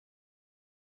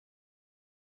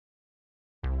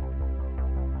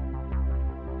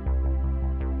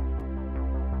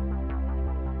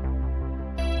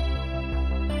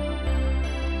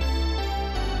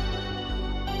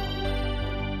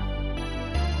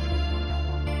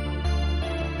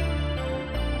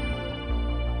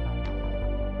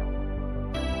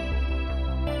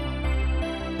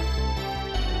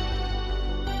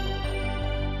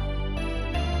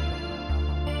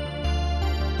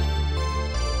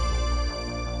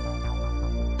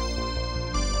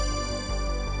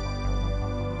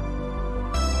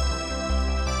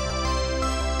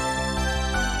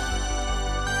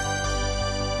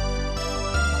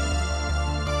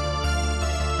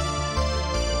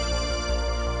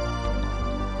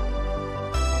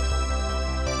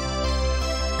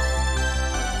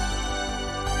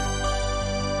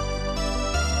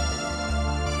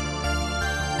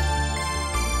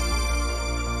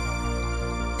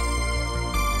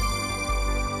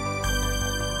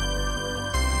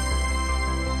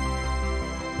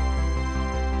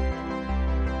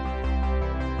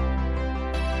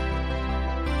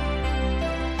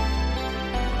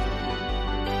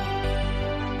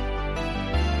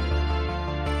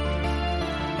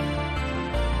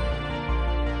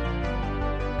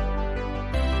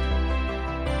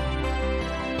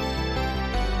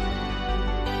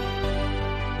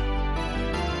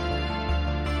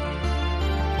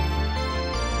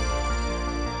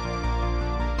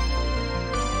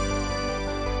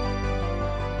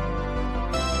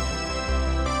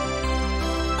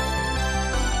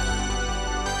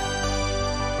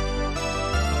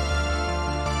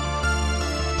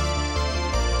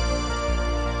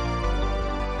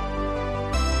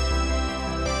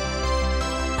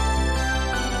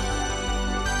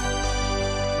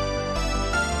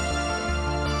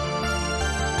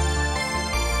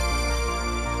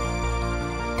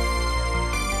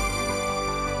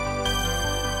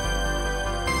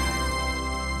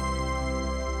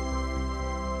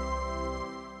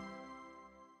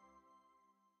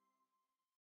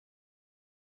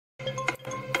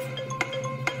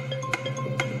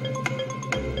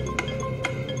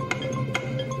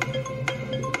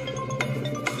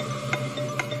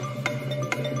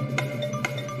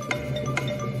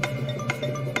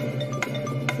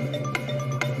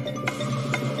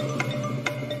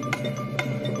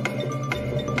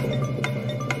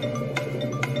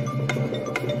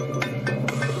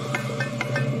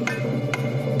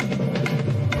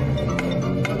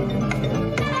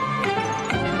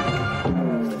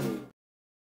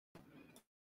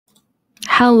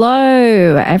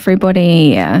Hello,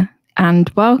 everybody, and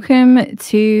welcome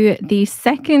to the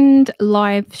second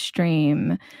live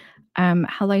stream.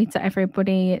 Hello to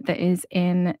everybody that is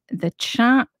in the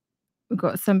chat. We've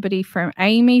got somebody from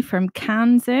Amy from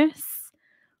Kansas,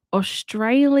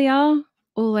 Australia,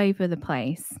 all over the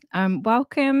place.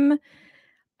 Welcome.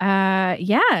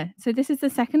 So this is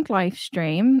the second live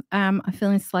stream. I'm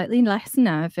feeling slightly less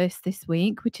nervous this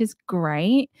week, which is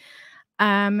great.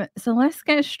 So let's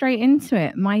get straight into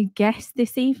it. My guest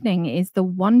this evening is the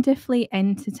wonderfully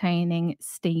entertaining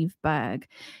Steve Berg.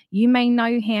 You may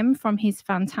know him from his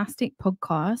fantastic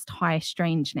podcast,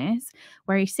 Strangeness,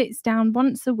 where he sits down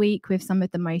once a week with some of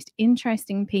the most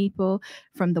interesting people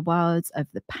from the worlds of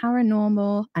the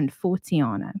paranormal and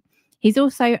Fortean. He's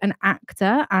also an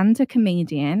actor and a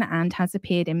comedian and has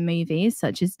appeared in movies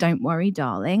such as Don't Worry,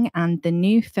 Darling and the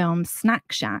new film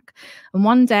Snack Shack. And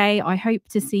one day I hope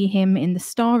to see him in the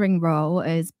starring role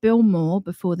as Bill Moore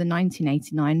before the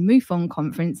 1989 MUFON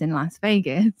conference in Las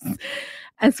Vegas.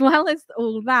 As well as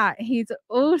all that, he's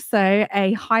also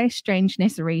a high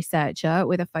strangeness researcher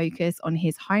with a focus on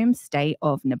his home state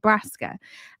of Nebraska.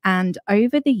 And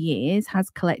over the years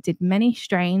has collected many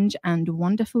strange and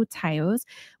wonderful tales,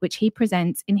 which he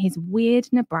presents in his Weird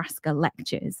Nebraska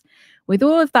lectures. With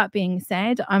all of that being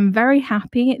said, I'm very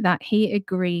happy that he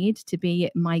agreed to be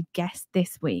my guest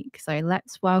this week. So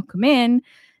let's welcome in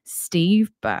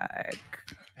Steve Berg.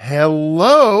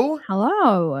 Hello.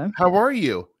 Hello. How are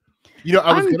you? You know,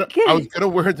 I was gonna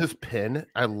wear this pin.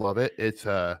 I love it. It's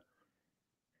don't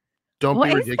what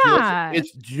be ridiculous.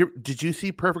 That? Did you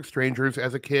see Perfect Strangers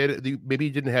as a kid? Maybe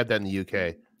you didn't have that in the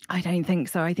UK. I don't think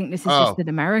so. I think this is just an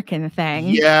American thing.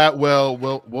 Yeah, well,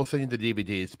 we'll send you the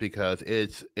DVDs because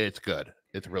it's good.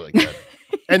 It's really good.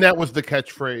 And that was the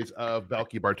catchphrase of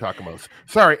Balky Bartakamos.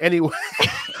 Sorry, anyway.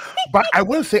 But I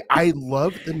want to say I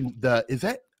love is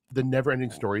that the Never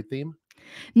Ending Story theme?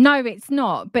 No, it's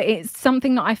not, but it's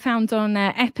something that I found on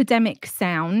Epidemic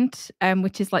Sound,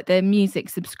 which is like the music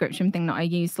subscription thing that I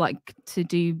use like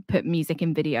to put music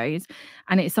in videos,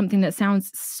 and it's something that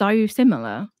sounds so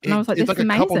similar. And I was like, this is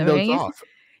amazing. Couple notes off.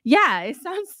 Yeah, it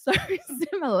sounds so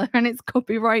similar, and it's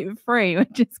copyright free,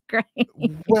 which is great.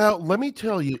 Well, let me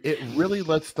tell you, it really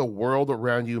lets the world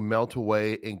around you melt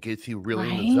away and gets you really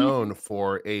in the zone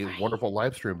for a wonderful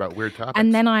live stream about weird topics.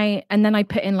 And then I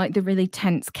put in like the really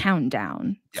tense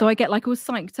countdown. Yeah. So I get like all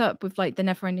psyched up with like the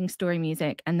Never Ending Story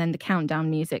music, and then the countdown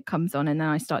music comes on, and then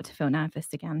I start to feel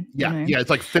nervous again. Yeah, you know? Yeah,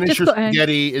 it's like finish your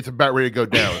spaghetti. It's about ready to go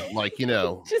down. Like, you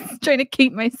know, just trying to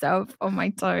keep myself on my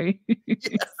toes.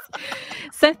 Yes.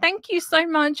 So thank you so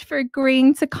much for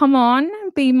agreeing to come on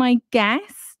and be my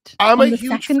guest. I'm on a the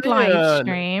huge second fan. Live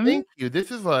stream. Thank you.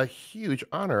 This is a huge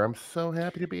honor. I'm so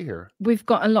happy to be here. We've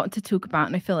got a lot to talk about,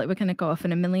 and I feel like we're going to go off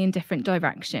in a million different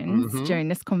directions during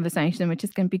this conversation, which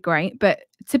is going to be great. But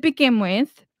to begin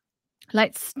with,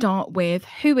 let's start with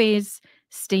who is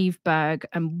Steve Berg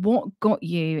and what got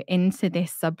you into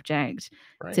this subject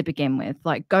to begin with,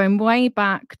 like going way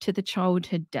back to the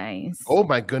childhood days. Oh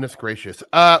my goodness gracious.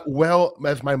 Well,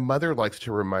 as my mother likes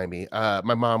to remind me,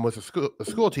 my mom was a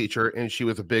school teacher, and she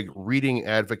was a big reading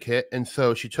advocate, and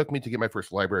so she took me to get my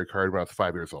first library card when I was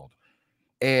 5 years old.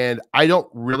 And I don't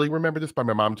really remember this, but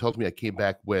my mom tells me I came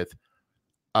back with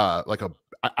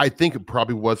I think it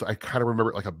probably was, I kind of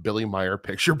remember like a Billy Meyer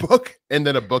picture book, and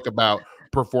then a book about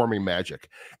performing magic.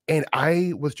 And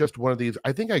I was just one of these,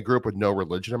 I think I grew up with no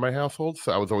religion in my household,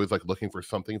 so I was always like looking for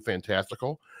something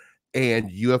fantastical, and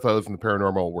UFOs and the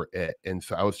paranormal were it. And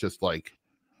so I was just like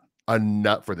a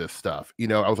nut for this stuff. You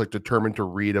know, I was like determined to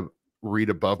read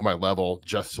above my level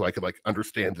just so I could like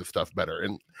understand this stuff better.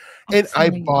 And I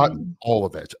bought all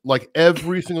of it, like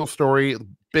every single story,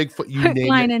 Bigfoot, you name it.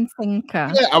 Line and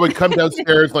sinker. Yeah, I would come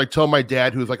downstairs, like tell my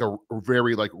dad, who's like a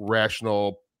very like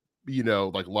rational, you know,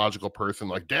 like logical person,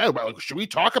 like, Dad, like, should we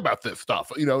talk about this stuff?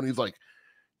 You know, and he's like,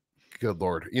 good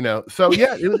Lord, you know. So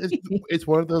yeah, it's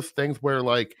one of those things where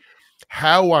like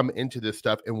how I'm into this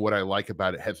stuff and what I like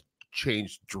about it has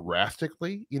changed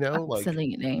drastically, you know.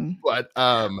 Absolutely. Like,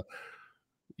 but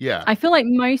yeah, I feel like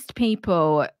most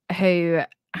people who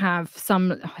have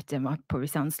some, I don't know, I probably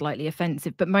sound slightly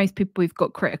offensive, but most people who've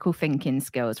got critical thinking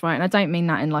skills, right? And I don't mean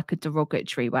that in like a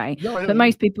derogatory way, but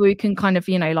most people who can kind of,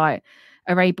 you know, like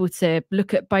are able to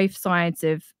look at both sides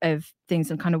of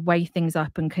things and kind of weigh things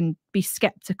up and can be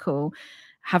skeptical,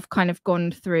 have kind of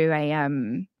gone through a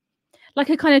like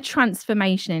a kind of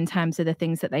transformation in terms of the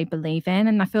things that they believe in.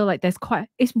 And I feel like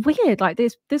it's weird, like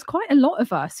there's quite a lot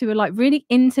of us who are like really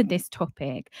into this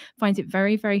topic, find it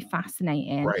very, very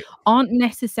fascinating, aren't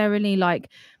necessarily like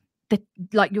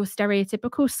like your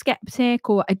stereotypical skeptic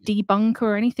or a debunker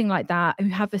or anything like that, who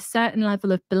have a certain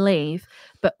level of belief,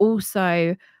 but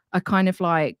also are kind of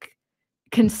like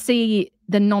can see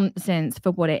the nonsense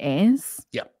for what it is.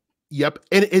 Yep.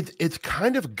 And it's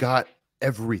kind of got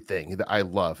everything that I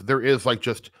love. There is like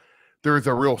there's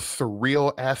a real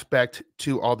surreal aspect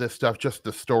to all this stuff, just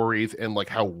the stories and like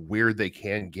how weird they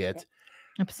can get.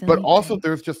 Absolutely. But also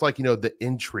there's just like, the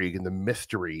intrigue and the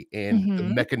mystery and the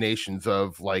Mhm. machinations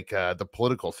of like the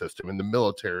political system and the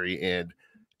military and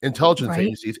intelligence Right.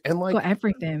 agencies. And like, Got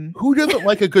everything. who doesn't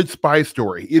like a good spy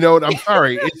story? And I'm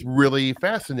sorry, it's really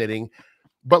fascinating.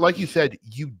 But like you said,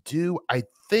 you do, I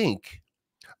think,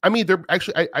 I mean, there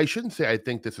actually, I shouldn't say I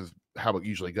think this is how it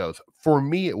usually goes. For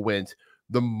me, it went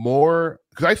the more,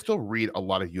 because I still read a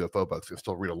lot of UFO books and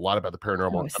still read a lot about the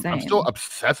paranormal. Oh, I'm still same.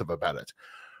 obsessive about it.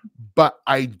 But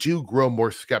I do grow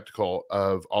more skeptical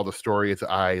of all the stories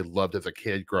I loved as a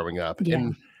kid growing up. Yeah.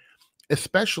 And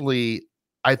especially,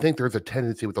 I think there's a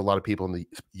tendency with a lot of people in the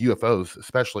UFOs,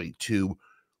 especially, to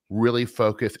really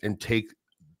focus and take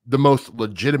the most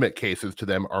legitimate cases to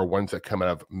them are ones that come out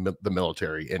of the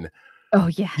military. And Oh,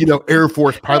 yeah. Air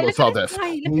Force Like, pilots look saw at this this.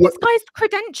 guy. Look at this guy's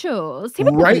credentials. He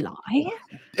would never Right. lie.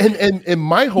 And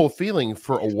my whole feeling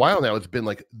for a while now has been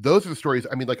like, those are the stories.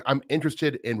 I mean, like, I'm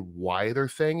interested in why they're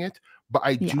saying it, but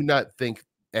I Yeah. do not think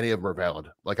any of them are valid.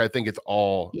 Like, I think it's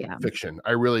all Yeah. fiction.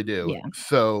 I really do. Yeah.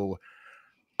 So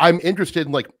I'm interested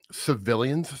in like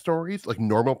civilians stories, like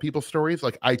normal people stories.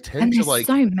 Like I tend And to there's like,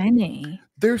 so many.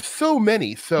 there's so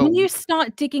many. So When you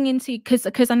start digging into,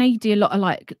 because I know you do a lot of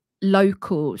like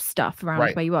local stuff around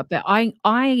right. where you are, but I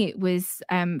was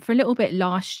for a little bit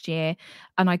last year,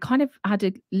 and I kind of had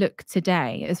a look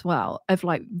today as well of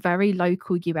like very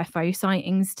local UFO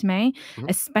sightings to me,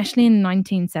 Mhm. especially in the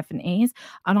 1970s,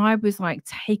 and I was like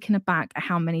taken aback at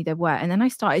how many there were. And then I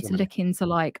started So to many. look into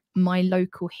like my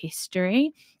local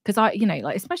history, because I,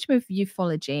 like especially with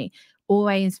ufology,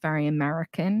 always very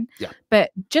American. Yeah. But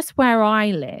just where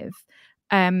I live,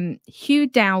 Hugh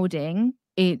Dowding,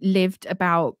 it lived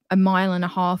about a mile and a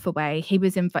half away. He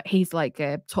was he's like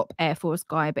a top Air Force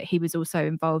guy, but he was also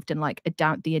involved in like the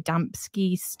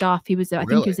Adamski stuff. I think he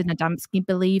Really? was an Adamski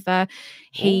believer.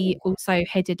 He Oh, also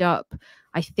headed up,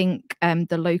 I think,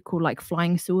 the local like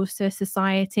Flying Saucer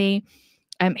Society.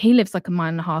 He lives like a mile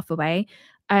and a half away.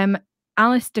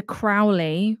 Alistair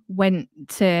Crowley went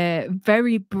to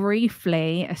very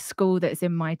briefly a school that's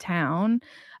in my town.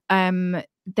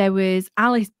 There was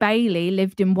Alice Bailey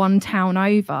lived in one town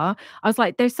over. I was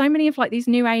like, there's so many of like these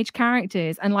new age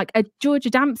characters, and like a George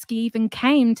Adamski even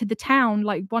came to the town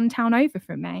like one town over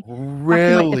from me back in like the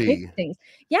really? 50s.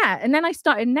 Yeah, and then I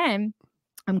started then.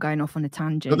 I'm going off on a No,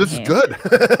 tangent this is here. good.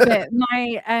 But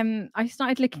I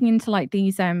started looking into like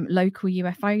these local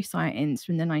UFO sightings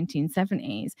from the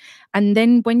 1970s. And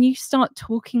then when you start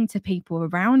talking to people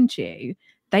around you,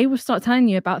 they will start telling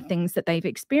you about things that they've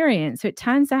experienced. So it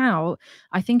turns out,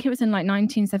 I think it was in like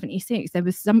 1976, there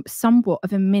was somewhat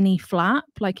of a mini flap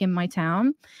like in my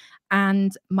town.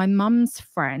 And my mum's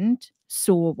friend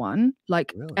saw one,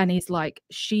 like, Really? and he's like,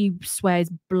 she swears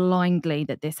blindly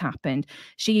that this happened.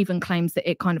 She even claims that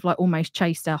it kind of like almost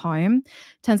chased her home.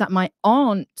 Turns out my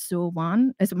aunt saw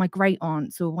one, as my great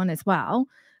aunt saw one as well.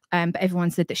 But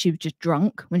everyone said that she was just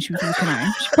drunk when she was walking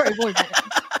home. She probably was.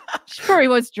 She probably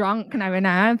was drunk, knowing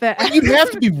her, but You'd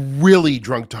have to be really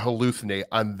drunk to hallucinate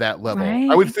on that level. I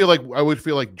right. would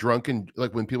feel like drunk, and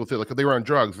like when people say like they were on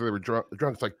drugs or they were drunk.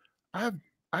 It's like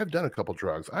I've done a couple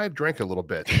drugs. I've drank a little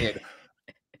bit, and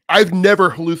I've never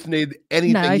hallucinated No,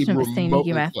 anything I've even never seen a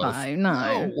remotely close. UFO. No,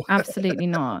 No. absolutely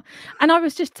not. And I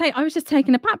was just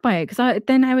taken aback by it, because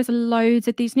then there was loads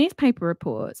of these newspaper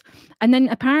reports, and then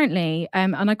apparently,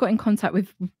 and I got in contact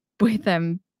with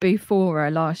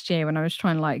Bufora last year when I was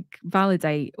trying to like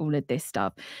validate all of this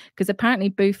stuff, because apparently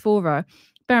Bufora.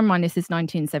 Bear in mind, this is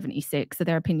 1976, so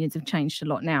their opinions have changed a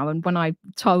lot now. And when I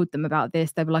told them about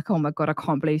this, they were like, "Oh my god, I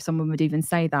can't believe someone would even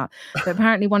say that." But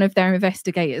apparently, one of their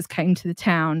investigators came to the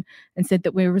town and said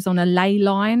that we was on a ley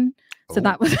line. So Oh,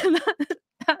 that was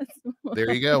that's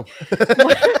there you go. why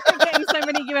we're getting so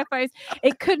many UFOs.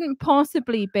 It couldn't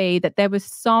possibly be that there was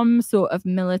some sort of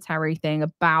military thing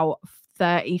about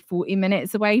 30-40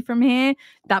 minutes away from here.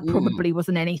 That probably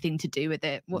wasn't anything to do with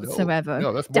it whatsoever.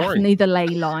 No, that's boring. Definitely the ley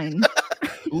line.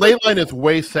 Ley line is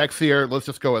way sexier. Let's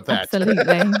just go with that.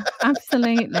 Absolutely.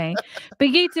 Absolutely. But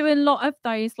you do a lot of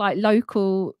those like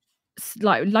local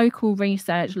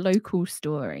research, local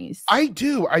stories. I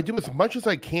do as much as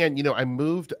I can. I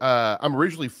moved, I'm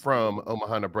originally from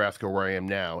Omaha, Nebraska, where I am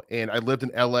now, and I lived in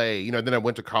LA, then I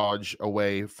went to college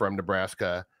away from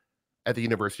Nebraska. at the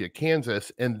University of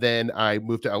Kansas, and then I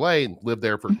moved to LA and lived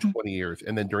there for 20 years.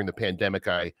 And then during the pandemic,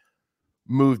 I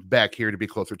moved back here to be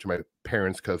closer to my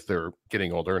parents because they're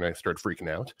getting older, and I started freaking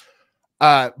out.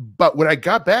 But when I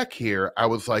got back here, I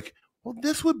was like, well,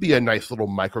 this would be a nice little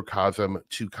microcosm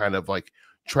to kind of like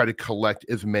try to collect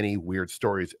as many weird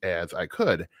stories as I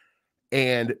could.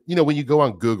 And, you know, when you go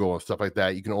on Google and stuff like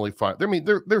that, you can only find, I mean,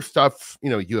 there's stuff, you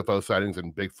know, UFO sightings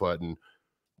and Bigfoot and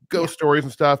ghost stories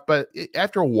and stuff. But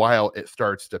after a while, it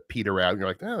starts to peter out. And you're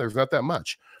like, oh, there's not that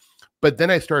much. But then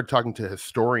I started talking to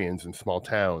historians in small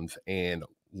towns and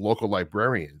local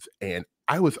librarians, and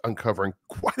I was uncovering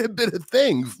quite a bit of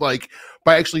things, like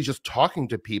by actually just talking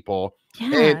to people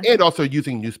and also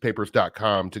using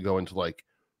newspapers.com to go into like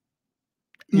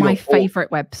my favorite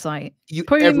website.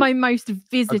 Probably my most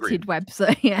visited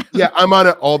website. Yeah. Yeah, I'm on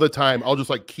it all the time. I'll just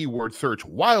like keyword search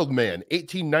wild man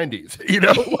 1890s, you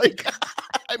know, like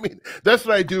I mean, that's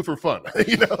what I do for fun,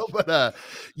 you know, but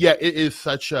yeah, it is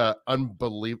such a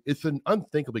it's an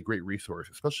unthinkably great resource,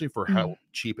 especially for how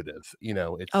cheap it is. You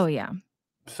know, it's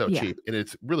so cheap, and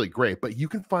it's really great, but you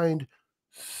can find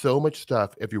so much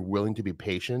stuff if you're willing to be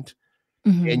patient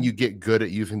and you get good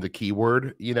at using the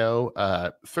keyword, you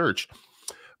know, search.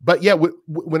 But yeah,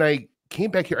 when I came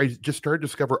back here, I just started to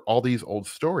discover all these old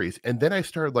stories. And then I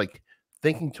started like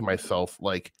thinking to myself,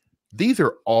 like, these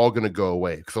are all going to go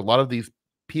away. Because a lot of these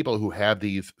people who have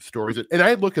these stories, and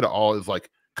I look at it all as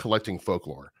like collecting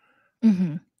folklore.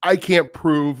 I can't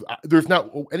prove, there's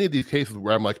not any of these cases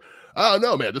where I'm like, oh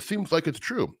no, man, this seems like it's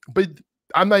true. But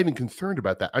I'm not even concerned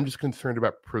about that. I'm just concerned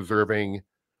about preserving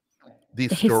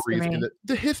these stories and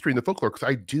the history and the folklore. Because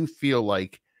I do feel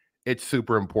like it's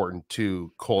super important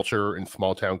to culture and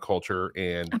small town culture,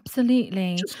 and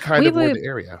absolutely just kind of more the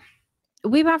area.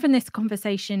 We were having this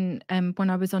conversation when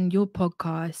I was on your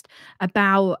podcast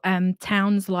about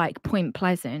towns like Point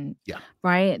Pleasant,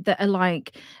 right? That are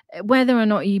like, whether or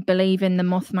not you believe in the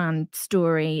Mothman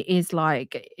story is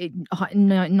like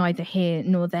neither here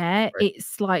nor there. Right.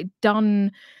 It's like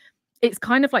done. It's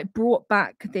kind of like brought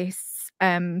back this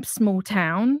small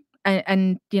town.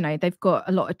 And you know, they've got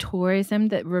a lot of tourism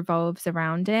that revolves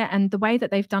around it, and the way that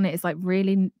they've done it is like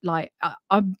really like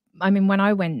I mean, when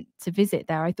I went to visit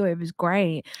there, I thought it was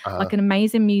great. Like an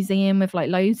amazing museum with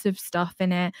like loads of stuff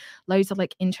in it, loads of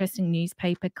like interesting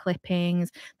newspaper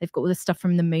clippings. They've got all the stuff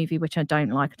from the movie, which I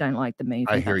don't like. I don't like the movie.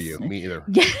 I hear you. Me either.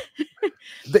 Yeah.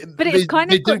 But it's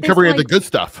kind of, they didn't cover any of the good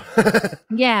stuff.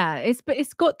 Yeah,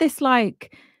 it's got this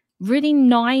like really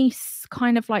nice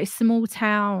kind of like small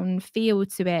town feel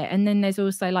to it, and then there's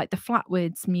also like the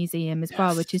Flatwoods Museum as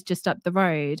well, which is just up the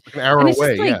road, like an hour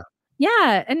away.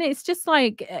 Yeah, and it's just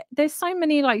like there's so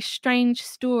many like strange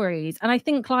stories, and I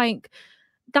think like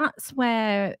that's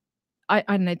where I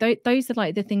don't know, those are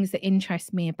like the things that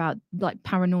interest me about like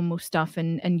paranormal stuff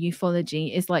and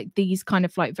ufology, is like these kind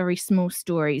of like very small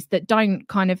stories that don't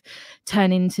kind of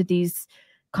turn into these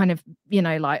kind of, you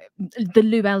know, like the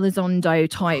Lou Elizondo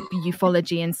type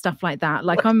ufology and stuff like that.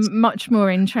 Like I'm much more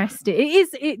interested.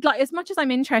 It like, as much as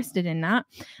I'm interested in that,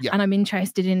 and I'm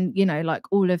interested in, you know, like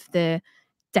all of the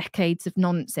decades of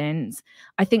nonsense,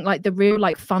 I think like the real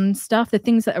like fun stuff, the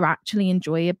things that are actually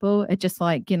enjoyable, are just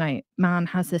like, you know, man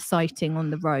has a sighting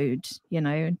on the road, you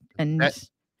know, and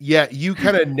yeah, you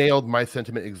kind of nailed my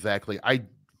sentiment exactly.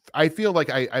 I feel like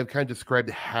I've kind of described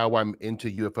how I'm into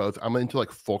UFOs. I'm into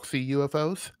like folksy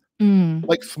UFOs,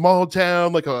 like small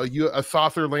town, like a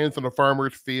saucer lands on a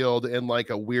farmer's field, and like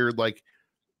a weird, like,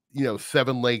 you know,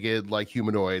 7-legged like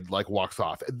humanoid like walks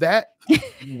off. That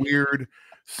weird,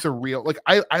 surreal. Like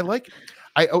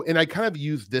and I kind of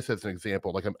use this as an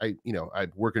example. Like you know, I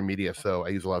work in media, so I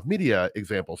use a lot of media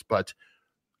examples. But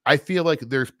I feel like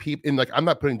there's people, and like I'm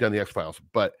not putting down the X-Files,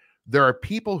 but there are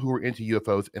people who are into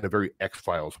UFOs in a very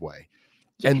X-Files way.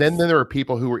 And then there are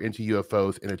people who are into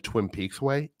UFOs in a Twin Peaks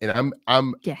way. And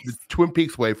I'm the Twin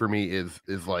Peaks way for me is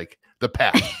like the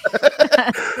path.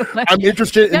 I'm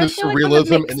interested in the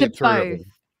surrealism and the absurdism.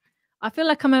 I feel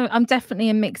like I'm definitely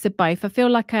a mix of both. I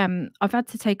feel like I've had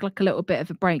to take like a little bit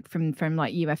of a break from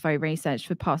like UFO research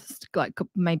for past like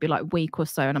maybe like week or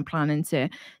so, and I'm planning to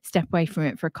step away from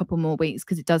it for a couple more weeks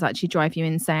because it does actually drive you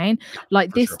insane.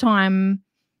 Like this time,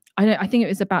 I think it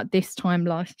was about this time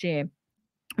last year,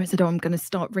 I said, oh, I'm going to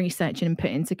start researching and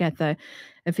putting together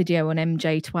a video on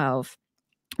MJ12.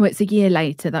 Well, it's a year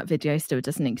later, that video still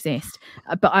doesn't exist.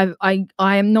 But I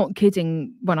am not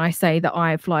kidding when I say that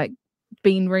I've like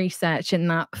been researching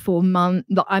that for months.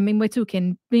 I mean, we're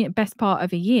talking best part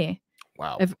of a year.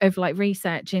 Wow. Of like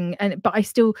researching, but I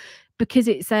still, because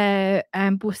it's a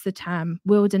what's the term,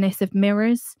 wilderness of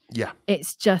mirrors. Yeah.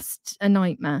 It's just a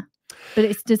nightmare. But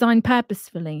it's designed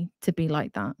purposefully to be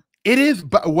like that. It is,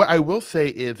 but what I will say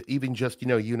is, even just,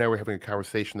 you and I were having a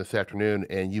conversation this afternoon,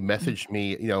 and you messaged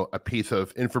me, a piece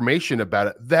of information about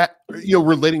it that,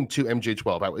 relating to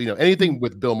MJ12. Anything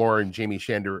with Bill Moore and Jamie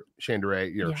Chandera,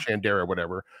 Chandera,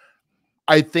 whatever,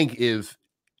 I think is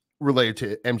related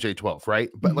to MJ12,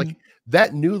 right? But like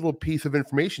that new little piece of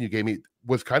information you gave me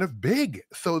was kind of big.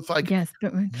 So it's like, yes,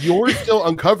 you're still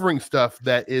uncovering stuff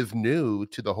that is new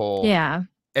to the whole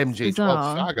MJ12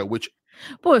 saga, which,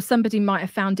 well, somebody might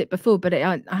have found it before, but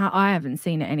I haven't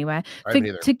seen it anywhere.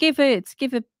 To give a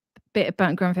bit of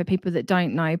background for people that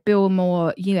don't know, Bill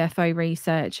Moore, UFO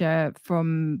researcher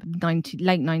from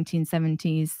late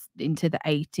 1970s into the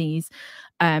 80s,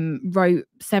 wrote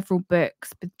several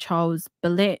books with Charles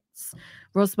Bullitt's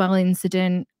Roswell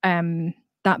incident.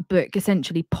 That book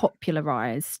essentially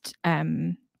popularized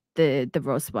the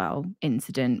Roswell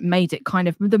incident, made it kind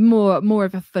of the more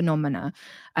of a phenomena.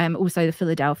 Also the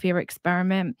Philadelphia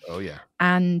experiment. Oh yeah.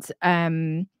 And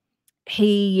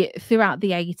he, throughout the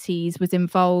 80s, was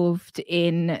involved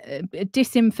in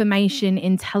disinformation,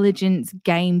 intelligence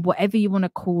game, whatever you want to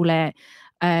call it,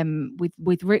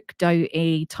 with Rick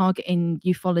Doty targeting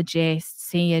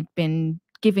ufologists. He had been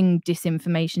giving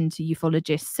disinformation to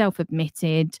ufologists,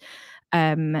 self-admitted,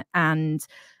 and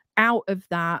out of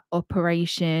that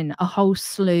operation, a whole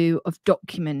slew of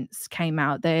documents came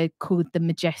out. They're called the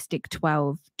Majestic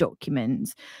 12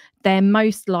 documents. They're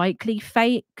most likely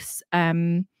fakes.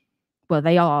 Well,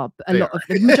 they are.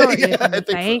 The majority of them are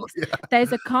fakes. So, yeah.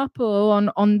 There's a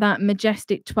couple on that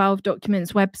Majestic 12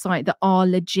 documents website that are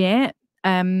legit.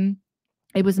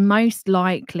 It was most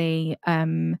likely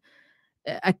a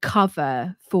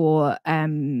cover for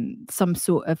some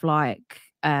sort of like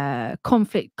planned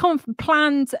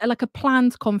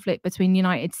conflict between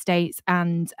United States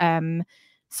and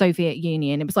Soviet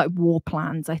Union. It was like war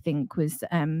plans, I think, was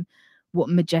what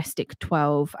Majestic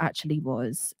 12 actually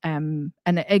was. And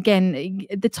again,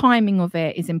 the timing of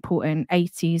it is important.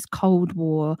 80s, Cold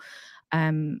War,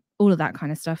 all of that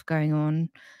kind of stuff going on.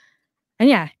 And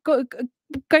yeah,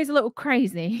 goes a little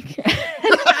crazy.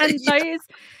 And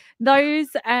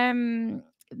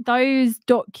those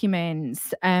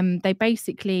documents, they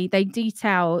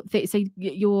detail that. So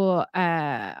you're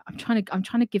I'm trying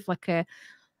to give like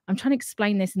I'm trying to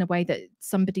explain this in a way that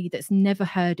somebody that's never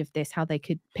heard of this, how they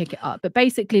could pick it up. But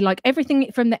basically, like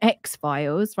everything from the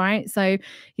X-Files, right? So,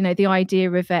 the idea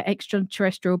of an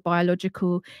extraterrestrial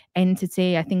biological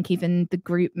entity, I think even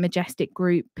the Majestic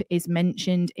Group is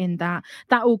mentioned in that.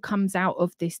 That all comes out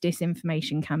of this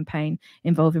disinformation campaign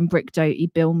involving Rick Doty,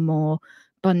 Bill Moore,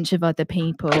 bunch of other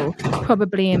people,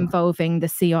 probably involving the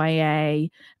CIA,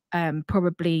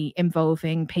 probably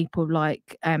involving people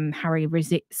like Harry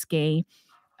Rositzky,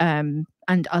 and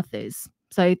others.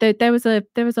 So there was a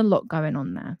lot going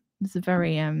on there. It was a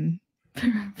very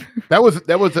that was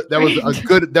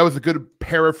a good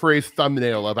paraphrase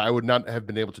thumbnail of. I would not have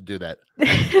been able to do that.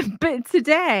 But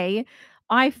today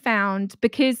I found,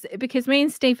 because me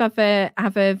and Steve have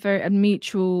a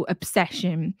mutual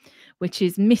obsession, which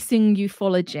is missing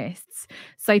ufologists.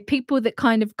 So people that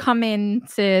kind of come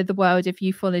into the world of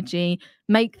ufology,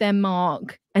 make their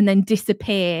mark, and then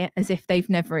disappear as if they've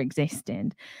never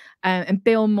existed. And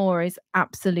Bill Moore is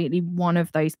absolutely one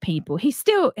of those people. He's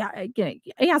still, he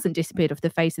hasn't disappeared off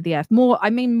the face of the earth. More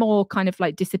kind of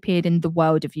like disappeared in the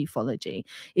world of ufology,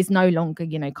 is no longer,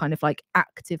 kind of like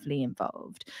actively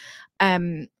involved.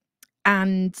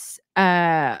 And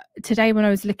today when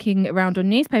I was looking around on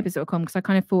newspapers.com, because I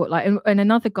kind of thought like, and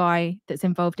another guy that's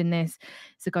involved in this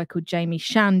is a guy called Jamie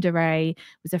Chandera,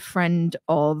 was a friend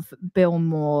of Bill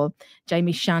Moore.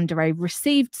 Jamie Chandera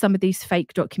received some of these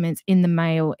fake documents in the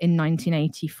mail in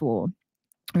 1984,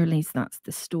 or at least that's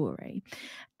the story.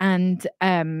 And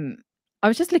I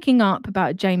was just looking up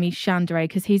about Jamie Chandera,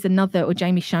 because he's another, or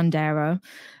Jamie Chandera,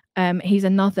 he's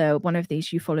another one of these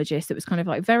ufologists that was kind of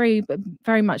like very,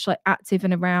 very much like active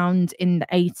and around in the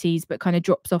 80s, but kind of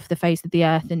drops off the face of the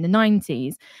earth in the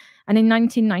 90s. And in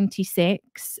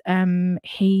 1996,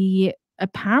 he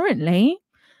apparently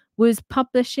was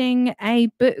publishing a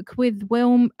book with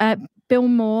Bill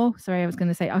Moore. Sorry, I was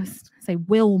going to say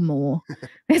Will Moore.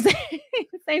 His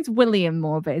name's William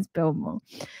Moore, but it's Bill Moore.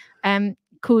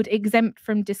 Called Exempt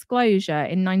from Disclosure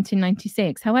in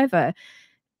 1996. However,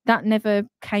 that never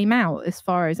came out as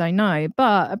far as I know.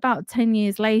 But about 10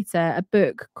 years later, a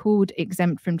book called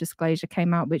Exempt from Disclosure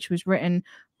came out, which was written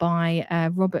by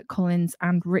Robert Collins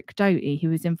and Rick Doty, who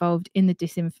was involved in the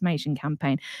disinformation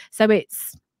campaign. So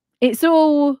it's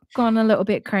all gone a little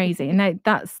bit crazy. And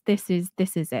this is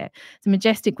it. So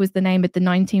Majestic was the name of the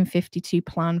 1952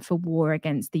 plan for war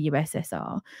against the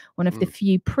USSR, one of the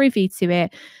few privy to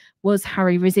it. was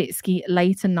Harry Rositzky,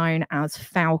 later known as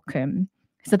Falcon.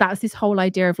 So that's this whole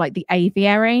idea of like the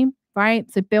aviary,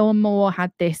 right? So Bill Moore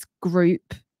had this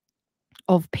group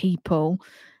of people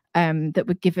that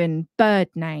were given bird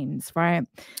names, right?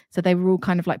 So they were all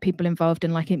kind of like people involved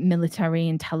in like military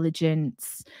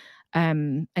intelligence.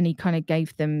 And he kind of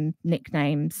gave them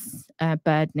nicknames,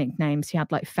 bird nicknames. He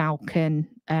had like Falcon,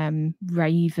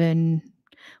 Raven.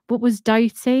 What was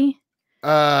Doty?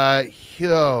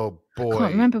 Oh boy, I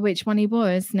can't remember which one he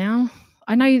was now.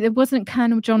 I know it wasn't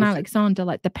Colonel John Alexander,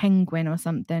 like the Penguin or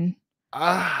something.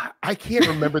 I can't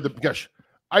remember the gosh.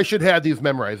 I should have these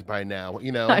memorized by now,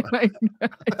 you know. I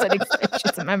don't expect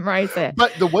you to memorize it.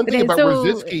 But the one thing about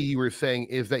Rositzky you were saying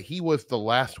is that he was the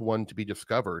last one to be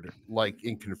discovered, like,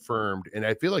 and confirmed. And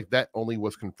I feel like that only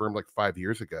was confirmed like 5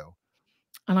 years ago.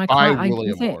 And I by can't,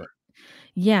 William Moore.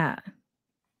 Yeah.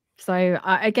 So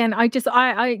I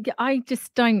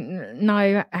just don't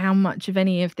know how much of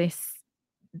any of this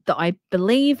that I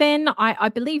believe in. I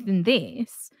believe in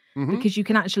this because you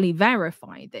can actually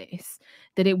verify this,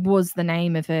 that it was the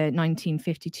name of a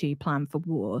 1952 plan for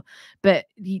war. But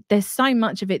there's so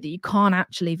much of it that you can't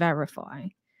actually verify.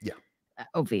 Yeah,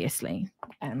 obviously.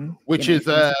 Which is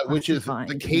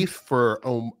the case for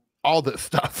all this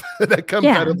stuff that comes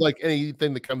out of like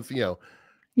anything that comes, you know,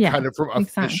 kind of from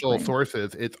official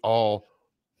sources. It's all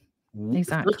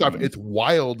first off, it's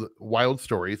wild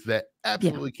stories that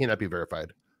absolutely cannot be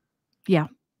verified. Yeah.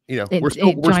 You know, we're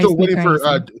still waiting for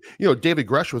you know, David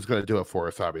Grush was going to do it for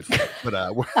us, obviously. But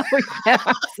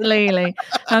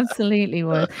absolutely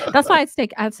would. That's why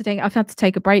I've had to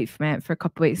take a break from it for a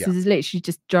couple of weeks because it's literally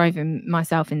just driving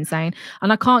myself insane,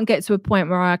 and I can't get to a point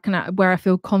where I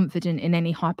feel confident in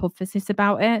any hypothesis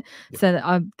about it.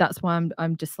 So that's why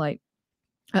I'm just like.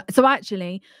 So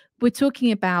actually, we're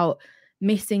talking about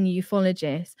missing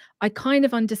ufologists. I kind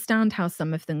of understand how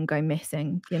some of them go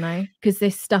missing, you know, because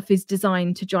this stuff is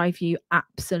designed to drive you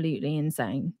absolutely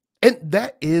insane. And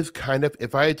that is kind of,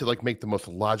 if I had to like make the most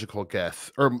logical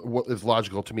guess, or what is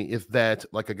logical to me, is that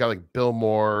like a guy like Bill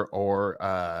Moore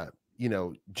or you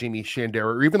know, Jamie Shandera,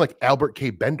 or even like Albert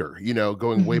K. Bender, you know,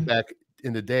 going way back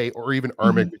in the day, or even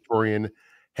Armand Victorian,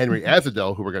 Henry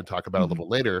Azadel, who we're going to talk about a little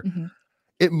later.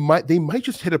 They might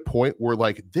just hit a point where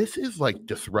like, this is like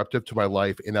disruptive to my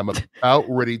life and I'm about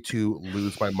ready to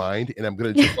lose my mind, and I'm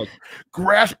going to just like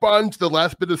grasp on to the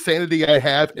last bit of sanity I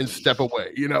have and step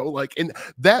away, you know, like, and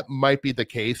that might be the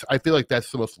case. I feel like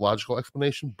that's the most logical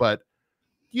explanation, but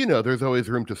you know, there's always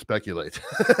room to speculate.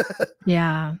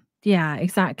 Yeah,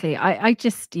 exactly. I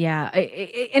just,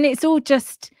 and it's all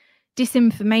just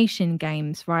disinformation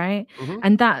games, right?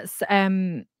 And that's,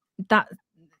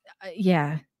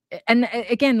 and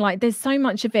again, like there's so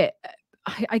much of it.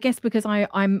 I guess because I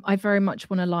very much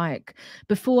want to, like,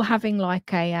 before having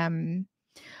like a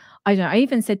I don't know, I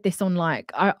even said this on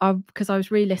like because I was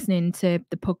re-listening to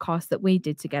the podcast that we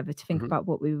did together to think about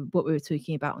what we were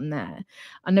talking about on there,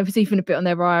 and there was even a bit on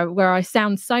there where I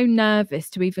sound so nervous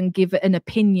to even give an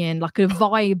opinion, like a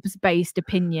vibes-based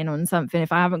opinion on something,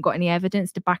 if I haven't got any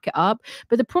evidence to back it up.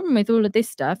 But the problem with all of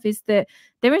this stuff is that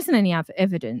there isn't any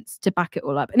evidence to back it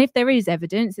all up, and if there is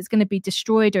evidence, it's going to be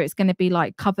destroyed or it's going to be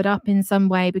like covered up in some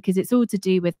way, because it's all to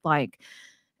do with like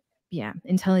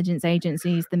intelligence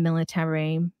agencies, the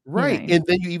military, right? You know. And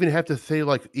then you even have to say,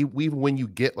 like, even when you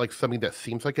get like something that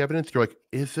seems like evidence, you're like,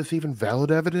 is this even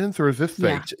valid evidence, or is this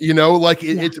faked? You know, like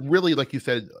it's really, like you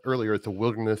said earlier, it's a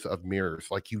wilderness of mirrors.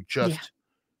 Like you just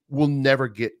will never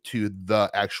get to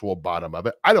the actual bottom of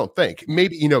it. I don't think.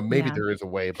 Maybe, you know, maybe there is a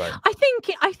way, but I think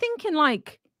in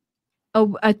like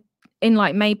in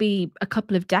like maybe a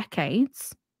couple of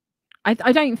decades,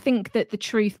 I don't think that the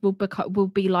truth will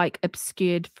be like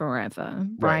obscured forever,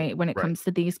 right? When it comes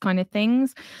to these kind of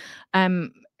things.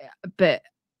 But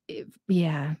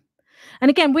and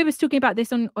again, we was talking about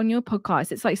this on your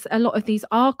podcast. It's like a lot of these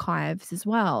archives as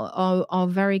well are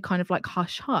very kind of like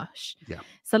hush hush. Yeah.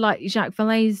 So like Jacques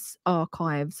Vallée's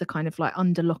archives are kind of like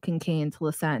under lock and key until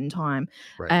a certain time.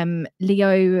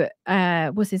 Leo,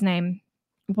 what's his name?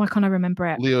 Why can't I remember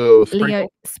it? Leo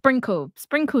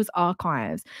Sprinkle's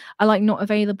archives are like not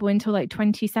available until like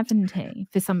 2070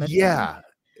 for some of them.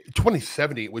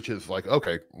 2070, which is like,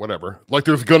 okay, whatever. Like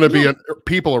there's gonna be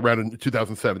people around in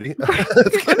 2070.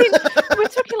 I mean, we're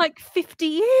talking like 50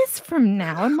 years from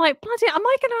now. I'm like, bloody, am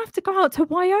I gonna have to go out to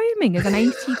Wyoming as an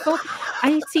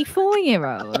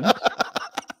 84-year-old?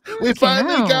 We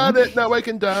finally got it. Now I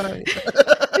can die.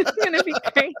 It's gonna be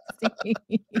crazy.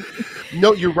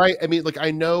 No, you're right. I mean, like,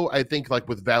 I think like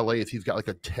with Vallée's, he's got like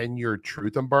a 10-year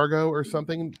truth embargo or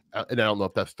something. And I don't know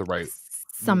if that's the right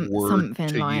word something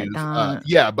to like use.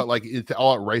 that. But like it's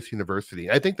all at Rice University.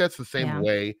 I think that's the same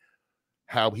way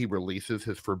how he releases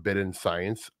his forbidden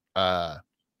science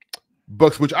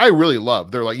books, which I really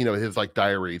love. They're like, his like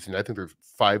diaries, and I think there's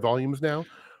 5 volumes now.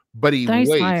 But he Those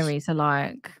waits. diaries are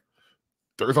like,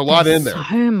 There's a lot in there.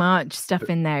 So much stuff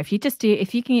in there. If you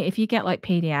get like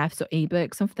PDFs or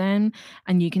ebooks of them,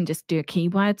 and you can just do a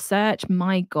keyword search,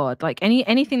 my God, like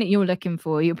anything that you're looking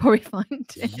for, you'll probably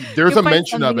find. There's a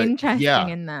mention of it. Interesting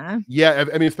in there. Yeah,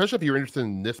 I mean, especially if you're interested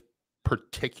in this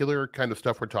particular kind of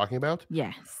stuff we're talking about.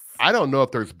 Yes. I don't know if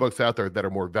there's books out there that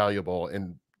are more valuable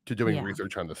to doing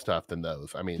research on the stuff than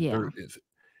those. I mean, there is,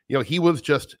 he was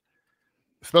just,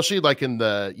 especially like in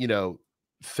the,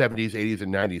 70s, 80s,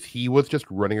 and 90s, he was just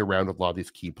running around with a lot of these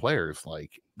key players,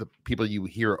 like the people you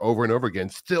hear over and over again,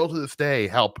 still to this day,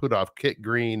 Hal Puthoff, Kit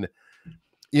Green,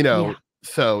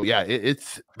 so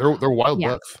they're wild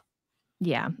books.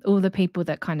 Yeah, all the people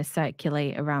that kind of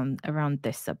circulate around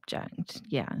this subject.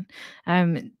 Yeah.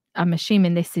 I'm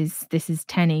assuming this is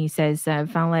Tenny says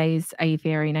Valet's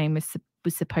aviary name was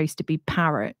supposed to be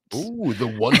Parrot. Ooh, the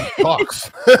one that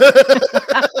talks.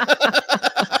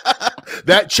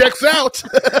 That checks out. So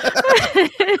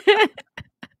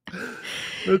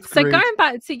great. Going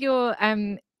back to your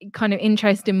kind of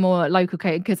interest in more local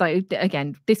case, because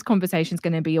again, this conversation is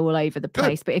going to be all over the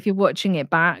place. Good. But if you're watching it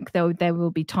back, there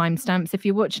will be timestamps. If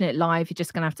you're watching it live, you're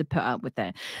just going to have to put up with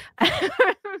it.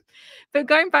 But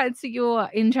going back to your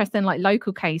interest in like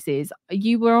local cases,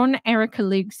 you were on Erica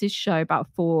Luke's show about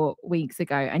 4 weeks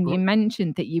ago, and you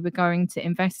mentioned that you were going to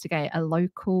investigate a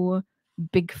local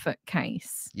Bigfoot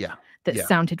case. Yeah. That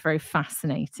sounded very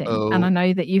fascinating. And I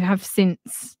know that you have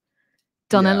since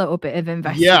done a little bit of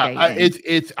investigating.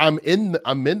 Yeah, I'm in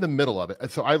the middle of it.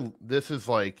 So this is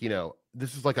like a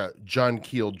John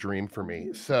Keel dream for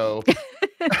me. So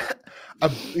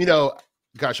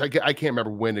gosh, I can't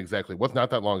remember when exactly. It was not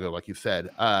that long ago, like you said.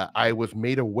 I was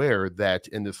made aware that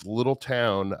in this little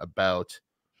town about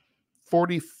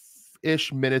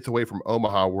 40-ish minutes away from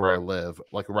Omaha, where I live,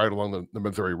 like right along the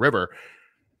Missouri River,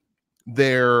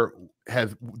 the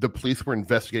police were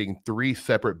investigating 3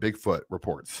 separate Bigfoot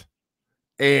reports.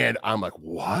 And I'm like,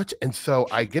 what? And so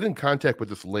I get in contact with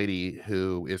this lady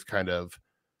who is kind of,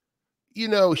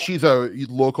 she's a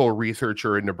local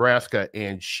researcher in Nebraska.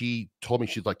 And she told me,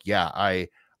 she's like, yeah, I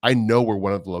know where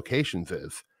one of the locations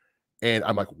is. And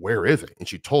I'm like, where is it? And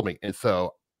she told me. And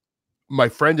so my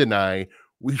friend and I,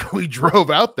 we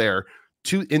drove out there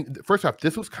first off,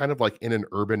 this was kind of like in an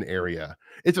urban area.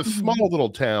 It's a small little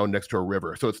town next to a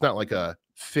river. So it's not like a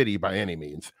city by any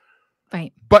means.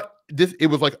 Right. But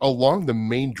it was like along the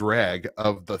main drag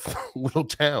of the little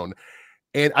town.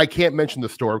 And I can't mention the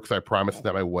store because I promised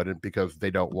them I wouldn't, because they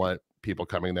don't want people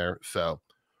coming there. So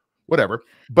whatever.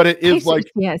 But it is like,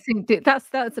 that's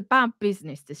a bad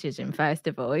business decision. First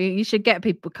of all, you should get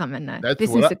people coming there.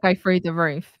 Business would go through the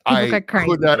roof. I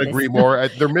could not agree more.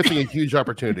 They're missing a huge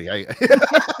opportunity.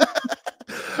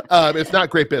 It's not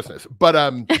great business, but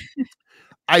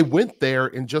I went there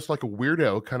and just like a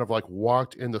weirdo, kind of like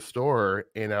walked in the store,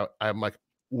 and I'm like,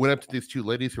 went up to these 2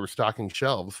 ladies who were stocking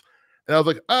shelves. And I was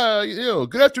like,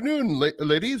 good afternoon,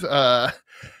 ladies. By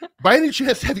any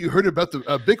chance, have you heard about the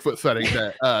Bigfoot sighting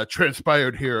that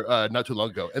transpired here not too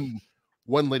long ago? And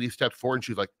one lady stepped forward and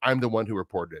she's like, I'm the one who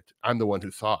reported it. I'm the one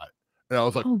who saw it. And I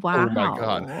was like, oh my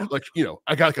God. Like,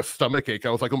 I got like a stomach ache.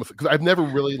 I was like, almost, because I've never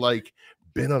really like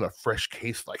been on a fresh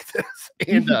case like this.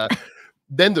 And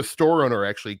then the store owner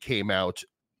actually came out,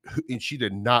 and she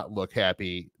did not look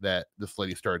happy that this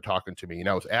lady started talking to me. And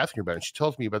I was asking her about it. She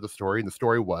tells me about the story. And the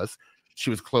story was, she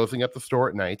was closing up the store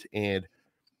at night, and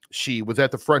she was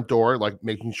at the front door, like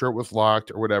making sure it was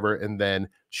locked or whatever. And then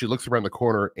she looks around the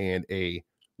corner, and a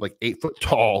like 8-foot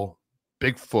tall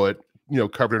Bigfoot,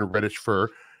 covered in reddish fur,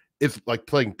 is like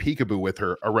playing peekaboo with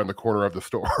her around the corner of the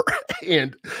store.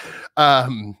 And,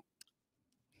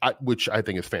 which I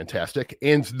think is fantastic.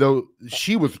 And though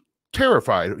she was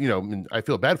terrified, and I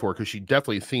feel bad for her, because she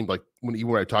definitely seemed like when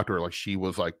I talked to her, like she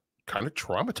was like kind of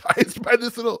traumatized by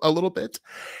this a little bit.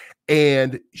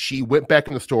 And she went back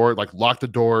in the store, like locked the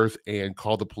doors, and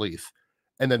called the police.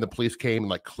 And then the police came and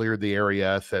like cleared the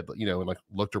area, said, and like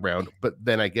looked around. But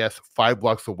then I guess 5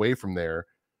 blocks away from there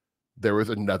was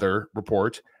another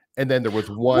report. And then there was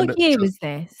one. What year was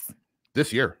this?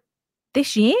 This year.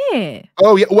 This year?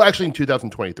 Oh, yeah. Well, actually in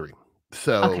 2023.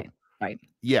 So, okay, right.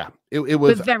 Yeah, it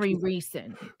was. But very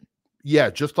recent. Yeah,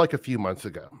 just like a few months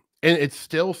ago. And it's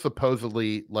still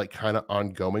supposedly like kind of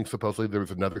ongoing. Supposedly there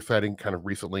was another sighting kind of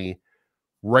recently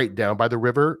right down by the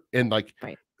river, and like,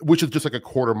 which is just like a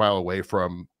quarter mile away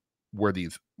from where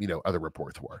these, other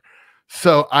reports were.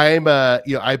 So I'm,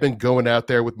 I've been going out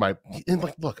there with and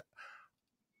like, look,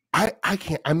 I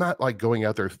can't. I'm not like going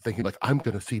out there thinking like I'm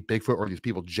going to see Bigfoot or these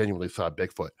people genuinely saw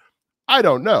Bigfoot. I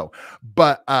don't know,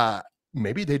 but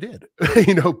maybe they did,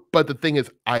 But the thing is,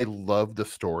 I love the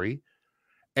story,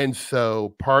 and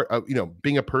so part of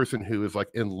being a person who is like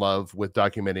in love with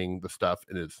documenting the stuff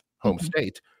in his home Mhm.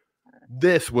 state,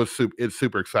 this was it's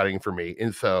super exciting for me,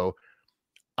 and so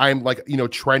I'm like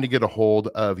trying to get a hold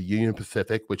of Union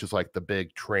Pacific, which is like the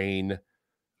big train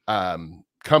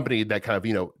company that kind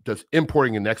of does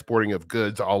importing and exporting of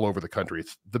goods all over the country.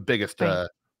 It's the biggest Right.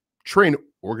 train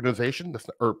organization.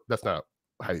 That's not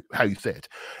how you say it.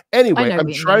 I Anyway, know I'm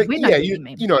what you trying. mean. We know Yeah, what you you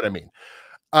mean. you know what I mean.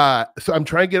 So I'm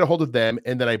trying to get a hold of them,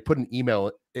 and then I put an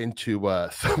email into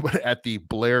someone at the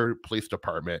Blair Police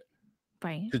Department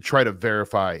Right. to try to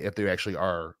verify if they actually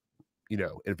are,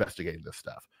 investigating this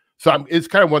stuff. So it's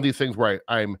kind of one of these things where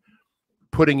I'm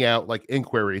putting out like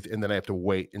inquiries, and then I have to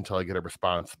wait until I get a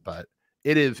response. But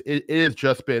it has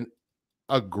just been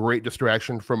a great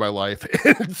distraction from my life.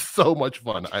 It's so much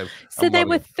fun. So I'm there loving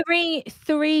were it.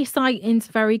 three sightings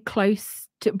very close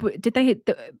to. Did they hit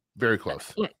Very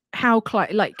close. like how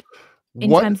close? Like in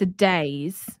One terms of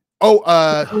days, oh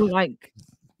or like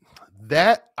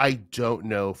that I don't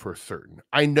know for certain.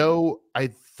 I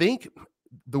think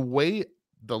the way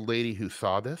the lady who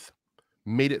saw this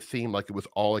made it seem like it was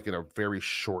all like in a very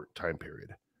short time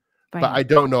period. But right. I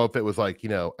don't know if it was like,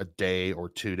 a day or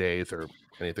 2 days or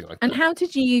anything like And that. how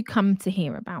did you come to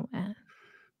hear about it?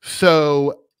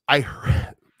 So I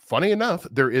heard, funny enough,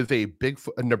 there is a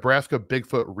Nebraska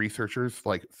Bigfoot researchers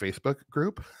like Facebook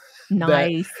group that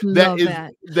Nice, love is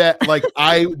it. that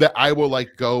I will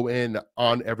like go in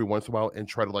on every once in a while and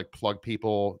try to like plug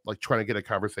people, like trying to get a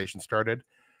conversation started.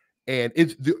 And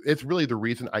it's really the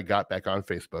reason I got back on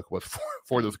Facebook was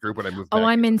for this group when I moved Oh, back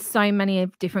I'm here. in so many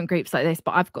of different groups like this,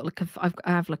 but I've got like I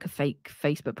have like a fake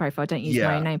Facebook profile. I don't use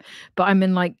my own Yeah. name, but I'm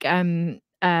in like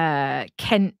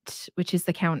Kent, which is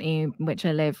the county in which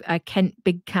I live. Kent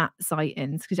big cat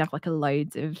sightings, because you have like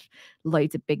loads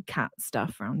of big cat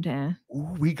stuff around here.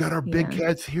 Ooh, we got our big Yeah.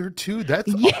 cats here too.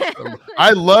 That's Yeah. awesome.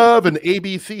 I love an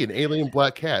ABC, an alien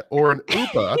black cat, or an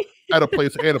Oopa out of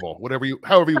place animal,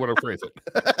 however you want to phrase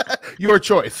it. Your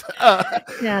choice.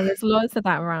 Yeah, there's lots of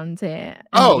that around here. And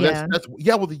Oh, yeah, that's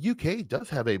yeah. Well, the UK does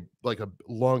have a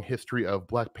long history of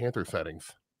Black Panther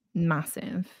sightings.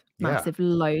 massive, Yeah,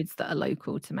 loads that are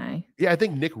local to me. yeah. I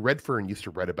think Nick Redfern used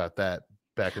to write about that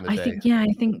back in the I day. think, yeah,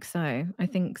 I think so. I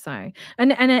think so.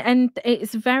 And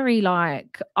it's very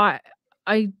like I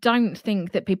don't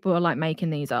think that people are like making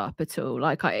these up at all.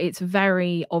 Like it's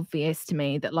very obvious to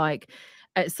me that like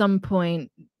at some point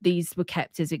these were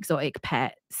kept as exotic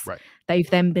pets. Right. They've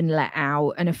then been let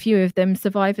out and a few of them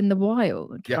survive in the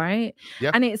wild, Yeah. right?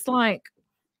 Yeah. And it's like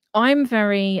I'm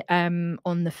very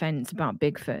on the fence about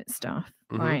Bigfoot stuff,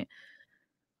 Hmm. right?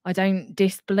 I don't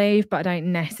disbelieve, but I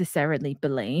don't necessarily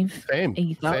believe Same.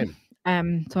 either.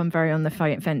 Same. So I'm very on the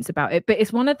fence about it. But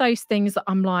it's one of those things that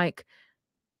I'm like,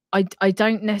 I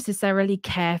don't necessarily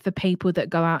care for people that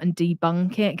go out and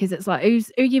debunk it, because it's like, who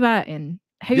you hurting?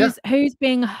 Yeah. Who's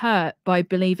being hurt by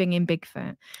believing in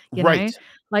Bigfoot? You Right. know,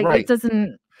 like Right.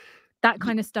 that Y-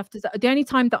 kind of stuff does. The only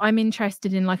time that I'm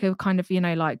interested in like a kind of,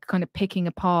 like kind of picking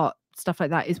apart stuff like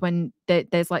that is when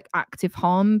there's like active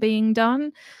harm being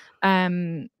done. So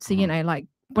mhm. like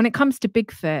when it comes to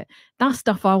Bigfoot, that's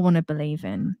stuff I want to believe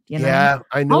in. Yeah,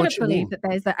 I I know want what to you believe mean. that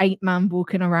there's an 8-man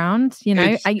walking around.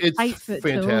 It's 8 foot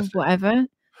tall, fantastic. whatever.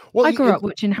 Well, I grew it's up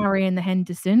watching Harry and the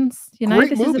Hendersons.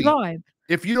 great This is a movie. vibe.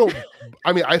 If you don't,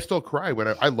 I mean, I still cry when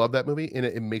I love that movie, and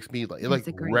it makes me like It's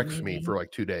a great wrecks me movie. for like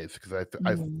 2 days because I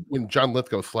Mm. when John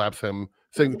Lithgow slaps him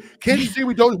saying, "Can't you see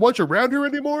we don't want you around here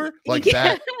anymore?" Like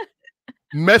Yeah, that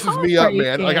messes me up,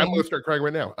 man. Like I'm gonna heartbreaking. start crying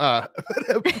right now.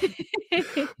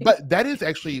 But that is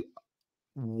actually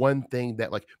one thing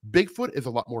that like Bigfoot is a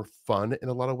lot more fun in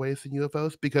a lot of ways than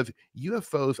UFOs because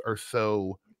UFOs are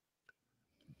so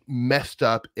messed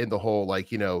up in the whole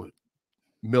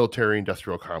military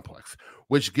industrial complex,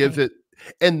 which gives Right. it,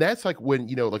 and that's like when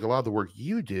like a lot of the work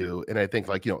you do, and I think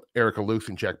like Erica Luce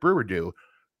and Jack Brewer do,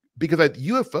 because like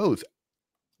UFOs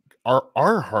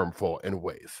are harmful in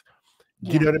ways. Do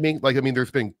you Yeah. know what I mean? Like I mean,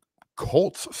 there's been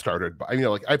cults started by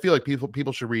like I feel like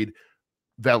people should read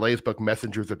Valet's book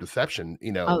Messengers of Deception.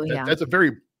 Oh yeah. That's a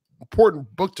very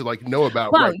important book to like know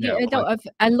about Well, right yeah, now. Like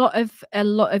a lot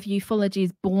of ufology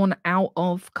is born out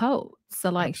of cults.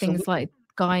 So like things absolutely. like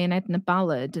Guy and Edna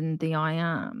Ballard and the I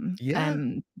Am, Yeah.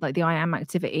 like the I Am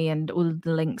activity and all of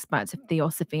the links back to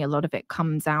Theosophy. A lot of it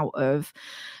comes out of,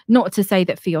 not to say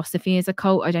that Theosophy is a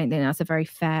cult. I don't think that's a very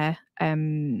fair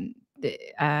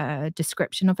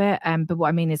description of it. But what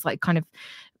I mean is like kind of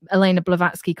Elena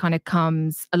Blavatsky kind of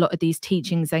comes, a lot of these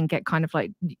teachings then get kind of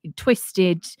like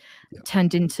twisted,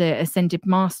 turned into ascended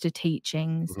master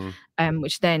teachings,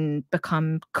 which then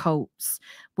become cults,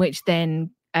 which then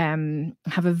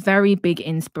have a very big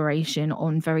inspiration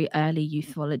on very early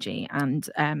ufology and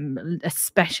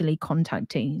especially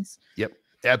contactees. Yep,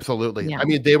 absolutely. Yeah. I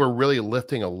mean, they were really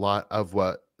lifting a lot of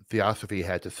what Theosophy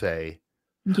had to say.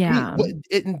 Yeah. I mean,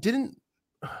 it didn't.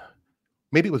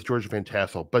 Maybe it was George Van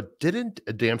Tassel, but didn't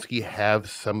Adamski have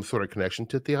some sort of connection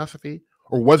to Theosophy,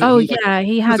 or was it? Oh he, yeah, like,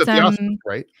 he he had was a Theosophist,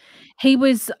 right? He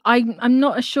was. I'm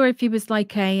not sure if he was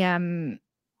like a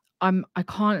I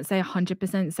can't say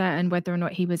 100% certain whether or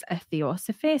not he was a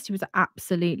Theosophist. He was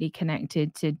absolutely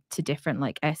connected to different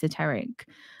like esoteric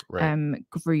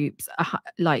groups,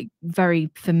 like very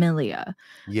familiar.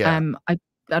 Yeah. I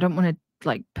don't want to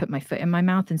like put my foot in my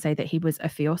mouth and say that he was a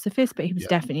Theosophist, but he was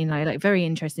definitely like very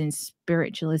interested in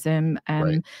spiritualism.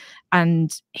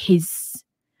 And he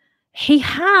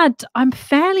had, I'm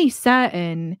fairly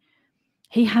certain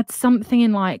he had something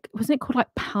in like, wasn't it called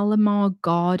like Palomar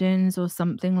Gardens or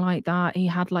something like that? He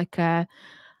had like I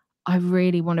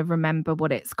really want to remember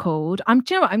what it's called. Do you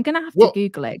know what? I'm going to have to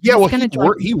Google it. Yeah, well,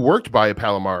 he worked by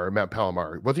Mount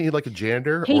Palomar. Wasn't he like a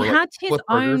janitor? He or had like his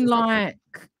own like,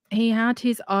 he had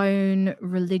his own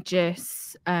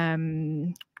religious,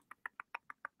 hang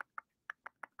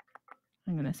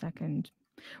on a second.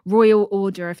 Royal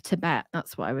Order of Tibet.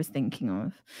 That's what I was thinking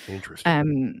of.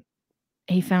 Interesting.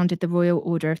 He founded the Royal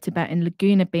Order of Tibet in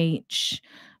Laguna Beach,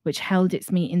 which held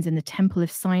its meetings in the Temple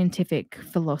of Scientific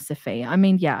Philosophy. I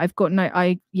mean, yeah,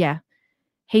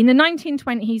 He, in the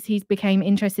 1920s, he became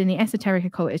interested in the esoteric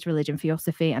occultist religion,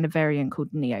 Theosophy, and a variant called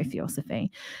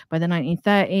Neo-Theosophy. By the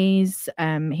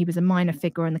 1930s, he was a minor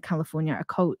figure in the California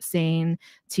occult scene,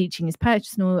 teaching his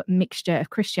personal mixture of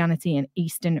Christianity and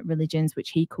Eastern religions, which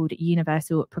he called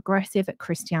universal progressive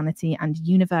Christianity and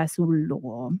universal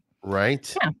law.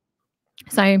 Right. Yeah.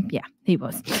 So yeah, he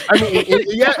was. I mean,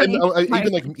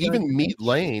 and even Meat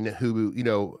Lane,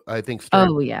 who I think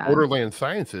started Borderland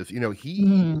Sciences.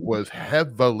 He was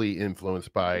heavily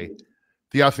influenced by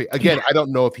Theosophy. Again, I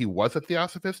don't know if he was a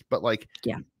Theosophist, but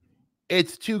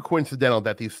it's too coincidental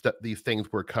that these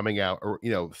things were coming out, or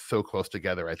so close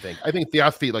together. I think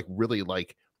Theosophy really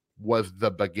was the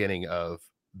beginning of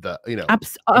the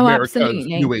America's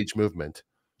New Age movement.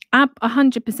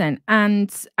 100%.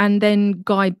 And then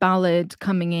Guy Ballard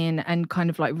coming in and kind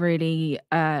of like really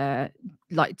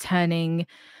like turning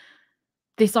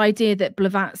this idea that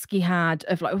Blavatsky had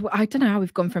of like, I don't know how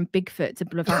we've gone from Bigfoot to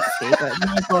Blavatsky, but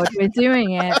my God, we're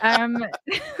doing it.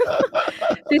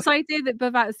 This idea that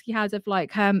Blavatsky had of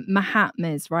like her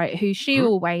Mahatmas, right, who she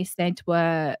always said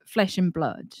were flesh and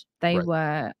blood. They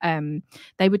were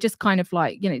just kind of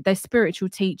like, they're spiritual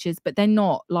teachers, but they're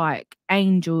not like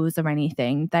angels or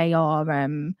anything. They are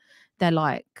they're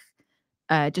like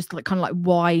just like kind of like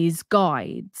wise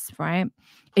guides, right?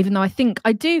 Even though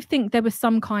I do think there was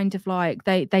some kind of like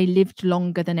they lived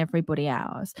longer than everybody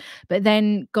else. But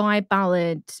then Guy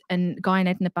and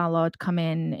Edna Ballard come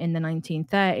in the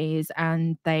 1930s,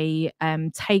 and they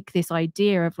take this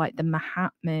idea of like the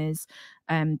Mahatmas,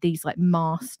 these like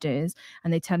masters,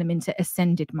 and they turn them into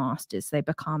ascended masters. They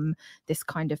become this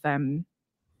kind of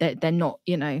they're not,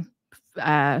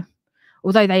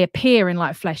 although they appear in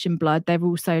like flesh and blood, they're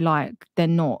also like they're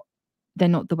not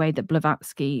the way that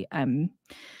Blavatsky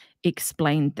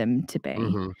explained them to be.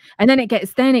 And then it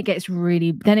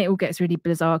all gets really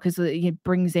bizarre, because it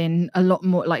brings in a lot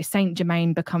more, like Saint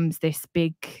Germain becomes the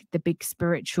big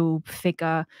spiritual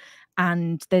figure,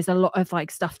 and there's a lot of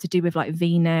like stuff to do with like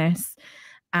Venus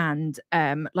and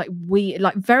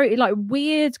very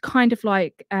weird kind of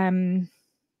like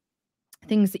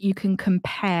things that you can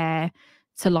compare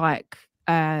to like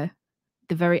the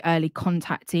very early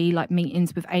contactee like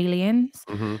meetings with aliens,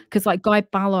 because like Guy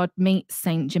Ballard meets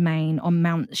Saint Germain on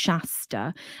Mount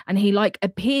Shasta, and he like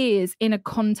appears in a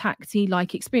contactee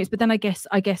like experience. But then I guess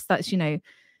that's it's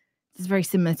very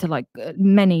similar to like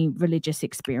many religious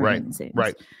experiences,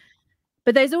 right?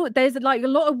 But there's like a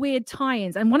lot of weird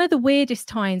tie-ins, and one of the weirdest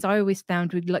tie-ins I always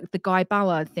found with like the Guy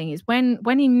Ballard thing is when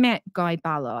he met Guy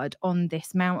Ballard on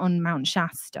Mount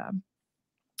Shasta.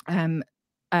 When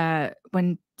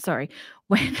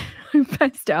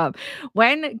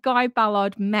Guy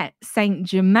Ballard met Saint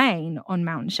Germain on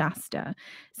Mount Shasta,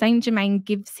 Saint Germain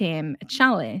gives him a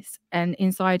chalice, and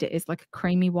inside it is like a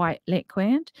creamy white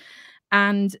liquid.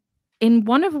 And in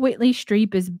one of Whitley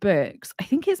Strieber's books, I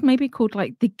think it's maybe called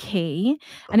like The Key,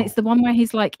 and it's the one where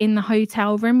he's like in the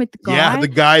hotel room with the guy. Yeah, the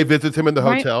guy visits him in the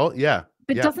hotel. Yeah.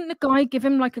 But doesn't the guy give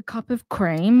him like a cup of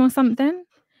cream or something?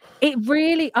 It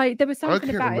really, there was something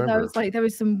can't about it that I remember. was like, there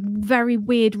was some very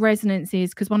weird resonances,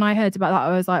 because when I heard about that,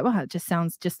 I was like, well, it just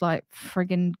sounds just like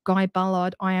friggin' Guy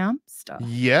Ballard I Am stuff.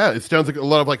 Yeah, it sounds like a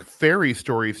lot of like fairy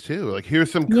stories too. Like,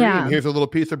 here's some cream, Yeah. here's a little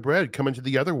piece of bread coming to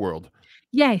the other world.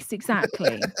 Yes,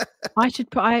 exactly.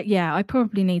 I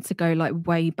probably need to go like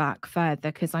way back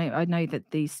further, because I know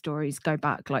that these stories go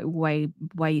back like way,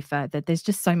 way further. There's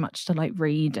just so much to like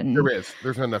read, There is.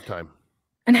 There's not enough time.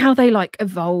 and how they like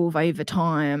evolve over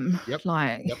time. Yep.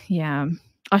 Like, Yep. yeah,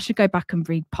 I should go back and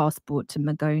read Passport to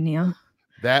Magonia.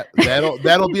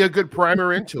 That'll be a good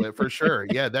primer into it for sure.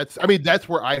 Yeah, that's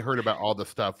where I heard about all the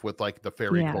stuff with like the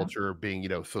fairy Yeah. culture being,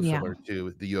 so Yeah. similar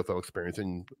to the UFO experience.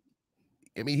 And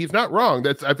I mean, he's not wrong.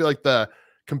 I feel like the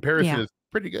comparison Yeah. is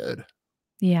pretty good.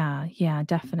 Yeah,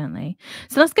 definitely.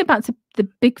 So let's go back to the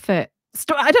Bigfoot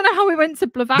story. I don't know how we went to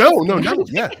Blavatsky. No.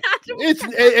 Yeah.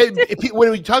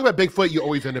 When we talk about Bigfoot, you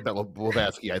always end up at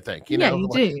Blavatsky, I think. Yeah, you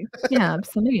do. Yeah,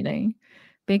 absolutely.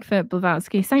 Bigfoot,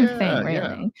 Blavatsky, same thing,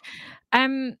 really.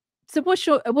 So what's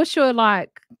your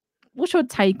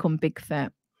take on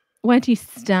Bigfoot? Where do you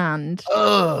stand?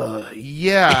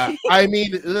 Yeah. I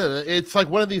mean, it's like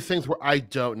one of these things where I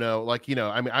don't know. Like,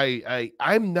 I mean,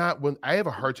 I'm not I have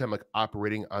a hard time like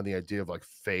operating on the idea of like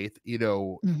faith.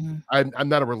 I'm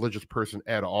not a religious person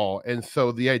at all. And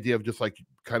so the idea of just like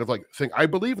kind of like saying I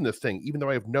believe in this thing, even though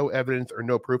I have no evidence or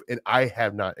no proof, and I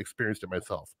have not experienced it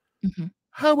myself.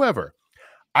 However,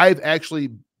 I've actually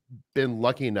been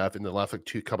lucky enough in the last like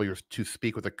couple years to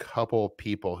speak with a couple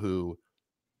people who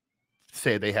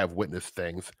say they have witnessed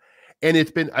things, and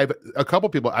it's been a couple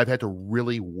people I've had to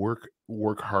really work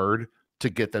hard to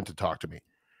get them to talk to me,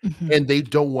 and they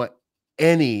don't want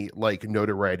any like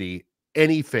notoriety,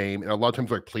 any fame, and a lot of times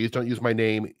like, please don't use my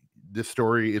name. This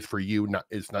story is for you,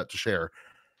 it's not to share.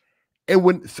 And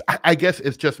when I guess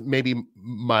it's just maybe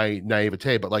my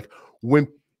naivete, but like when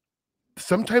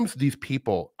sometimes these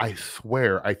people, I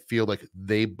swear, I feel like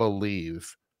they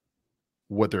believe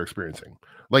what they're experiencing.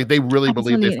 Like they really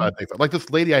believe they saw things. Like this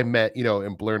lady I met,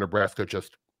 in Blair, Nebraska,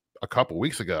 just a couple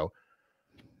weeks ago.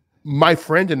 My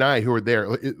friend and I, who were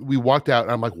there, we walked out,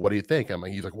 and I'm like, "What do you think?"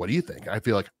 He's like, "What do you think?" I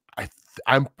feel like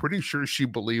I'm pretty sure she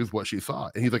believes what she saw,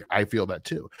 and he's like, "I feel that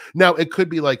too." Now it could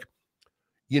be like,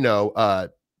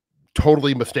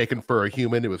 totally mistaken for a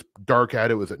human. It was dark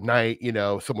out. It was at night.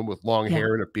 Someone with long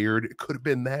hair and a beard. It could have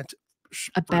been that.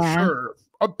 A bear. Sure.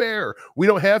 A bear. We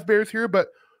don't have bears here, but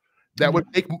that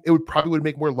would probably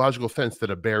make more logical sense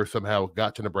that a bear somehow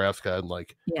got to Nebraska and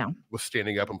like was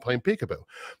standing up and playing peekaboo.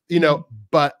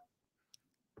 But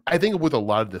I think with a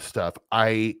lot of this stuff,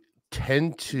 I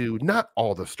tend to, not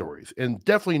all the stories, and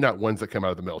definitely not ones that come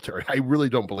out of the military. I really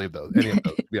don't believe any of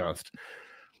those, to be honest.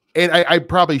 And I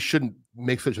probably shouldn't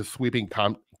make such a sweeping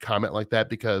comment like that,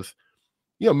 because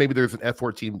maybe there's an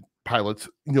F-14 pilot's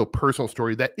personal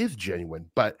story that is genuine,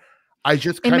 but I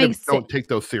just kind of don't take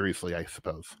those seriously, I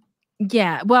suppose.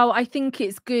 Yeah, well, I think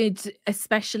it's good,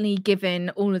 especially given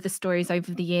all of the stories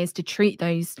over the years, to treat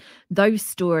those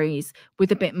stories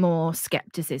with a bit more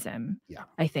skepticism. Yeah,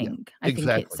 I think. Yeah,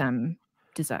 exactly. I think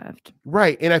it's deserved.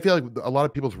 Right, and I feel like a lot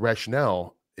of people's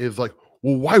rationale is like,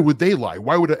 well, why would they lie?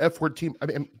 Why would an F-14? I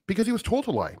mean, because he was told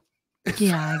to lie.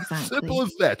 Yeah, exactly. Simple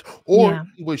as that. Or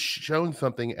he was shown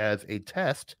something as a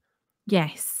test.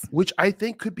 Yes. Which I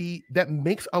think that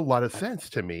makes a lot of sense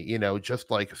to me,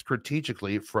 just like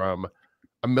strategically from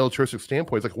a militaristic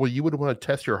standpoint. It's like, well, you would want to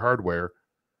test your hardware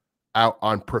out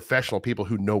on professional people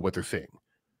who know what they're seeing.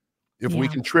 If we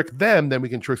can trick them, then we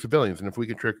can trick civilians. And if we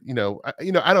can trick,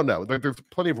 I don't know. Like, there's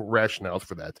plenty of rationales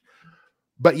for that.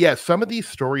 But yeah, some of these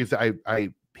stories that I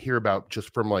hear about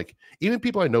just from like, even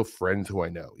people I know, friends who I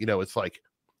know, it's like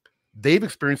they've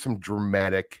experienced some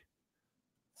dramatic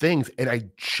things, and I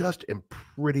just am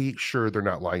pretty sure they're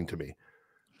not lying to me.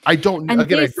 I don't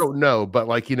know, but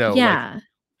like, and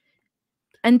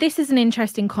this is an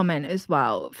interesting comment as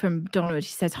well from Donald.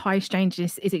 She says, "High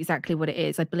strangeness is exactly what it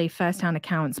is. I believe first-hand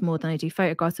accounts more than I do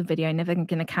photographs or video. Never going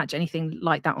to catch anything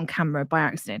like that on camera by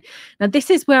accident." Now,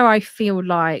 this is where I feel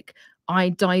like I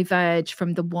diverge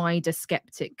from the wider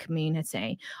skeptic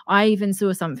community. I even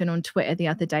saw something on Twitter the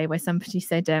other day where somebody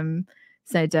said,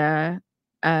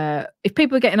 if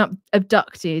people are getting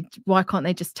abducted, why can't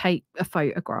they just take a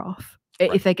photograph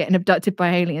if they're getting abducted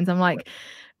by aliens? I'm like,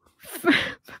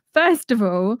 first of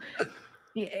all,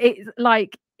 it's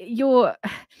like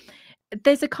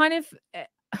there's a kind of,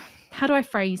 how do I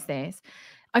phrase this?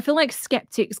 I feel like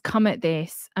skeptics come at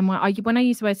this, and when I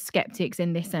use the word skeptics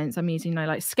in this sense, I'm using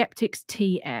like skeptics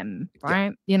TM,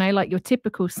 right? Like your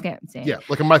typical skeptic. Yeah,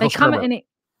 like a Michael Shermer.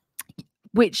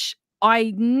 Which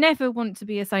I never want to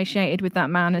be associated with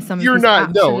that man as someone You're who's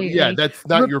not. No, absolutely yeah, that's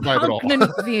not your vibe at all.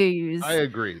 repugnant views. I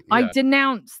agree. I Yeah.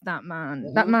 denounce that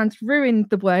man. That man's ruined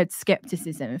the word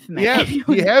skepticism for me. Yes,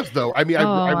 he has though. I mean,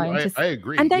 I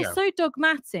agree. And they're yeah. so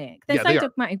dogmatic. They're Yeah, so they are.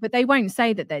 dogmatic, but they won't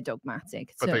say that they're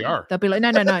dogmatic. But they are. They'll be like,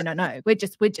 no. We're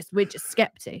just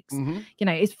skeptics. Mhm. You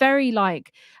know, it's very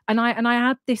like, and I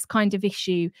had this kind of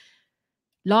issue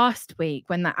last week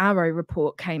when the Arrow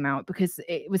report came out, because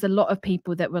it was a lot of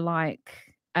people that were like,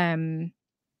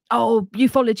 oh,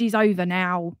 ufology's over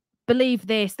now. Believe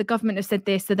this. The government has said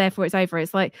this, so therefore it's over.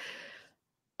 It's like,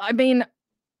 I mean,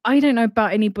 I don't know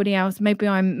about anybody else. Maybe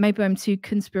I'm too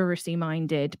conspiracy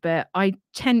minded, but I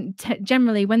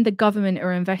generally, when the government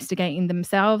are investigating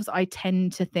themselves, I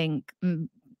tend to think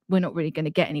we're not really going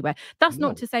to get anywhere. That's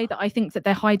not to say that I think that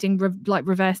they're hiding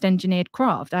reversed engineered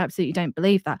craft. I absolutely don't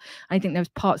believe that. I think there was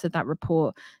parts of that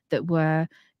report that were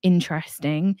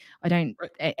interesting. I don't.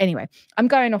 Anyway, I'm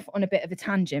going off on a bit of a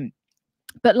tangent,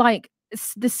 but like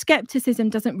the skepticism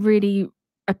doesn't really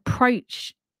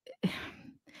approach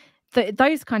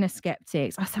those kind of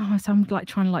skeptics. I'm like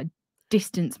trying to like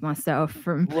distance myself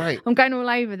from. Right. I'm going all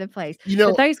over the place. You know,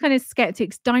 but those kind of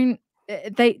skeptics don't.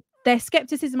 Their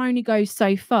skepticism only goes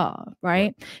so far,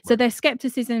 right? So their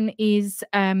skepticism is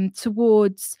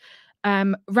towards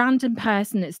random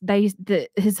person that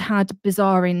has had a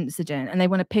bizarre incident, and they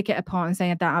want to pick it apart and say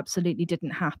that absolutely didn't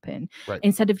happen,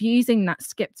 instead of using that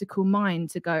skeptical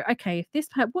mind to go, okay, if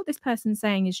what this person's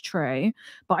saying is true,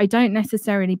 but I don't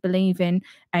necessarily believe in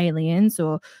aliens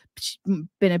or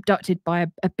been abducted by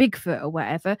a Bigfoot or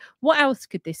whatever, what else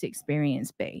could this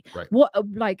experience be? What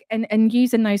like and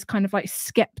using those kind of like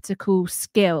skeptical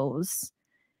skills.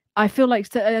 I feel like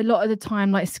a lot of the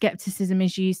time, like skepticism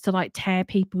is used to like tear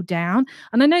people down,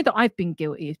 and I know that I've been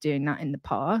guilty of doing that in the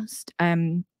past.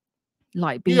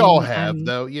 Like being, we all have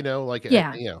though, you know, like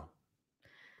yeah. you know.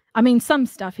 I mean, some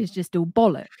stuff is just all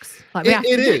bollocks. Like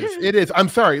it is. I'm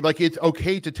sorry. Like, it's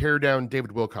okay to tear down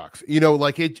David Wilcox. You know,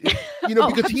 like you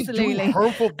know, because he's doing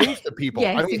harmful things to people.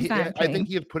 Yes, I mean, exactly. I think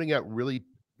he is putting out really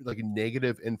like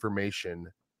negative information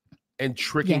and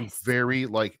tricking very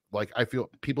like I feel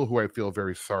people who I feel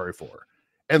very sorry for,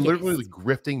 and literally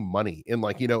grifting money and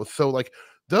like, you know, so like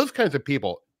those kinds of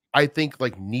people I think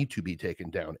like need to be taken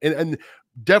down. And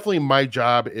definitely my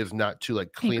job is not to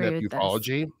like clean up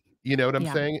ufology. You know what I'm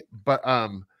saying? But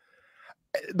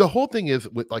the whole thing is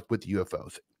with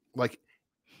UFOs, like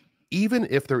even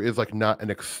if there is like not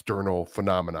an external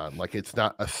phenomenon, like it's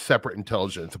not a separate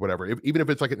intelligence, whatever, even if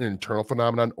it's like an internal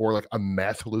phenomenon or like a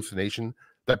mass hallucination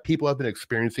that people have been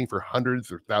experiencing for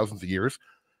hundreds or thousands of years,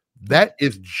 that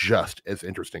is just as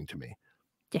interesting to me.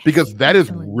 Yes, because that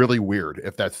is really weird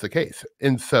if that's the case.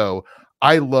 And so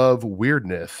I love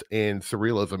weirdness and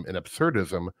surrealism and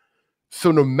absurdism.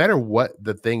 So no matter what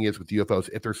the thing is with UFOs,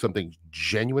 if there's something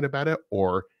genuine about it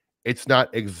or it's not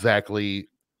exactly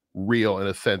real in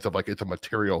a sense of like it's a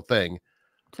material thing.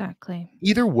 Exactly.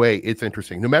 Either way, it's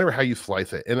interesting, no matter how you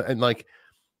slice it. And like,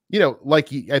 you know, like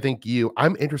I think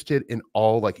I'm interested in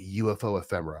all like UFO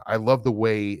ephemera. I love the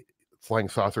way flying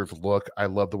saucers look. I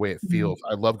love the way it feels.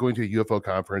 I love going to a UFO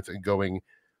conference and going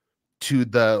to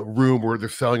the room where they're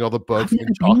selling all the books. I've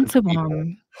never been to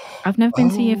one. I've never been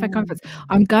to a UFO conference.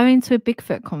 I'm going to a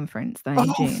Bigfoot conference though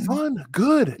in June. Fun.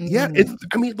 Good. Yeah. It's,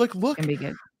 I mean, like, look, it's gonna be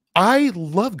good. I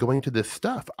love going to this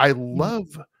stuff. I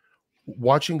love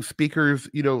watching speakers,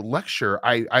 you know, lecture.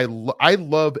 I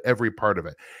love every part of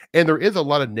it. And there is a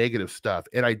lot of negative stuff.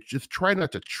 And I just try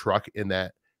not to truck in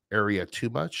that area too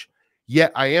much.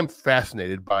 Yet I am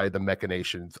fascinated by the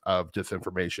machinations of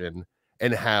disinformation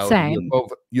and how the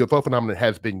UFO phenomenon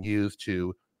has been used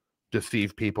to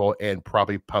deceive people and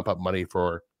probably pump up money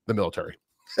for the military.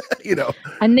 You know,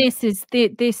 and this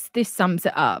sums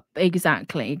it up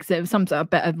exactly, because it sums up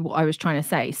better what I was trying to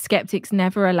say. Skeptics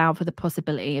never allow for the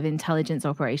possibility of intelligence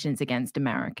operations against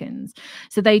Americans,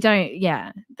 so they don't.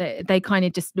 Yeah, they kind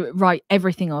of just write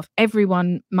everything off.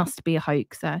 Everyone must be a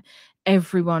hoaxer.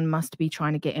 Everyone must be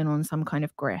trying to get in on some kind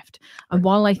of grift. And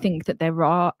while I think that there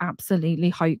are absolutely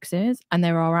hoaxes and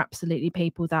there are absolutely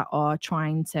people that are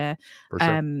trying to,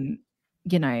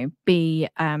 you know, be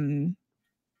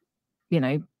you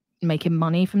know, making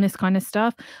money from this kind of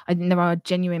stuff, I think there are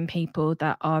genuine people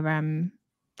that are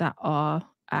that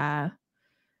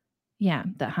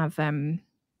have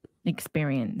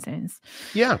experiences.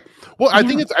 Yeah. Well, I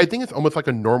think it's almost like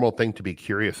a normal thing to be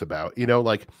curious about, you know,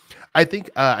 like I think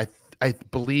I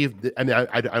believe that, I mean,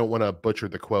 I don't want to butcher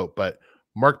the quote, but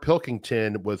Mark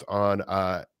Pilkington was on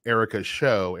Erica's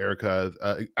show.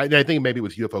 I think maybe it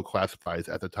was UFO Classifieds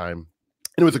at the time.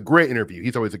 And it was a great interview.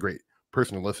 He's always a great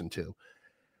person to listen to.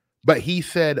 But he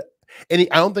said And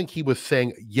I don't think he was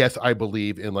saying, yes, I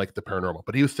believe in like the paranormal,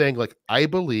 but he was saying like, I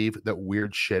believe that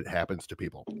weird shit happens to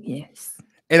people. Yes.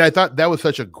 And I thought that was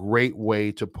such a great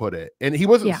way to put it. And he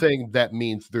wasn't Yeah. saying that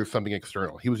means there's something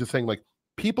external. He was just saying like,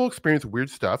 people experience weird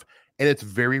stuff and it's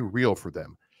very real for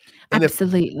them. And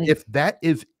Absolutely. if that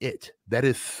is it, that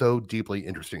is so deeply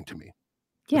interesting to me.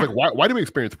 Yeah. It's like, why do we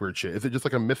experience weird shit? Is it just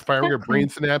like a misfiring of brain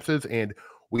synapses and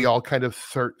we all kind of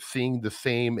start seeing the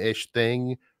same-ish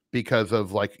thing because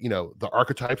of like, you know, the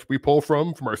archetypes we pull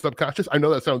from our subconscious? I know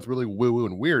that sounds really woo-woo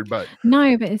and weird, but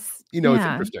no, but it's, you know, it's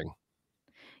interesting.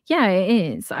 Yeah, it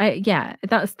is.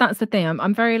 That's the thing.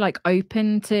 I'm very like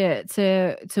open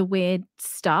to weird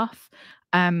stuff.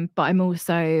 But I'm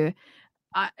also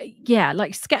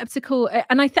like skeptical,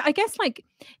 and I guess like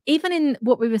even in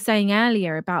what we were saying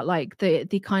earlier about like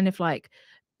the kind of like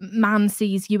man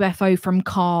sees UFO from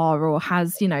car or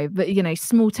has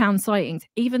small town sightings,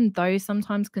 even those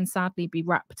sometimes can sadly be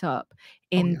wrapped up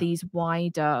in these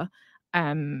wider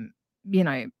you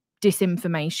know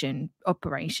disinformation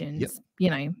operations.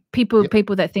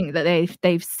 People that think that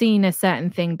they've seen a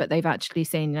certain thing, but they've actually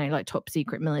seen like top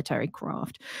secret military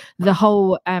craft. The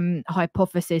whole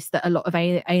hypothesis that a lot of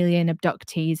alien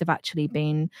abductees have actually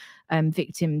been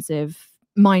victims of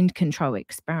mind control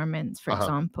experiments, for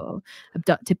example,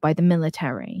 abducted by the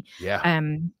military.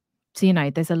 So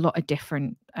there's a lot of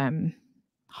different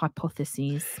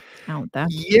hypotheses out there.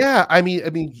 I mean,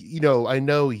 I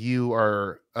know you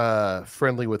are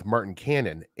friendly with Martin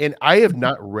Cannon, and I have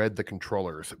not read The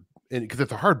Controllers because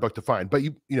it's a hard book to find. But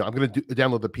I'm going to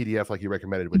download the PDF like you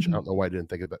recommended, which I don't know why I didn't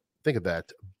think of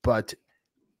that. But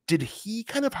did he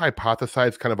kind of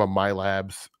hypothesize kind of a My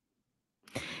Labs?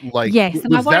 Like, yes,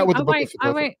 and was that what the book was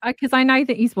I won't, because I know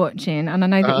that he's watching, and I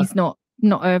know that he's not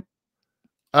a.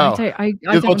 I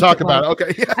don't talk about it.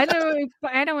 Okay. I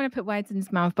don't want to put words in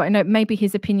his mouth, but I know maybe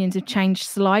his opinions have changed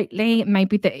slightly.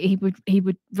 Maybe that he would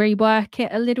rework it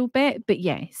a little bit. But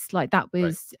yes, like that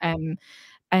was and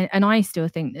I still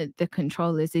think that The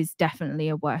Controllers is definitely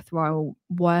a worthwhile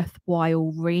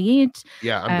read.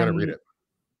 Yeah, I'm gonna read it.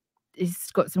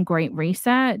 It's got some great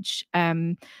research.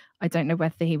 I don't know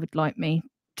whether he would like me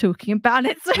talking about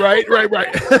it. So right.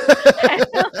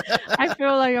 I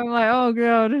feel like I'm like, oh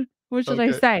god. What should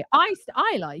I say? I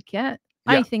like it. Yeah.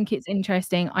 I think it's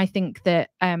interesting. I think that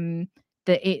that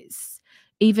it's,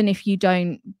 even if you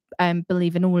don't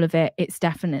believe in all of it, it's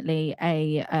definitely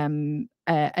a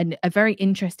very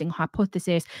interesting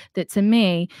hypothesis that to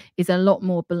me is a lot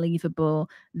more believable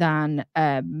than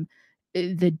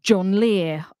the John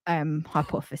Lear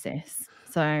hypothesis.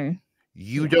 So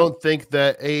you don't think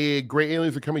that gray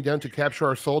aliens are coming down to capture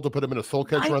our soul to put them in a soul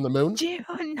catcher on the moon?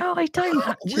 No, I don't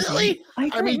actually.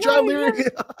 Really? I mean, John Lear.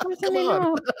 Come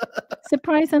on.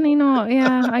 Surprisingly not.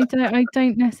 Yeah, I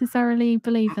don't necessarily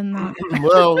believe in that.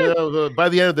 Well, by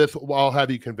the end of this, I'll have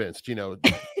you convinced.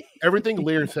 Everything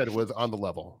Lear said was on the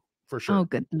level. For sure. Oh,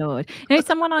 good Lord.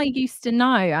 Someone I used to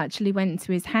know actually went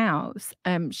to his house.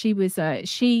 She was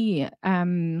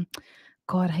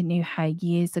God, I knew her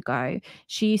years ago.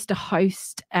 She used to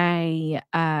host a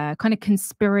kind of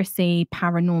conspiracy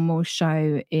paranormal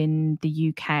show in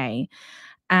the UK.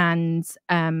 And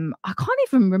I can't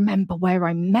even remember where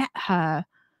I met her.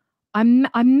 I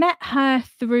met her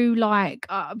through like,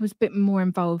 I was a bit more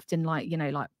involved in like,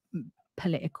 like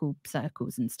political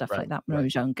circles and stuff like that when I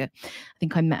was younger. I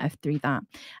think I met her through that.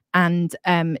 And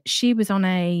she was on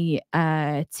a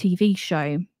TV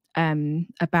show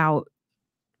about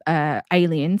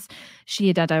aliens. She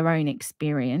had her own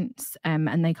experience,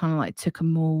 and they kind of like took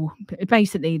them all,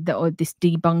 basically this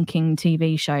debunking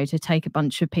TV show, to take a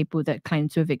bunch of people that claim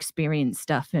to have experienced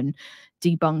stuff and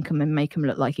debunk them and make them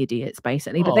look like idiots,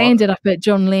 basically. But they ended up at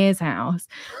John Lear's house.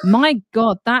 My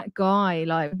God, that guy,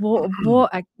 like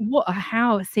what a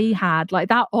house he had, like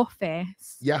that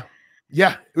office. Yeah.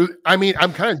 I mean,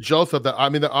 I'm kind of jealous of that. I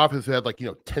mean, the office had like,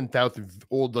 10,000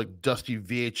 old, like dusty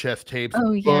VHS tapes,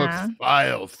 books,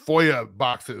 files, FOIA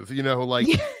boxes, like,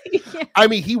 I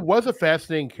mean, he was a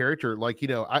fascinating character. Like,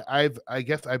 I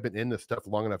guess I've been in this stuff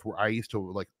long enough where I used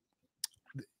to like,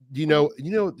 there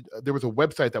was a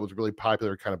website that was really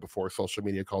popular kind of before social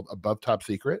media called Above Top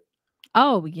Secret.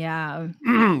 Oh yeah.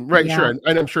 Right, sure.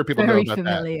 And I'm sure people know about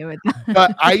familiar that. With that.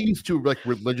 But I used to like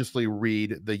religiously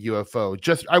read the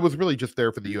UFO. I was really just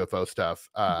there for the UFO stuff.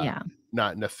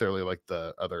 Not necessarily like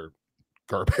the other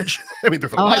garbage. I mean,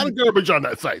 there's a Oh, lot of garbage on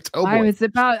that site. Oh I boy. was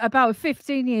about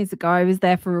 15 years ago. I was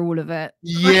there for all of it.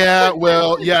 Yeah,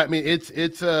 well, yeah. I mean, it's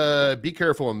be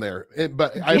careful in there.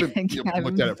 But I haven't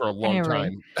looked at it for a long Scary.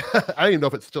 time. I don't even know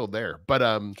if it's still there. But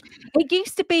It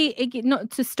used to be,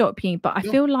 not to stop you, but I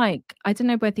no, feel like, I don't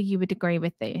know whether you would agree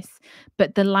with this,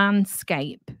 but the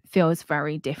landscape feels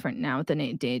very different now than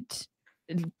it did.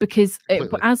 Because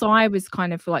completely. as I was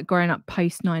kind of like growing up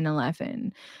post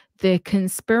 9/11, the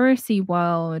conspiracy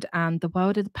world and the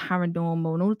world of the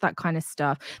paranormal and all of that kind of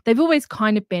stuff, there's always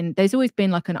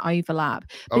been like an overlap,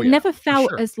 Oh but yeah, never for felt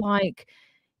sure. as like,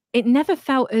 it never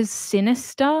felt as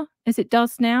sinister as it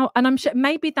does now. And I'm sure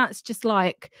maybe that's just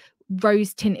like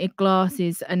rose tinted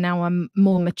glasses and now I'm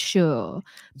more mature.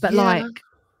 But Yeah, like,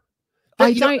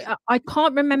 that you know. I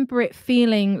can't remember it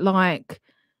feeling like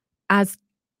as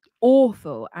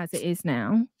awful as it is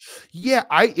now. Yeah,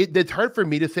 it's hard for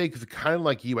me to say because kind of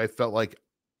like you, I felt like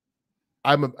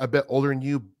I'm a bit older than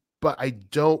you, but I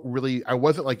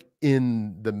wasn't like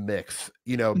in the mix,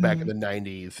 back in Mhm. the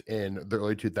 90s and the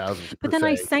early 2000s But per then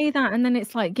I se. say that, and then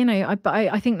it's like,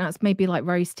 I think that's maybe like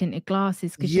rose tinted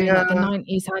glasses because like the Yeah,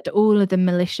 90s had all of the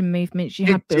militia movements. You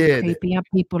it had Bill did. Cooper, you had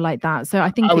people like that. So I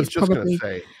I think was it's just gonna probably,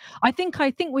 say. I think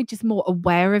we're just more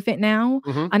aware of it now.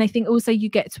 Mhm, And I think also you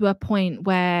get to a point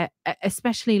where,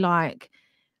 especially like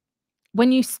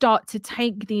when you start to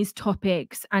take these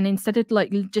topics and instead of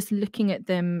like just looking at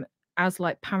them as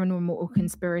like paranormal or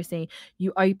conspiracy,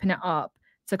 you open it up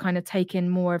to kind of take in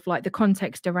more of like the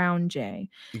context around you. You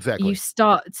exactly.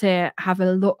 start to have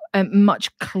a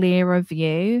much clearer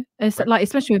view. Right. Like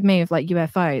especially with me with like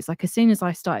UFOs. Like as soon as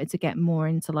I started to get more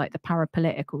into like the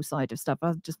parapolitical side of stuff,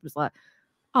 I just was like,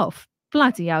 oh,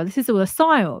 bloody hell, this is all a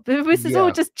psyop. This is all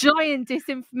Yeah. just giant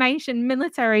disinformation,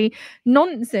 military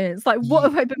nonsense. Like, what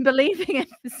have I been believing in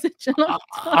for such a long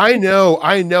time? I know,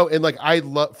 and like I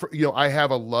love, I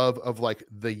have a love of like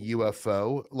the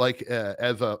UFO, like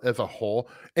as a whole,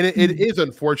 and it Mm, is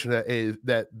unfortunate is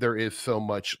that there is so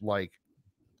much like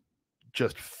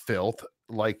just filth,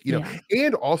 like yeah.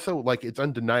 and also like it's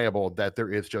undeniable that there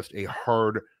is just a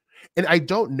hard, and I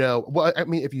don't know. Well, I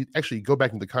mean, if you actually go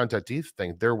back into the contactees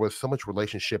thing, there was so much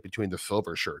relationship between the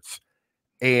silver shirts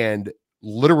and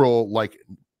literal like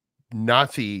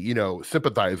Nazi,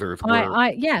 sympathizers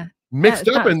were Yeah. mixed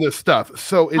up That's in this stuff.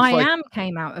 So it's I like, Am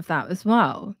came out of that as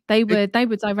well. They it,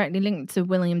 were directly linked to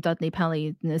William Dudley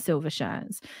Pelley and the Silver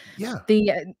Shirts. yeah,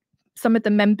 The Some of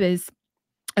the members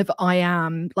of I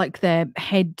Am, like their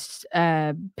head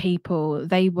people,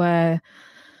 they were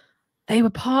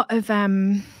part of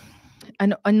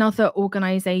another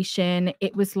organization.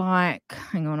 It was like,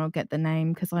 hang on, I'll get the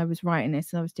name because I was writing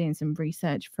this and I was doing some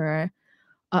research for a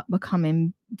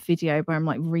upcoming video where I'm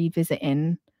like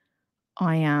revisiting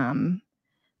I Am.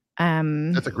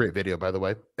 that's a great video, by the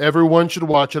way. Everyone should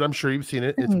watch it. I'm sure you've seen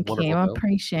it. It's a Thank you. wonderful I film.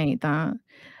 appreciate that.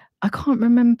 I can't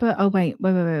remember. Oh wait.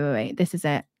 This is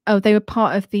it. Oh, they were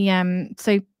part of the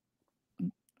so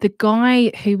the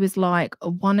guy who was like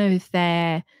one of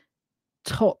their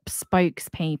top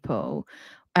spokespeople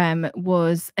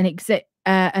was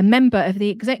a member of the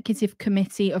executive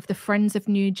committee of the Friends of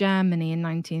New Germany in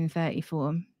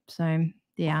 1934. So Oh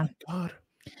yeah, my god.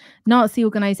 Nazi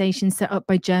organization set up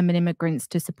by German immigrants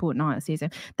to support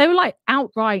Nazism. They were like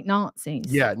outright Nazis.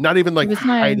 Yeah, not even There like was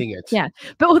no, hiding it. yeah,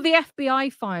 but all the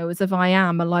FBI files of I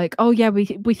Am are like, oh yeah, we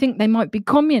think they might be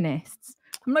communists.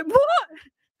 I'm like, what?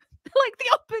 Like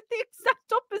the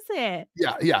exact opposite.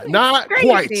 Yeah, yeah, It's not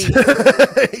quite. crazy.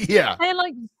 Yeah, They're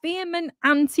like vehement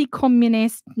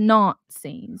anti-communist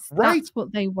Nazis. right. That's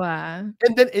what they were.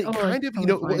 And then it Oh, it's kind of,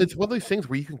 well, horrifying. it's one of those things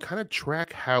where you can kind of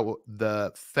track how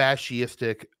the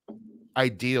fascistic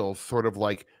ideals sort of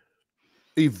like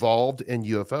evolved in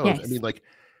UFOs. I Yes. mean, like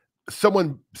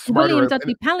someone William smarter, and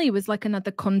Dudley Pelley was like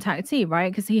another contactee,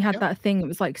 right? Because he had yeah, that thing. It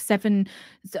was like something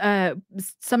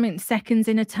seconds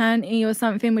in eternity or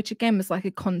something, which again was like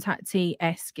a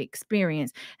contactee-esque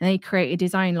experience. And he created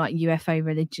his own like UFO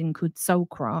religion called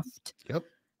Soulcraft. yep.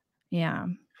 Yeah.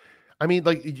 I mean,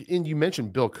 like, and you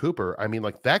mentioned Bill Cooper. I mean,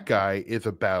 like that guy is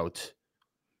about,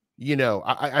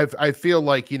 I feel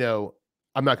like,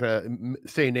 I'm not gonna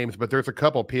say names, but there's a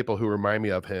couple people who remind me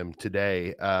of him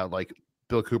today, like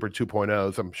Bill Cooper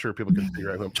 2.0s. I'm sure people can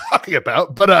figure out who I'm talking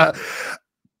about, but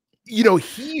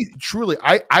he truly,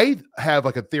 I have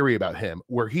like a theory about him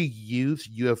where he used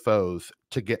UFOs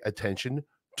to get attention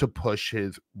to push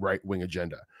his right wing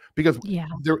agenda because Yeah.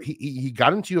 he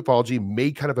got into ufology,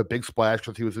 made kind of a big splash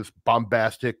because he was this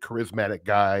bombastic, charismatic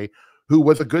guy who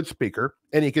was a good speaker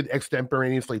and he could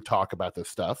extemporaneously talk about this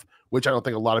stuff, which I don't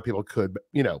think a lot of people could,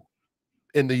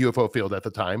 in the UFO field at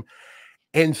the time.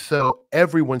 And so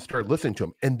everyone started listening to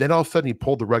him. And then all of a sudden he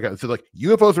pulled the rug out and said, like,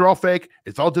 UFOs are all fake.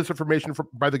 It's all disinformation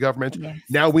by the government. Yes.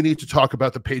 Now we need to talk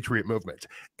about the Patriot movement.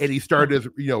 And he started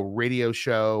Yeah. his, radio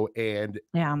show. And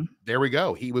there we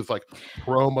go. He was like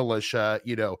pro-militia,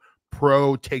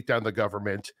 pro take down the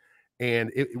government.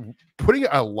 And putting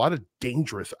a lot of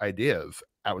dangerous ideas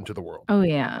out into the world. Oh,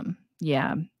 yeah.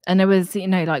 Yeah. And it was,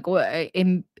 like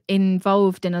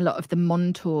involved in a lot of the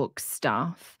Montauk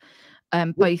stuff.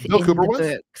 Both Bill in Cooper the was?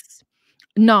 books.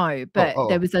 No, but Oh.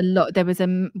 there was a lot. There was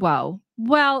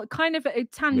well, kind of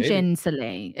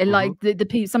tangentially, like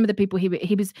some of the people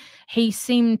he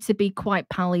seemed to be quite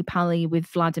pally with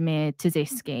Vladimir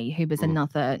Tizisky, who was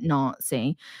another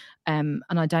Nazi. And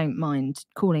I don't mind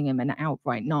calling him an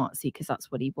outright Nazi because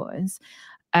that's what he was.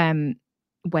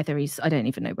 I don't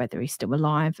even know whether he's still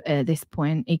alive at this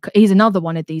point. He's another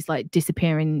one of these like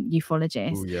disappearing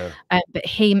ufologists. Ooh, yeah. But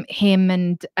him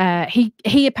and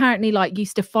he apparently like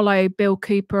used to follow Bill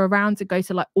Cooper around to go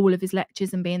to like all of his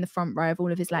lectures and be in the front row of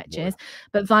all of his lectures.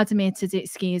 But Vladimir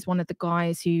Tizitsky is one of the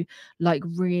guys who like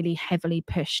really heavily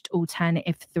pushed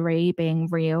Alternative 3 being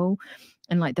real,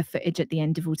 and like the footage at the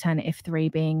end of Alternative 3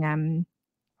 being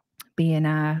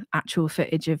actual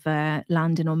footage of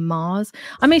landing on Mars.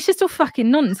 I mean, it's just all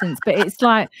fucking nonsense, but it's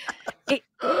like it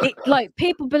like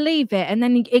people believe it, and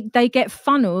then they get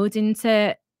funneled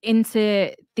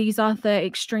into these other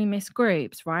extremist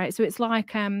groups, right? So it's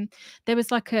like there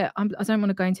was like I don't want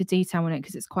to go into detail on it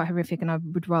because it's quite horrific and I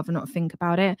would rather not think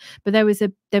about it, but there was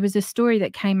a story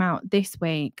that came out this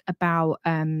week about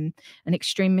an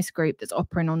extremist group that's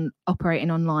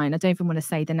operating online. I don't even want to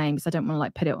say the name because I don't want to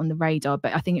like put it on the radar,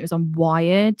 but I think it was on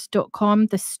wired.com,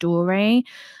 the story.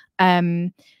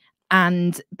 And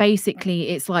basically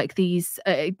it's like these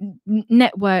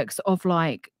networks of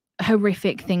like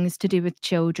horrific things to do with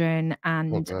children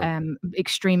and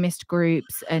extremist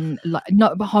groups and like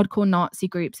not hardcore Nazi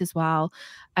groups as well.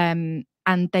 And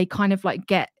they kind of like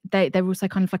they're also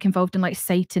kind of like involved in like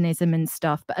Satanism and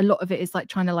stuff, but a lot of it is like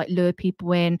trying to like lure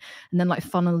people in and then like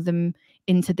funnel them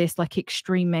into this like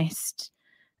extremist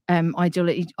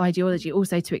ideology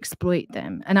also to exploit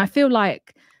them. And I feel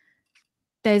like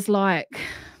there's like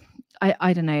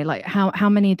I don't know, like how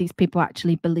many of these people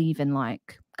actually believe in,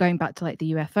 like, going back to like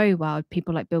the UFO world,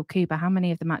 people like Bill Cooper, how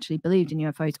many of them actually believed in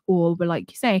UFOs, or were,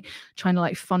 like you say, trying to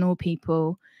like funnel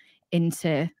people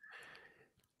into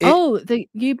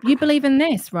you believe in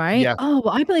this, right? Yeah. Oh,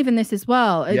 well, I believe in this as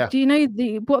well. Yeah. Do you know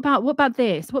what about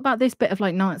this? What about this bit of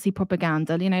like Nazi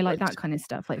propaganda? Like that kind of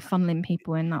stuff, like funneling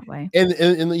people in that way.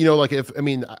 And like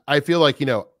I feel like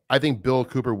I think Bill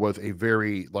Cooper was a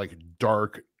very like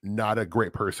dark, not a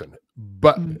great person,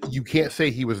 but you can't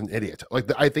say he was an idiot. Like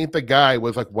I think the guy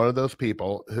was like one of those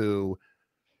people who,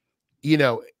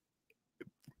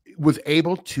 was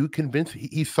able to convince.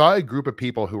 He saw a group of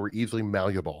people who were easily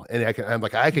malleable, and I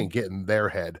can get in their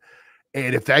head,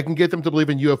 and if I can get them to believe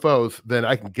in UFOs, then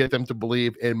I can get them to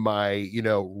believe in my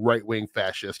right-wing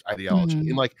fascist ideology.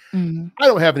 And like I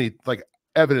don't have any like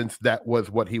evidence that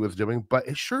was what he was doing, but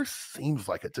it sure seems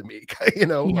like it to me.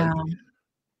 Yeah.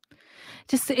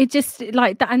 It just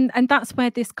like that, and that's where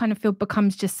this kind of field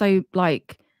becomes just so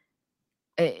like,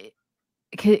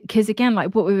 because again,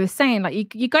 like what we were saying,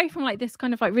 like you go from like this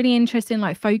kind of like really interesting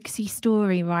like folksy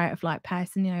story, right, of like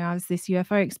person has this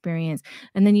UFO experience,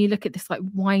 and then you look at this like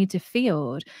wider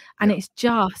field, and it's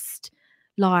just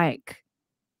like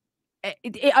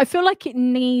I feel like it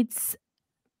needs.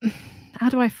 How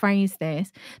do I phrase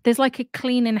this? There's like a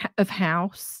cleaning of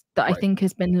house that I think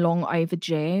has been long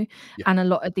overdue, and a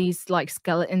lot of these like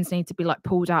skeletons need to be like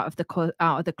pulled out of the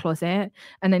closet,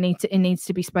 and it needs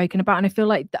to be spoken about. And I feel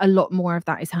like a lot more of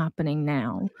that is happening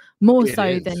now, more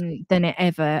so than it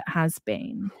ever has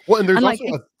been. Well, and there's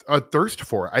also a thirst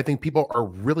for it. I think people are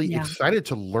really excited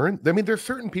to learn. I mean, there's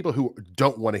certain people who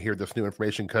don't want to hear this new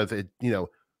information because it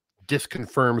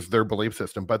disconfirms their belief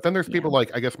system. But then there's people like,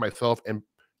 I guess, myself and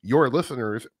your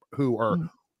listeners who are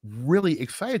really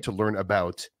excited to learn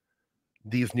about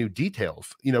these new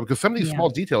details, because some of these small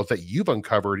details that you've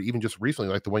uncovered even just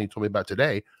recently, like the one you told me about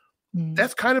today,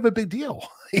 that's kind of a big deal,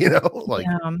 like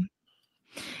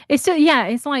it's still,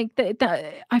 it's like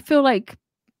that. I feel like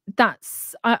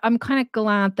I'm kind of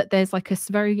glad that there's like a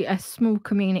small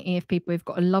community of people who've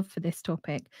got a love for this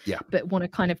topic, but want to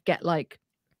kind of get like,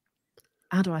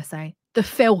 how do I say, the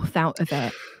filth out of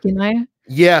it,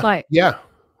 like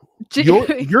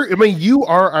you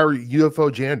are our UFO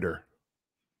jander.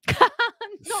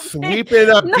 Not sweeping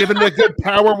up, giving it a good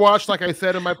power wash, like I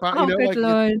said in my Oh, you know, good like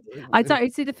Lord. I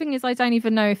don't see. The thing is, I don't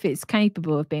even know if it's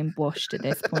capable of being washed at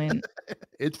this point.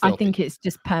 it's I filthy. think it's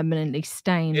just permanently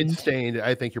stained. It's stained.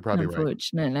 I think you're probably right.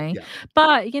 Unfortunately. Yeah.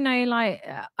 But, you know, like,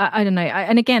 I don't know.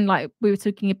 And again, like we were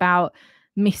talking about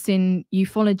missing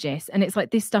ufologists, and it's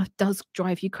like this stuff does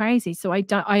drive you crazy. So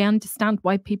I understand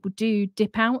why people do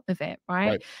dip out of it,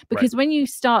 right? Because when you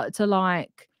start to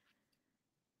like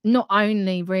not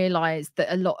only realize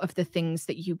that a lot of the things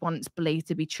that you once believed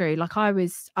to be true, like I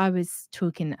was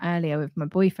talking earlier with my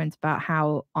boyfriend about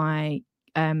how I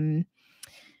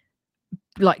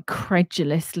like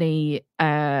credulously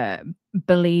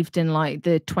believed in like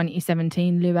the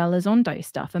 2017 Lou Elizondo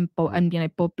stuff and you know,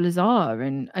 Bob Lazar,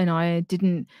 and I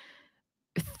didn't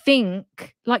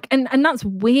think like, and that's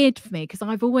weird for me because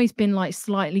I've always been like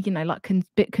slightly, you know, like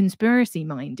bit conspiracy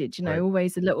minded, you know,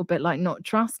 always a little bit like not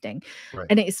trusting,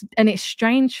 and it's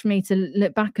strange for me to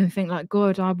look back and think like,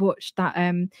 God, I watched that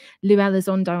Lou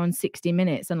Elizondo on 60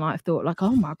 Minutes and like thought like,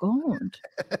 oh my God,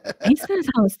 he's gonna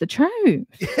tell us the truth.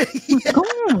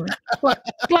 Oh my God,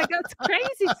 like that's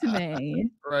crazy to me.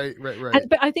 Right.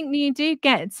 But I think you do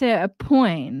get to a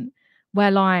point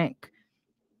where like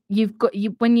you've got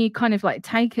when you kind of like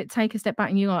take a step back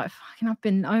and you're like,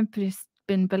 fucking, I've just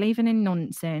been believing in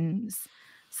nonsense.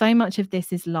 So much of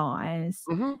this is lies,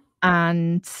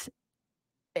 and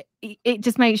it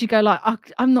just makes you go like,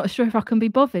 I'm not sure if I can be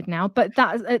bothered now. But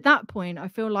that at that point, I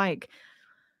feel like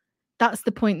that's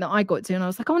the point that I got to, and I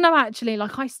was like, oh no, actually,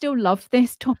 like I still love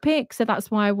this topic, so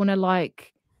that's why I want to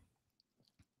like,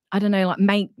 I don't know, like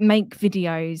make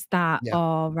videos that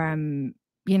are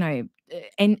you know,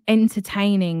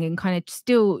 entertaining and kind of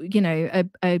still, you know,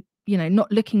 you know, not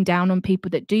looking down on people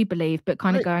that do believe, but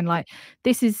kind of going like,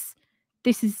 this is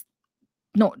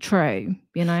not true,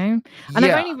 you know. And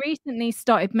I've only recently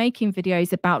started making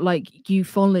videos about like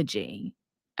ufology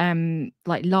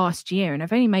like last year, and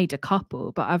I've only made a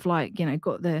couple, but I've like, you know,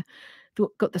 got the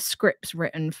scripts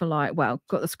written for like, well,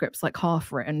 got the scripts like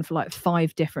half written for like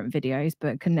 5 different videos,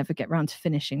 but can never get around to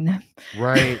finishing them.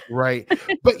 Right.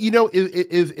 But you know,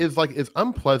 is like as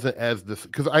unpleasant as this,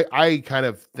 because I kind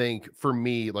of think for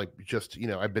me, like, just, you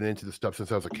know, I've been into this stuff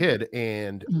since I was a kid,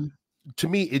 and to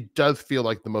me it does feel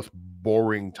like the most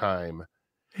boring time.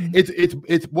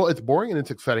 It's boring and it's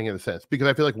exciting in a sense, because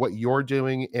I feel like what you're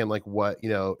doing and like what, you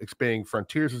know, Expanding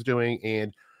Frontiers is doing,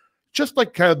 and just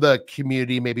like kind of the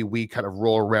community maybe we kind of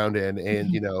roll around in,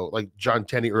 and you know, like John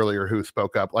Tenney earlier who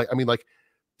spoke up, like, I mean, like,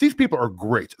 these people are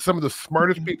great, some of the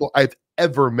smartest people I've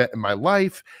ever met in my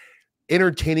life,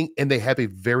 entertaining, and they have a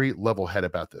very level head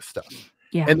about this stuff,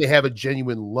 and they have a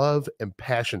genuine love and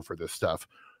passion for this stuff.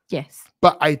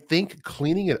 But I think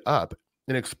cleaning it up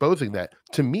and exposing that,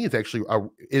 to me, is actually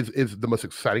is the most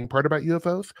exciting part about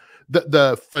UFOs.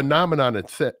 The phenomenon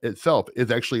itself is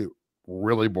actually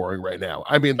really boring right now.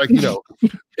 I mean, like, you know,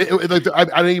 like I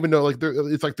don't even know, like,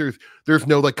 it's like there's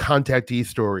no like contactee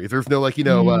stories. There's no like, you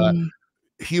know,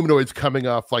 humanoids coming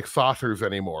off like saucers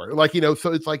anymore. Like, you know,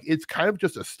 so it's like it's kind of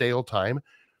just a stale time.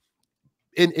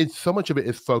 And so much of it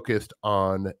is focused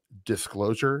on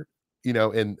disclosure, you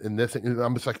know, and this, and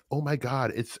I'm just like, oh my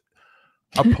God, it's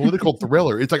a political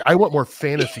thriller. It's like, I want more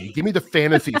fantasy. Give me the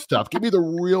fantasy stuff. Give me the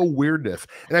real weirdness.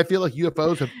 And I feel like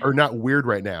UFOs are not weird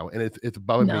right now, and it's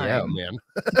bumming me out, man.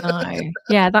 No.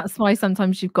 Yeah, that's why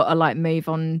sometimes you've got to like move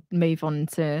on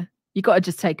to. You got to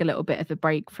just take a little bit of a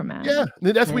break from it. Yeah,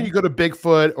 that's when you go to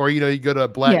Bigfoot, or, you know, you go to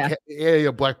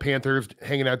Black Panthers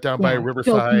hanging out down by a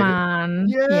riverside. Dogman.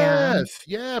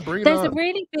 Bring it There's on. a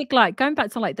really big, like, going back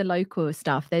to like the local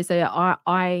stuff. There's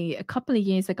a couple of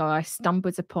years ago I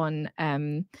stumbled upon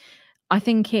I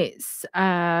think it's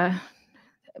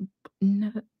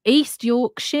East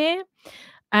Yorkshire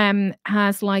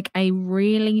has like a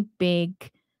really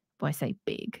big, well, I say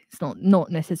big, it's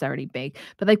not necessarily big,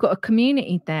 but they've got a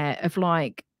community there of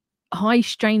like high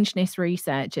strangeness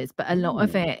researchers, but a lot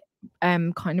of it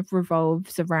kind of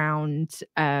revolves around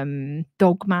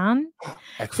Dogman.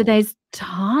 So there's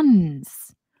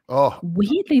tons.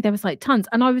 Weirdly, there was like tons,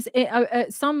 and I was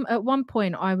at one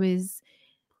point I was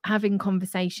having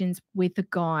conversations with a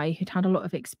guy who'd had a lot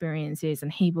of experiences,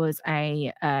 and he was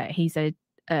he's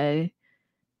a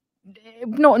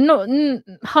not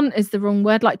hunt is the wrong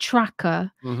word, like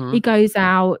tracker. He goes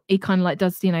out, he kind of like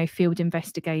does, you know, field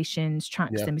investigations,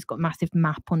 tracks them. He's got a massive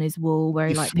map on his wall where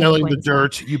he's like smelling the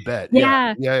dirt. You bet.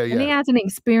 And he had an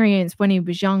experience when he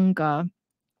was younger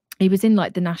he was in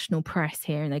like the national press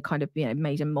here, and they kind of, you know,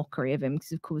 made a mockery of him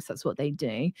because of course that's what they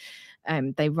do.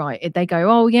 They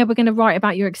go, oh yeah, we're going to write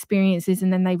about your experiences,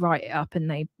 and then they write it up and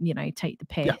they, you know, take the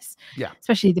piss. Yeah.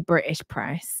 Especially the British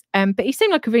press. But he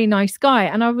seemed like a really nice guy,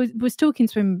 and I was talking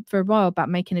to him for a while about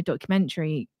making a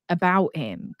documentary about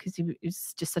him because he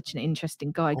was just such an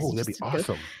interesting guy. Oh, that'd be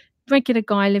awesome. Regular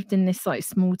guy, lived in this like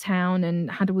small town and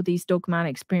had all these dogman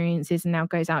experiences, and now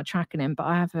goes out tracking him. But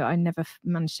I never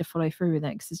managed to follow through with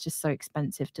it because it's just so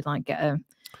expensive to like get a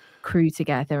crew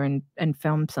together and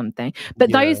film something.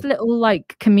 But those little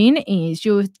like communities,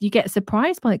 you get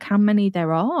surprised by like how many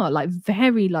there are, like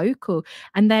very local,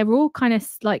 and they're all kind of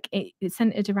like it's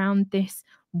centered around this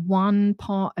one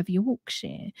part of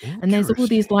Yorkshire, and there's all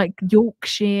these like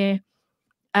Yorkshire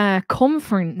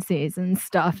conferences and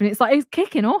stuff, and it's like it's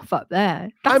kicking off up there.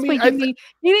 That's where you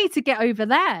need to get over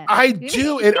there. I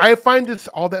do, and I find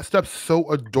all that stuff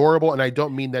so adorable, and I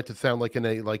don't mean that to sound like in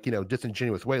a like, you know,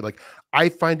 disingenuous way. Like I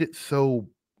find it so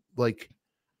like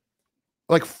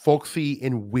folksy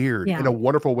and weird, and a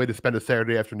wonderful way to spend a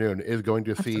Saturday afternoon is going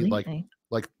to see like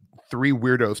three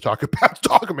weirdos talk about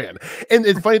Dogman. And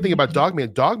the funny thing about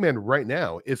Dogman right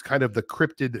now is kind of the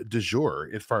cryptid du jour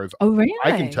as far as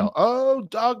I can tell. Oh,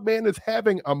 Dogman is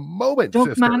having a moment.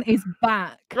 Dogman is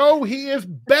back. Oh, he is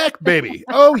back, baby.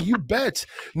 Oh, you bet.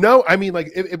 No, I mean, like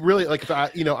it really, like,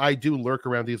 you know, I do lurk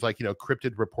around these, like, you know,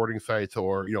 cryptid reporting sites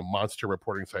or, you know, monster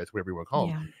reporting sites, whatever you want to call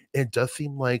them. It does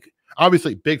seem like,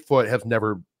 obviously, Bigfoot has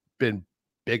never been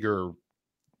bigger.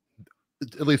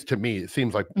 At least to me, it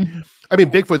seems like, I mean,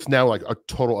 Bigfoot's now like a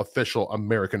total official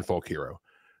American folk hero.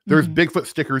 There's Bigfoot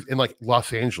stickers in like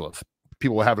Los Angeles.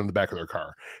 People have it in the back of their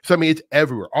car. So, I mean, it's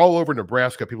everywhere. All over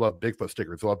Nebraska, people have Bigfoot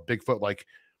stickers. They'll have Bigfoot, like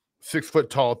 6 foot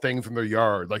tall things in their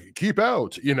yard, like keep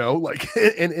out, you know, like,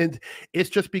 and it's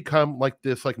just become like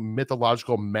this like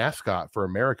mythological mascot for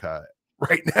America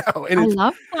right now. And I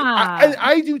love that.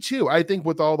 I do too. I think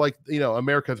with all, like, you know,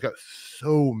 America's got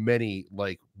so many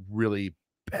like really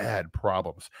bad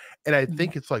problems, and I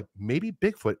think it's like maybe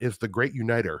Bigfoot is the great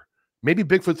uniter. Maybe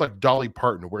Bigfoot's like Dolly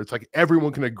Parton, where it's like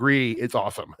everyone can agree it's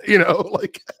awesome, you know,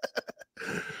 like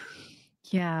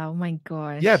yeah. Oh my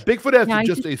gosh. Yeah, Bigfoot as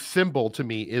just a symbol to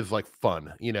me is like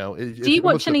fun, you know. Do you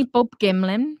watch any Bob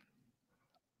Gimlin?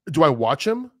 Do I watch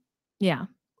him? Yeah.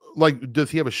 Like,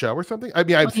 does he have a show or something? I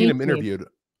mean, I've seen him interviewed.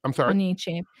 I'm sorry. On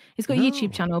YouTube. He's got a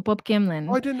YouTube channel, Bob Gimlin.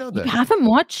 Oh, I didn't know that. You haven't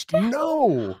watched it?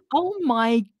 No. Oh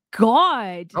my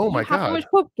God. Oh my God. Haven't watched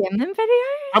Bob Gimlin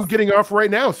videos? I'm getting off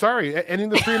right now. Sorry. Ending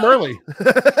the stream early.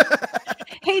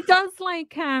 He does like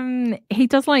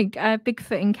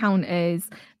Bigfoot encounters,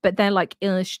 but they're like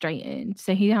illustrated.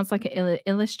 So he has like an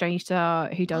illustrator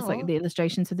who does like the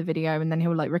illustrations of the video, and then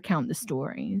he'll like recount the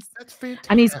stories. That's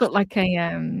fantastic. And he's got like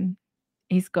a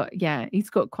he's got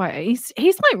quite a, he's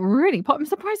like really pop. I'm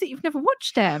surprised that you've never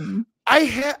watched him.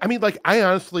 I mean, like, I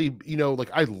honestly, you know, like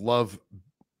I love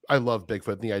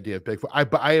Bigfoot and the idea of Bigfoot.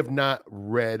 But I have not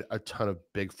read a ton of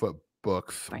Bigfoot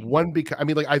books. Right. One, because I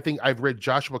mean, like, I think I've read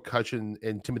Joshua Cutchin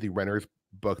and Timothy Renner's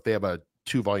book. They have a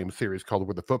 2-volume series called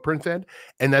Where the Footprints End,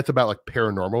 and that's about like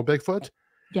paranormal Bigfoot.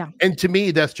 Yeah. And to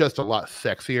me, that's just a lot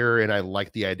sexier, and I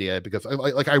like the idea because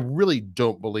I really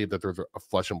don't believe that there's a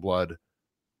flesh and blood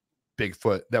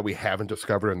Bigfoot that we haven't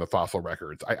discovered in the fossil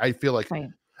records. I feel like, I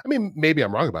mean, maybe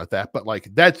I'm wrong about that, but like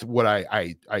that's what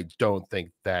I don't think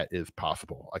that is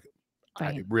possible. Like,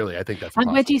 I think that's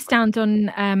impossible. Where do you stand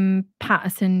on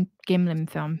Patterson Gimlin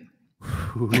film?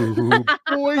 Ooh,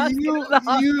 boy,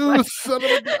 you son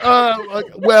of a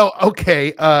well,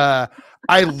 okay. I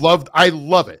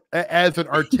love it as an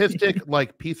artistic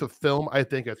like piece of film. I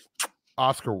think it's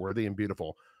Oscar worthy and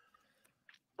beautiful.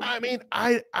 I mean,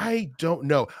 I don't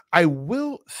know. I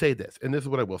will say this, and this is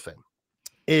what I will say,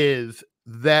 is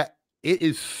that it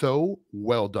is so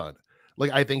well done.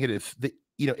 Like, I think it is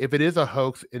if it is a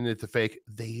hoax and it's a fake,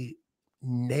 they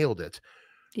nailed it.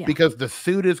 Yeah. Because the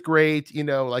suit is great, you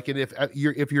know, like, and if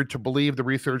you're to believe the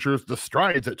researchers, the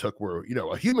strides it took were, you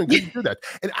know, a human couldn't do that.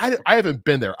 And I haven't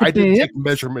been there. I didn't take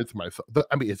measurements myself.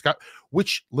 I mean, it's got,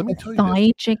 which, let me tell you,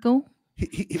 thigh jiggle.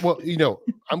 Well, you know,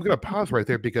 I'm going to pause right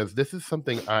there because this is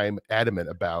something I'm adamant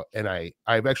about, and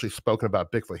I've actually spoken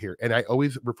about Bigfoot here, and I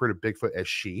always refer to Bigfoot as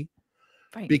she,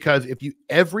 because if you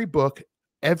every book,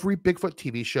 every Bigfoot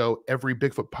TV show, every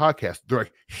Bigfoot podcast, they're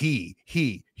like he.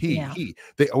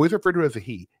 They always refer to it as a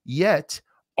he. Yet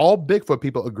all Bigfoot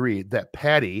people agree that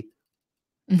Patty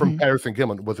from Patterson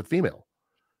Gimlin was a female.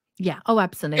 Yeah. Oh,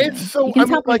 absolutely. It's so, you can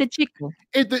tell like, the chickle.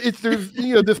 It's there's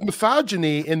this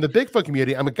misogyny in the Bigfoot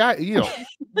community. I'm a guy, like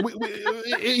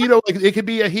it could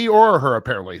be a he or a her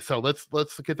apparently. So let's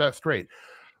get that straight.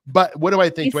 But what do I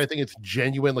think? Do I think it's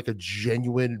genuine, like a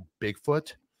genuine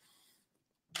Bigfoot?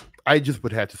 I just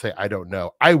would have to say I don't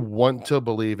know. I want to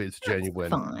believe it's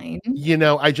genuine. Fine. You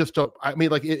know, I just don't. I mean,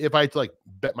 like if I like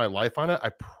bet my life on it, I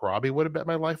probably would have bet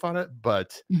my life on it.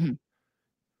 But Mhm. it's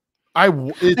I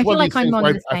one feel of like these I'm things on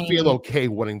where the I feel same. okay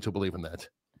wanting to believe in that.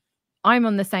 I'm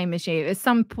on the same as you. At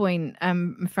some point,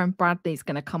 my friend Bradley's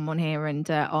going to come on here and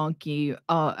argue,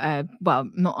 well,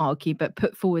 not argue, but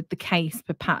put forward the case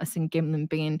for Patterson Gimlin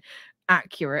being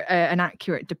accurate, an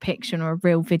accurate depiction or a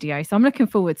real video. So I'm looking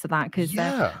forward to that because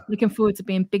Yeah. looking forward to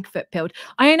being Bigfoot pilled.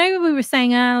 I know we were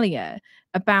saying earlier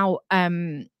about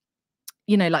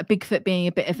you know, like Bigfoot being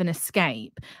a bit of an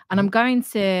escape. And I'm going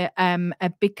to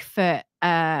a Bigfoot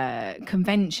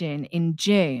convention in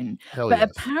June. Hell But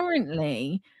yes.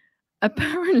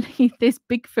 apparently this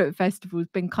Bigfoot festival has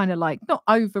been kind of like not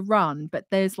overrun, but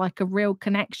there's like a real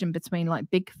connection between like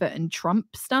Bigfoot and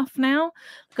Trump stuff now.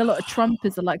 Like a lot of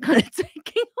Trumpers are like kind of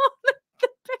taking on the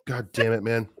God damn it,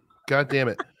 man. God damn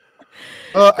it.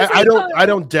 I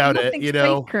don't doubt it, you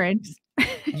know. Sacred.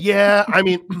 Yeah, I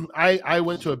mean, I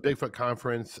went to a Bigfoot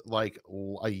conference like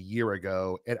a year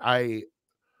ago, and I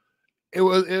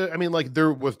mean, like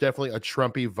there was definitely a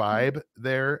Trumpy vibe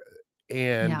there,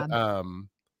 and Yeah.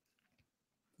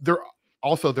 there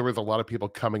there was a lot of people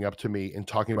coming up to me and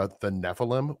talking about the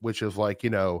Nephilim, which is like, you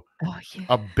know, Oh yeah.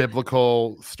 a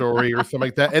biblical story or something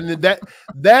like that. And then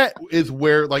that is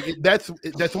where like that's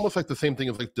almost like the same thing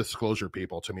as like disclosure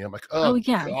people to me. I'm like, Oh oh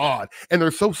yeah. God. And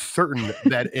they're so certain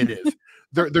that it is.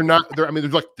 They're not I mean,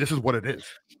 they're like, this is what it is.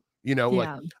 You know, like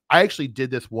Yeah. I actually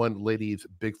did this one lady's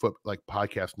Bigfoot like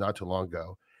podcast not too long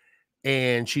ago.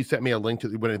 And she sent me a link to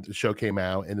when the show came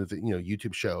out, and it's a, you know,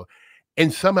 YouTube show.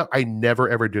 And somehow I never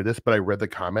ever do this, but I read the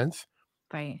comments.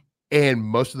 Right. And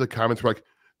most of the comments were like,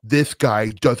 this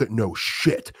guy doesn't know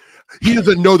shit. He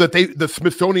doesn't know that the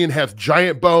Smithsonian has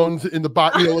giant bones in the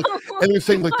body. You know, like, and they're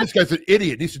saying like, this guy's an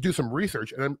idiot, needs to do some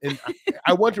research. And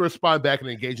I want to respond back and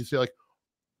engage and say like,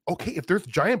 okay, if there's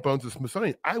giant bones in the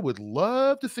Smithsonian, I would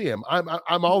love to see him.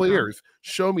 I'm all ears.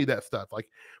 Show me that stuff. Like,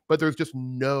 but there's just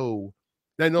no.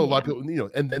 I know a lot of people, you know,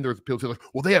 and then there's people say like,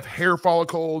 well, they have hair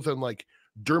follicles and like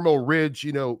dermal ridge,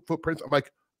 you know, footprints. I'm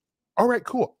like, all right,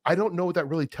 cool. I don't know what that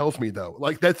really tells me though.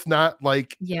 Like that's not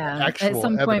like At actual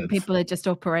some point, evidence. people are just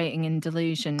operating in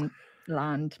delusion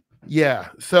land. Yeah.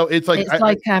 So it's like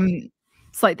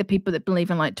It's like the people that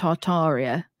believe in like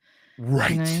Tartaria.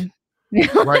 right. You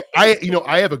know? Right.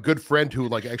 I have a good friend who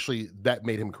like actually that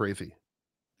made him crazy.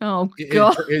 Oh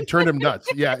God. It turned him nuts.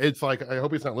 Yeah, it's like I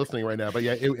hope he's not listening right now. But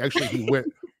yeah, he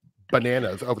went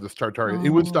bananas over this Tartaria. He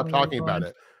wouldn't stop talking about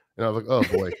it, and I was like, "Oh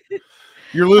boy,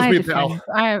 you're losing me, pal."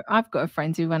 I've got a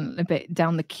friend who went a bit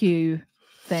down the queue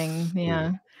thing.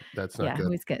 Yeah, ooh, that's not good.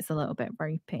 Always gets a little bit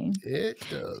ropey. It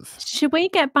does. Should we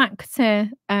get back to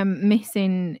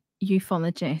missing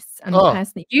ufologists and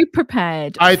personally you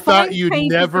prepared? I thought you'd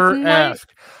never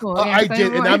ask. I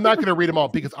did, and I'm not going to read them all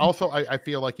because also I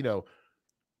feel like, you know,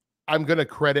 I'm going to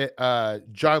credit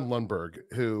John Lundberg,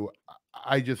 who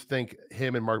I just think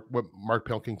him and what Mark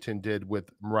Pilkington did with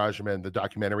Mirage Men, the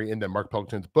documentary, and then Mark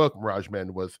Pilkington's book Mirage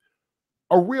Men was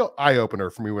a real eye opener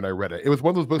for me when I read it. It was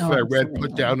one of those books that I read,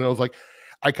 put down, and I was like,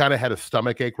 I kind of had a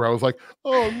stomach ache where I was like,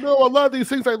 oh no, a lot of these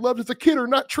things I loved as a kid are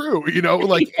not true, you know,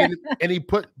 like, and he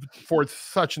put forth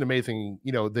such an amazing,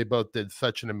 you know, they both did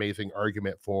such an amazing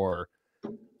argument for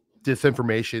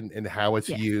disinformation and how it's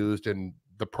used and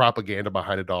the propaganda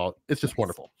behind it all. It's just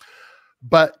wonderful.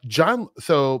 But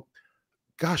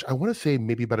gosh, I want to say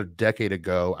maybe about a decade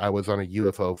ago, I was on a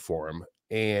UFO forum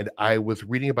and I was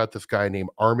reading about this guy named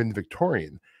Armin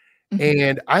Victorian.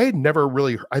 And I had never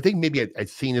really, I think maybe I'd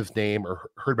seen his name or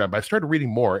heard about him, but I started reading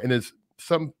more, and as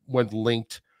someone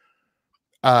linked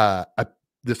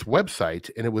this website,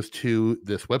 and it was to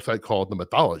this website called The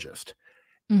Mythologist.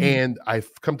 And I've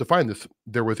come to find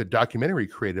there was a documentary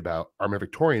created about Armin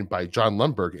Victorian by John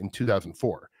Lundberg in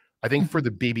 2004, I think for the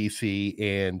BBC,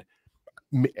 and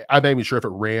I'm not even sure if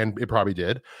it ran, it probably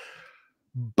did.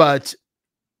 But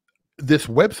this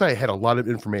website had a lot of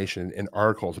information and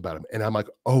articles about him. And I'm like,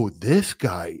 oh, this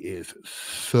guy is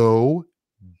so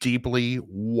deeply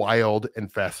wild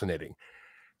and fascinating.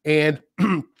 And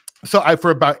so for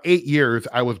about 8 years,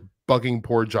 I was bugging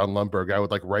poor John Lundberg. I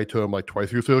would like write to him like twice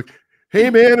a year. So like,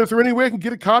 hey man, is there any way I can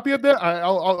get a copy of that?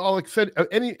 I'll accept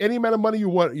any amount of money you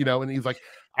want, you know? And he's like,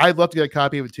 I'd love to get a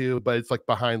copy of it too, but it's like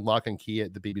behind lock and key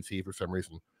at the BBC for some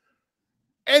reason.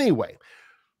 Anyway,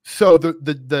 so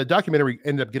the documentary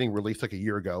ended up getting released like a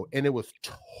year ago, and it was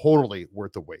totally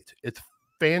worth the wait. It's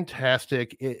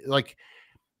fantastic. Like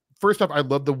first off, I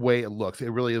love the way it looks. It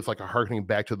really is like a harkening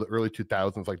back to the early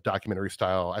 2000s, like documentary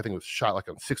style. I think it was shot like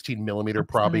on 16 millimeter,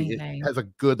 probably. It Absolutely. has a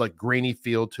good, like, grainy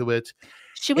feel to it.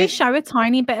 Should we And show a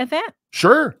tiny bit of it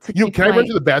sure. to You know, give can I run like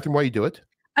to the bathroom while you do it?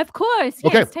 Of course,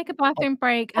 Okay. yes, take a bathroom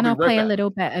break I'll and be I'll right play a back. little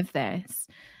bit of this.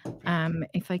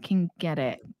 If I can get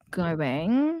it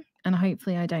going, and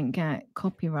hopefully I don't get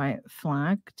copyright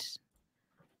flagged.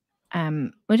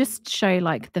 We'll just show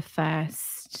like the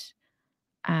first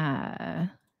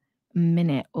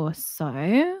minute or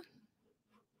so.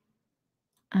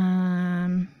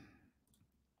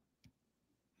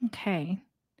 Okay.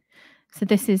 So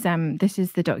this is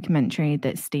the documentary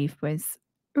that Steve was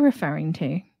referring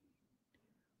to.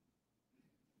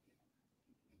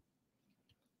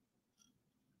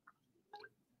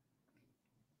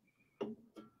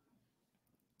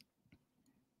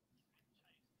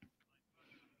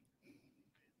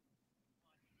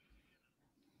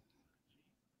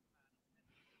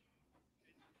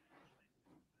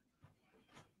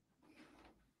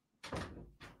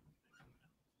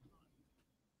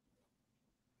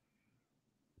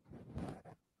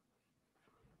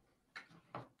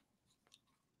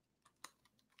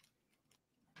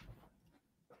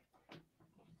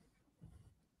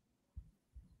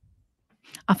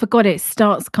 I forgot it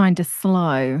starts kind of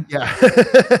slow.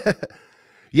 Yeah.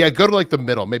 Yeah, go to like the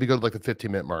middle. Maybe go to like the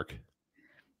 15-minute mark.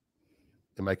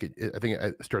 It might get, I think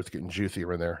it starts getting juicy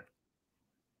around there.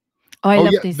 Oh, I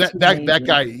love yeah, this that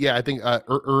guy. Yeah, I think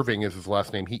Irving is his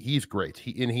last name. He's great.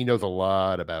 He knows a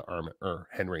lot about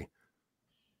Henry.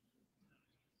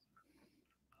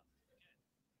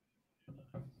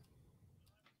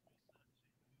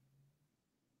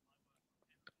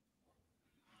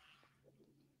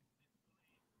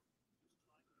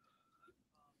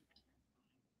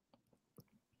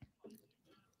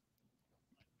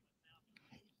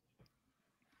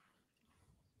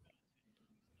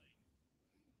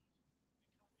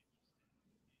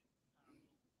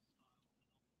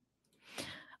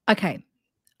 Okay,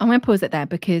 I'm going to pause it there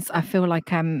because I feel like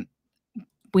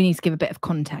we need to give a bit of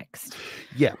context.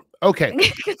 Yeah. Okay.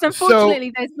 Because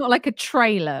unfortunately, there's not like a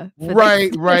trailer. For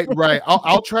Right. this.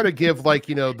 I'll try to give like,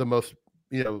 the most,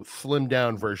 slimmed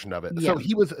down version of it. Yeah. So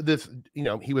he was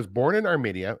he was born in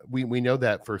Armenia. We know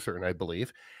that for certain, I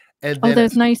believe. And Oh, then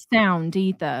there's no sound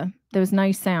either. There was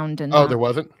no sound in that. there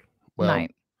wasn't. Well, no.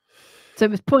 So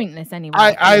it was pointless anyway.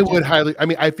 I would highly. I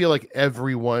mean, I feel like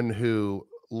everyone who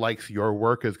likes your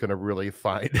work is going to really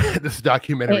find this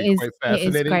documentary quite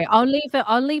fascinating. It is great.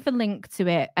 I'll leave a link to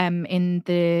it in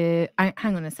the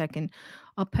hang on a second.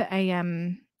 I'll put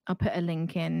a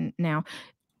link in now.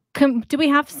 Do we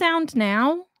have sound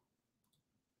now?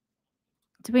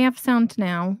 Do we have sound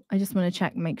now? I just want to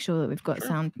check, make sure that we've got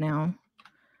sound now.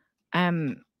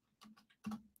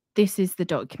 This is the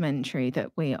documentary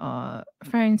that we are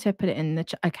referring to. Put it in the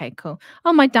okay, cool.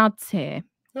 Oh, my dad's here.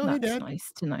 Oh, that's hey, Dad.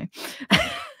 Nice to know.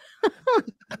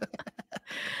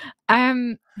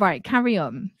 Right, carry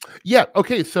on. Yeah.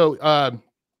 Okay. So, I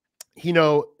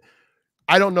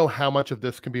don't know how much of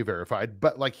this can be verified,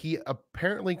 but like he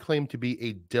apparently claimed to be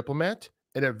a diplomat,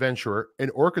 an adventurer, an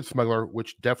orchid smuggler,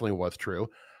 which definitely was true,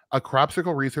 a crop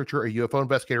circle researcher, a UFO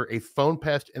investigator, a phone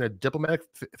pest, and a diplomatic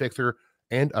fixer,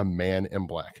 and a man in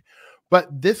black.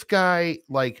 But this guy,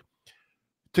 like,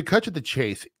 to cut to the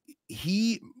chase,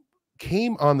 he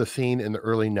came on the scene in the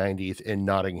early 90s in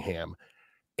Nottingham.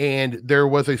 And there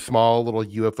was a small little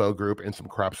UFO group and some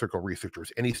crop circle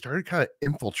researchers. And he started kind of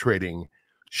infiltrating,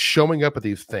 showing up at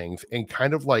these things and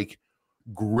kind of like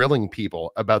grilling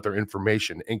people about their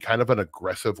information in kind of an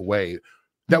aggressive way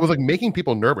that was like making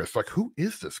people nervous. Like, who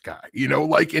is this guy?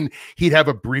 Like, and he'd have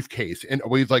a briefcase and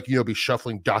always like, be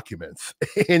shuffling documents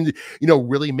and,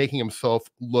 really making himself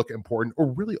look important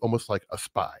or really almost like a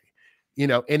spy.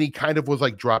 And he kind of was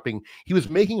like he was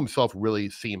making himself really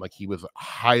seem like he was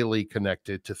highly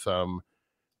connected to some,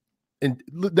 and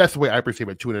that's the way I perceive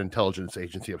it, to an intelligence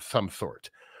agency of some sort.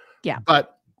 Yeah.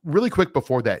 But really quick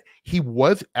before that, he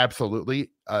was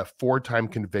absolutely a 4-time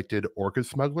convicted orchid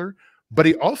smuggler, but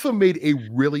he also made a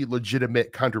really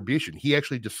legitimate contribution. He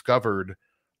actually discovered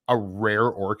a rare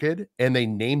orchid and they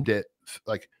named it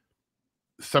like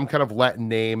some kind of Latin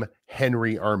name,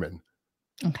 Henry Armin.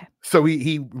 Okay. So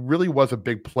he really was a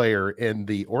big player in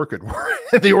the orchid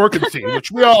scene, which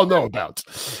we all know about.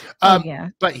 Yeah.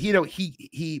 But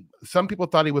he some people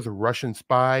thought he was a Russian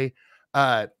spy.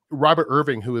 Robert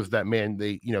Irving, who is that man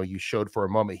you showed for a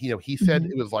moment, he said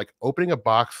it was like opening a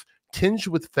box tinged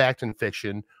with fact and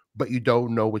fiction, but you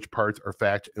don't know which parts are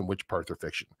fact and which parts are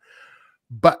fiction.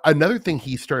 But another thing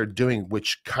he started doing,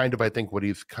 which kind of I think what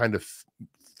he's kind of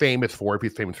famous for, if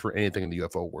he's famous for anything in the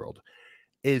UFO world,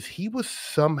 is he was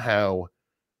somehow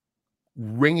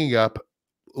ringing up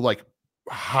like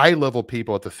high level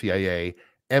people at the CIA,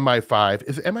 MI5.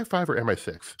 Is it MI5 or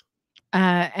MI6?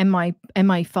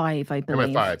 MI5, I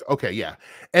believe. MI5. Okay, yeah.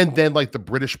 And then like the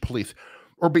British police.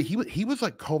 But he was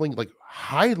like calling like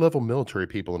high level military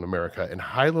people in America and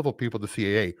high level people at the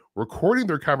CIA, recording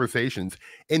their conversations.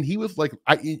 And he was like,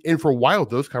 and for a while,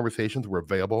 those conversations were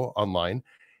available online,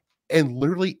 and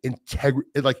literally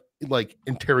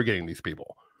interrogating these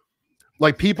people.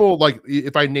 Like people, like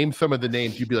if I name some of the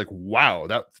names, you'd be like, wow,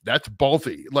 that's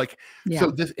ballsy. Like, so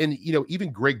this, and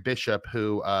even Greg Bishop,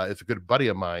 who is a good buddy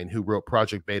of mine, who wrote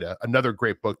Project Beta, another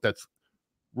great book that's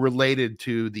related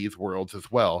to these worlds as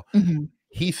well. Mm-hmm.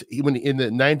 When in the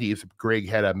 90s, Greg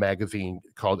had a magazine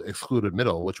called Excluded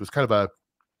Middle, which was kind of a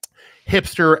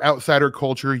hipster outsider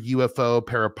culture, UFO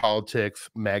parapolitics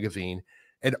magazine.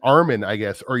 And Armin, I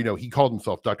guess, or he called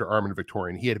himself Dr. Armin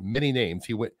Victorian. He had many names.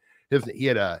 He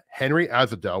had a Henry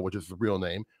Azadel, which is the real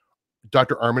name,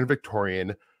 Dr. Armin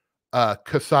Victorian,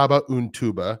 Kasaba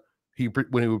Untuba.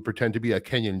 When he would pretend to be a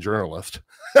Kenyan journalist.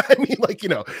 I mean, like,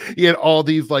 he had all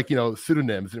these like,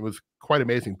 pseudonyms, and it was quite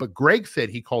amazing. But Greg said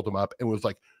he called him up and was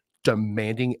like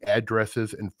demanding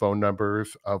addresses and phone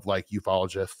numbers of like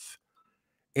ufologists.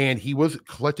 And he was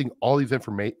collecting all this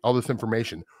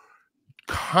information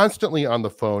constantly on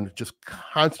the phone, just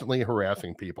constantly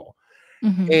harassing people.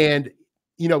 Mm-hmm. And,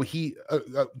 he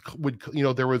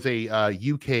there was a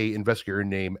UK investigator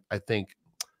named, I think,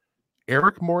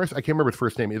 Eric Morris. I can't remember his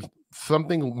first name. Is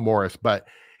something Morris, but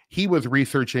he was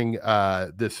researching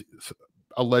this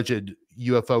alleged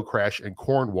UFO crash in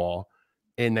Cornwall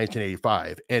in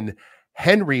 1985. And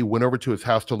Henry went over to his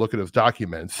house to look at his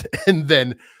documents and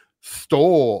then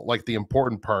stole like the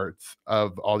important parts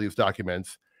of all these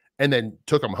documents and then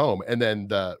took them home. And then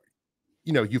the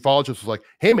ufologist was like,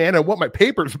 hey man, I want my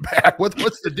papers back.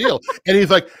 What's the deal? And he's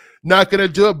like, not gonna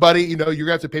do it, buddy. You're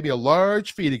gonna have to pay me a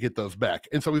large fee to get those back.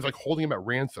 And so he's like holding him at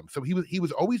ransom. So he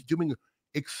was always doing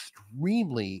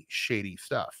extremely shady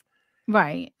stuff.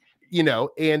 Right.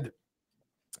 And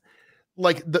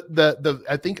like the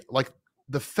I think like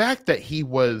the fact that he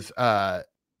was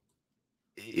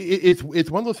it's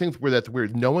one of those things where that's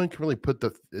weird. No one can really put the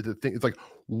thing. It's like,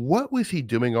 what was he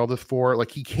doing all this for?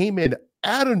 Like he came in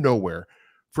out of nowhere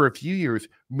for a few years,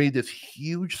 made this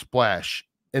huge splash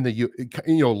in the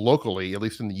locally, at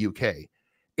least in the UK,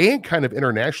 and kind of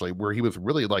internationally, where he was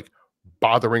really like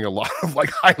bothering a lot of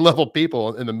like high level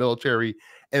people in the military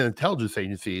and intelligence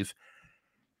agencies.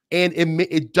 And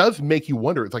it does make you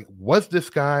wonder. It's like, was this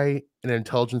guy an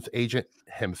intelligence agent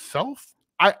himself?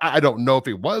 I don't know if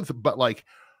he was, but like,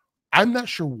 I'm not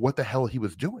sure what the hell he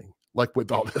was doing, like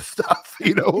with all this stuff,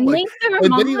 like, and then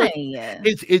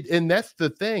and that's the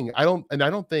thing. I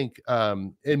don't think,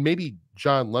 and maybe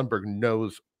John Lundberg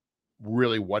knows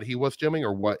really what he was doing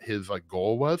or what his like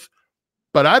goal was,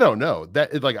 but I don't know.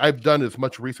 That is like, I've done as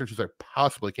much research as I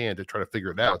possibly can to try to figure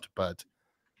it out, but.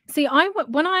 See,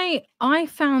 when I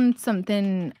found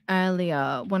something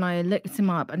earlier when I looked him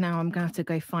up, and now I'm going to have to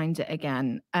go find it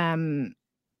again.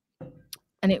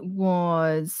 And it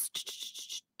was,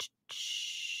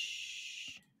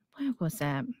 where was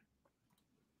it?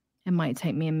 It might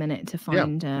take me a minute to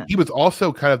find it. He was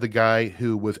also kind of the guy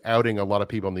who was outing a lot of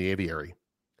people in the aviary.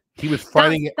 He was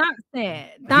finding it. That's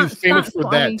it. He was famous for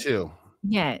that too.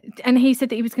 Yeah, and he said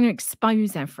that he was going to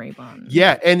expose everyone.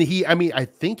 Yeah, and I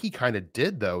think he kind of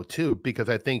did though too, because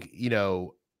I think I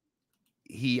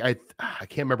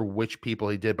can't remember which people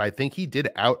he did, but I think he did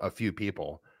out a few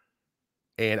people.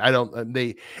 And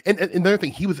another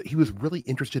thing, he was really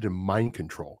interested in mind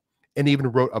control, and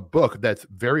even wrote a book that's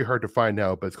very hard to find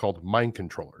now, but it's called Mind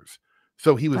Controllers.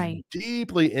 So he was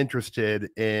deeply interested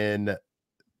in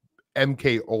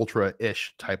MK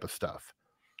Ultra-ish type of stuff.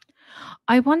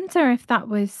 I wonder if that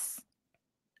was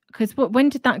because when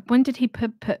did he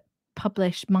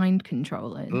publish Mind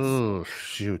Controllers? Oh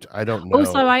shoot, I don't know.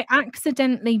 Also, I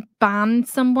accidentally banned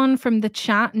someone from the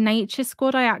chat. Nature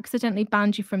Squad, I accidentally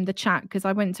banned you from the chat because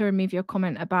I went to remove your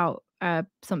comment about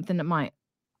something that might,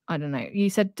 I don't know. You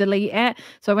said delete it,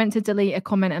 so I went to delete a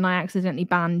comment and I accidentally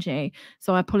banned you.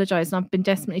 So I apologize, and I've been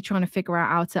desperately trying to figure out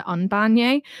how to unban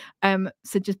you.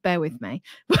 So just bear with me.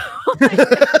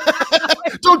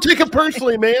 Don't take it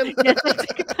personally, man. Yes, I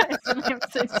take it personally. I'm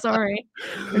so sorry.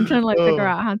 I'm trying to like figure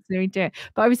out how to do it.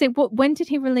 But I was saying, when did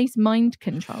he release Mind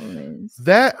Controllers?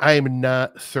 That I'm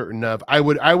not certain of. I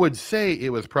would say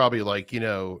it was probably like,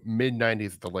 mid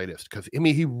 90s at the latest, because I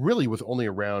mean he really was only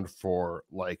around for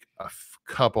like a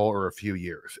couple or a few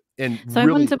years. And so really,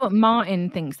 I wonder what Martin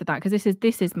thinks of that, because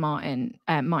this is Martin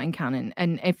Cannon,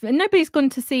 and if nobody's gone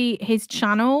to see his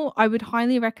channel, I would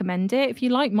highly recommend it. If you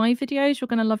like my videos, you're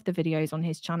going to love the videos on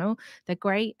his channel. They're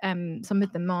great. Some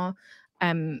of them are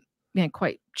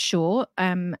quite short,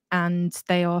 and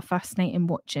they are fascinating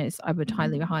watches. I would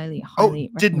highly did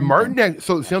recommend Martin them.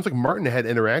 so it sounds like Martin had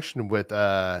interaction with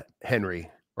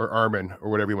Henry or Armin or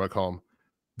whatever you want to call him.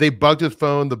 They bugged his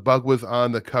phone. The bug was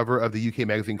on the cover of the UK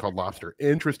magazine called Lobster.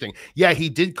 Interesting. Yeah, he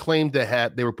did claim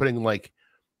to they were putting like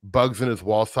bugs in his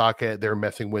wall socket. They were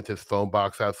messing with his phone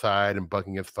box outside and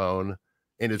bugging his phone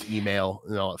and his email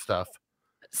and all that stuff.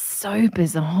 So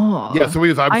bizarre. Yeah, so he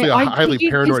was obviously a highly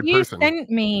paranoid person.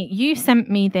 You sent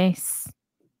me this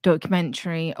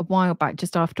documentary a while back,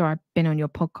 just after I'd been on your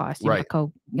podcast. You're like,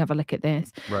 "Oh, have a look at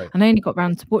this." Right. And I only got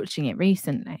around to watching it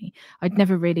recently. I'd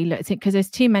never really looked at it because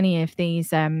there's too many of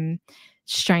these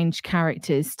strange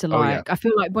characters to like. Yeah. I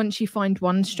feel like once you find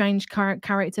one strange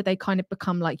character, they kind of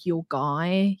become like your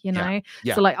guy, Yeah.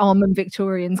 So like Armand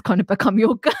Victorians kind of become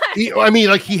your guy. I mean,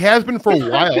 like he has been for a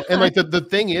while. And like the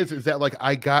thing is that like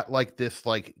I got like this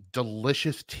like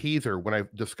delicious teaser when I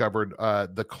discovered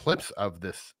the clips of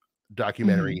this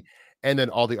documentary and then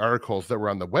all the articles that were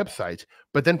on the website.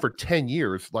 But then for 10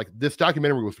 years, like this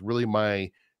documentary was really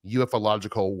my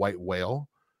ufological white whale,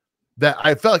 that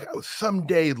I felt like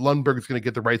someday Lundberg's going to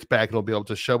get the rights back and he'll be able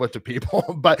to show it to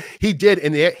people. But he did,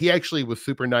 and he actually was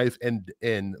super nice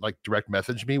and like direct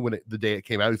messaged me when the day it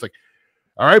came out. He's like,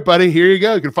 "All right, buddy, here you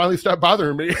go. You can finally stop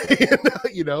bothering me."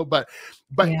 But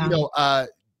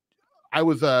I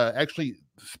was actually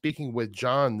speaking with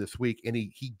John this week, and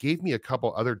he gave me a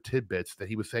couple other tidbits that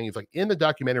he was saying. He's like, in the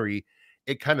documentary,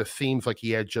 it kind of seems like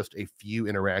he had just a few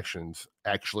interactions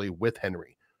actually with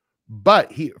Henry.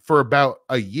 But for about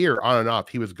a year on and off,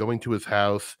 he was going to his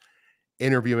house,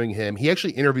 interviewing him. He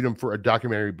actually interviewed him for a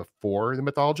documentary before The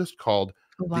Mythologist called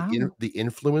the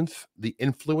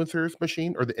Influencers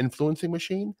Machine, or the Influencing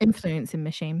Machine. Influencing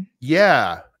Machine.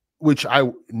 Yeah, which I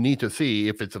need to see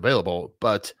if it's available.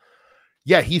 But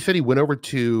yeah, he said he went over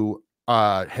to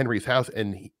Henry's house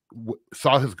and he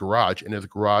saw his garage, and his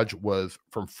garage was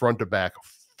from front to back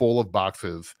full of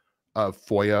boxes of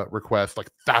FOIA requests, like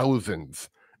thousands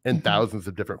and thousands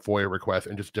of different FOIA requests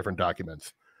and just different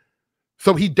documents.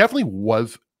 So he definitely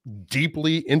was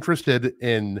deeply interested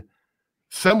in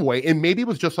some way. And maybe it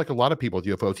was just like a lot of people with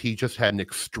UFOs. He just had an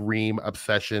extreme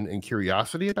obsession and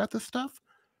curiosity about this stuff.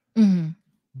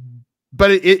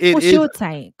 But what's your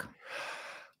take?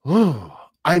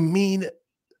 I mean,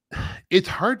 it's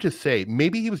hard to say.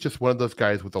 Maybe he was just one of those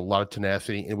guys with a lot of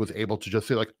tenacity and was able to just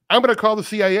say, like, I'm going to call the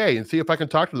CIA and see if I can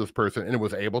talk to this person, and it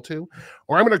was able to.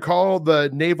 Or I'm going to call the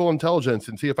naval intelligence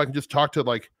and see if I can just talk to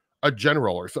like a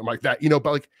general or something like that.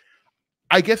 But like,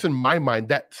 I guess in my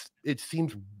mind, it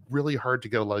seems really hard to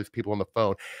get a lot of these people on the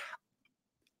phone.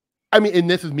 I mean, and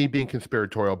this is me being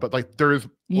conspiratorial, but like there's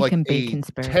like a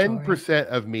 10%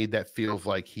 of me that feels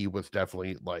like he was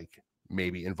definitely like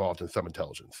maybe involved in some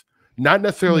intelligence. Not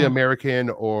necessarily American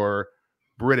or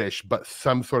British, but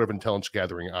some sort of intelligence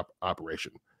gathering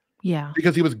operation. Yeah.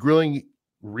 Because he was grilling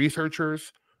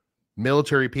researchers,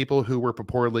 military people who were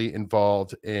purportedly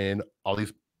involved in all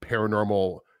these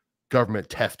paranormal government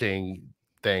testing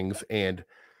things. And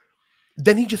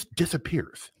then he just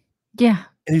disappears. Yeah.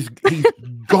 And he's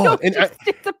gone. And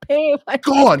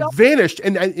gone, vanished.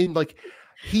 And like,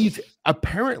 he's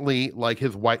apparently like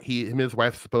his wife, him and his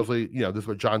wife supposedly, this is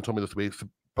what John told me this week.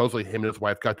 Supposedly him and his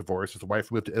wife got divorced. His wife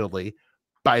moved to Italy,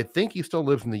 but I think he still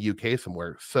lives in the UK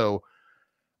somewhere. So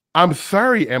I'm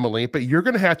sorry, Emily, but you're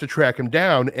going to have to track him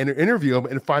down and interview him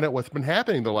and find out what's been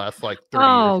happening the last like 30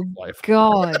 years of life. Oh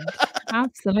God,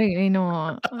 absolutely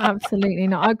not. Absolutely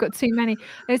not. I've got too many.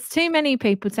 There's too many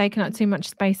people taking up too much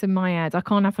space in my head. I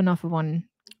can't have enough of one.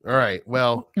 All right.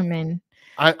 Well, I mean,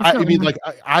 I mean, like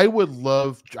I would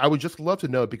just love to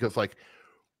know, because like,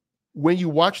 when you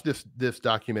watch this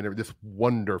documentary, this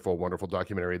wonderful, wonderful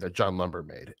documentary that John Lundberg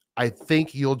made, I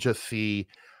think you'll just see.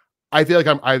 I feel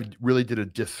like I really did a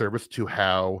disservice to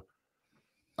how.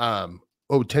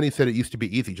 Tenny said it used to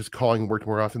be easy, just calling worked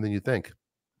more often than you think,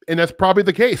 and that's probably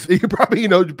the case. You probably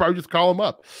just call him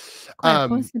up.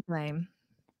 Possibly.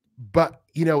 But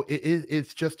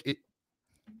it's just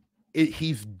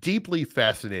he's deeply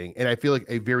fascinating, and I feel like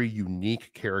a very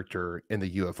unique character in the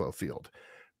UFO field.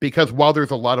 Because while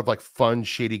there's a lot of like fun,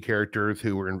 shady characters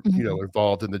who were,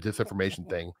 involved in the disinformation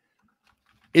thing,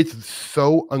 It's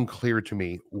so unclear to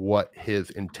me what his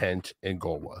intent and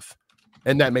goal was.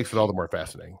 And that makes it all the more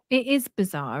fascinating. It is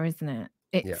bizarre, isn't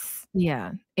it?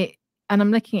 Yeah. And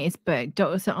I'm looking at his book,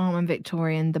 Dr. Armand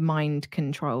Victorian, The Mind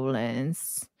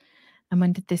Controllers. And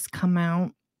when did this come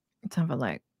out? Let's have a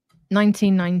look.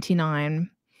 1999.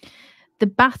 The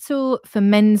battle for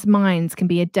men's minds can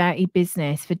be a dirty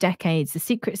business. For decades, the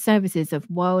secret services of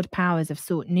world powers have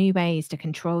sought new ways to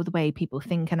control the way people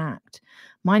think and act.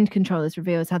 Mind Controllers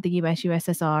reveals how the US,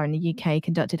 USSR, and the UK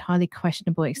conducted highly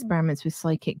questionable experiments with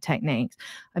psychic techniques.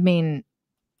 I mean,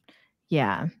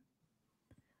 yeah.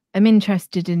 I'm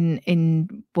interested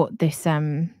in what this I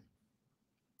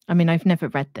mean, I've never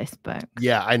read this book.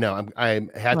 Yeah, I know. I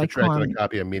had to track down a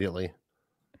copy immediately.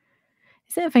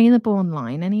 Is it available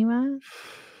online anywhere?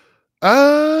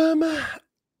 Also,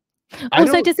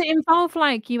 does it involve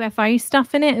like UFO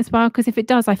stuff in it as well? Because if it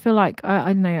does, I feel like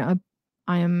I don't know.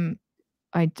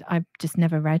 I've just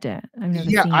never read it. I've never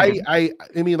seen it.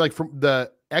 I mean, like from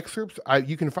the excerpts,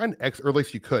 you can find or at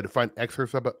least you could find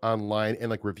excerpts of it online and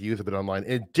like reviews of it online.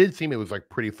 And it did seem it was like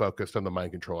pretty focused on the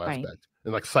mind control aspect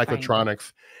and like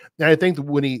psychotronics. And I think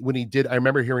when he did, I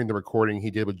remember hearing the recording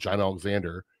he did with John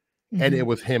Alexander, and it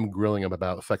was him grilling him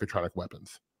about psychotronic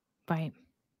weapons. Right.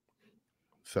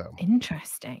 So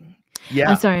interesting.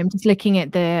 Yeah. I'm sorry, I'm just looking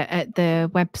at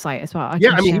the website as well. I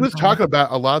mean, he was talking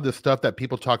about a lot of the stuff that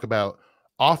people talk about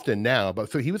often now, but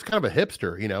so he was kind of a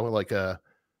hipster, you know, like a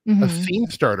scene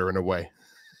starter in a way.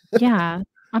 Yeah,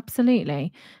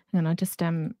 absolutely. And I just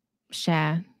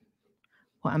share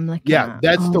what I'm looking at.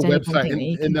 That's the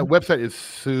website, and that website is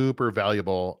super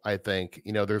valuable. I think,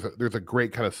 you know, there's a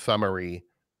great kind of summary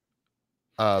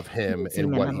of him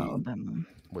and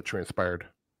what transpired.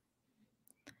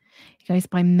 He goes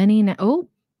by many. Oh,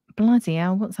 bloody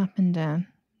hell! What's happened there?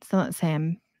 So that's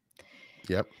him.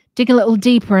 Yep. Dig a little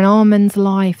deeper, and Armand's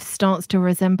life starts to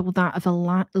resemble that of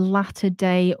a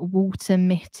latter-day Walter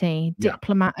Mitty,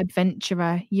 diplomat,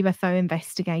 adventurer, UFO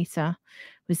investigator.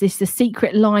 Was this the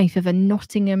secret life of a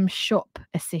Nottingham shop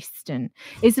assistant?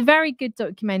 It's a very good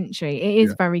documentary. It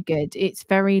is very good. It's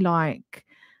very like,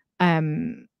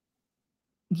 it's.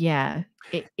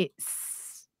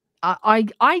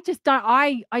 I just don't.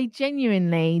 I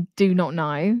genuinely do not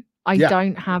know. I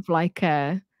don't have like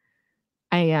to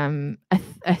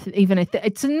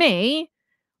me,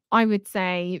 I would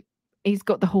say he's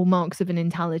got the hallmarks of an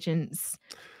intelligence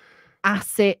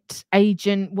asset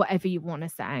agent, whatever you want to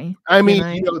say. I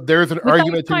mean, you know, there's an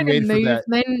argument to be made for that.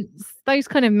 Those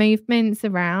kind of movements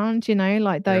around, you know,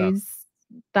 like those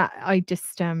that I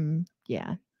just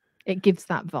it gives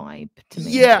that vibe to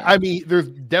me. Yeah, I mean, there's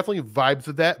definitely vibes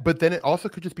of that, but then it also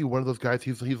could just be one of those guys.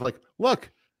 He's like, look,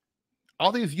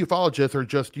 all these ufologists are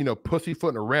just, you know,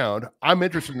 pussyfooting around. I'm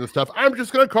interested in this stuff. I'm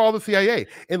just going to call the CIA.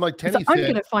 And like Tenny said, I'm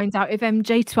going to find out if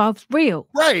MJ12's real.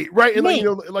 Right. And like, you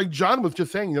know, like John was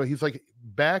just saying, you know, he's like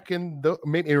back in the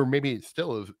maybe it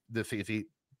still is this easy,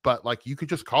 but like you could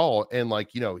just call and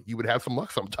like, you know, you would have some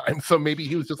luck sometimes. So maybe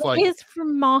he was just like, it's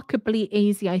remarkably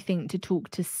easy, I think, to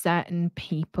talk to certain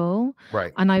people.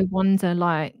 Right. And I wonder,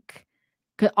 like,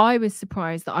 because I was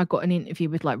surprised that I got an interview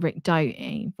with like Rick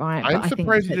Doty, right? I'm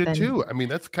surprised you did too. I mean,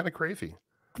 that's kind of crazy.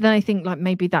 Then I think like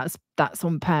maybe that's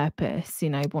on purpose, you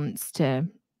know, wants to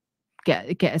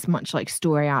get as much like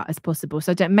story out as possible.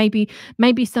 So maybe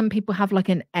some people have like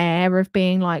an air of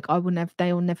being like,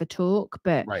 they'll never talk,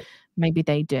 but maybe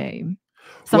they do.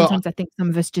 Sometimes I think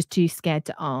some of us just too scared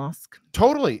to ask.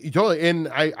 Totally. And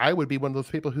I would be one of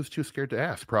those people who's too scared to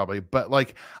ask, probably. But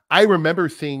like, I remember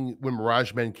seeing when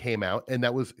Mirage Men came out, and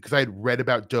that was because I had read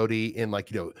about Doty and like,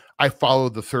 you know, I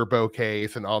followed the Serbo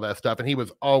case and all that stuff. And he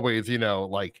was always, you know,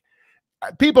 like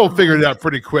people figured it out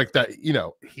pretty quick that, you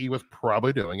know, he was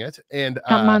probably doing it. And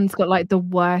that man's got like the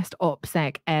worst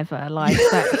OPSEC ever. Like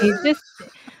that. He's just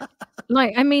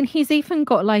like, I mean, he's even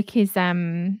got like his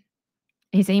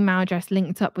email address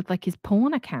linked up with like his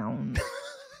porn account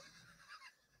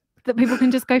that people can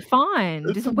just go find.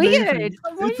 It's weird.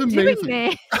 Why are you doing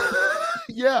this?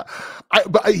 Yeah,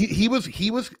 but he was,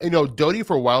 you know, Doty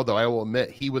for a while though. I will admit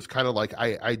he was kind of like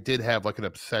I did have like an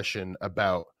obsession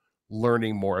about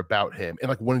learning more about him and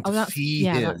like wanting to see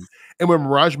him. And when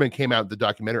Mirage Men came out, the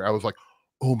documentary, I was like,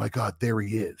 oh my god, there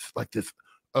he is, like this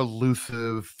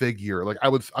elusive figure. Like I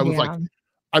was like.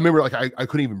 I remember like I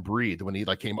couldn't even breathe when he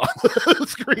like came on the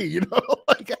screen, you know,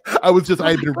 like I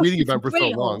had been reading about him for so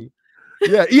long.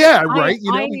 Yeah, right.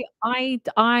 You know,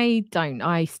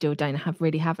 I still don't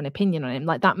really have an opinion on him.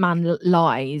 Like that man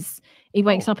lies. He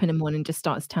wakes up in the morning and just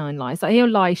starts telling lies. Like he'll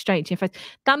lie straight to your face.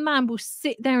 That man will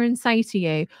sit there and say to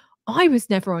you, I was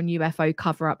never on UFO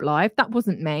Cover Up Live. That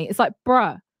wasn't me. It's like,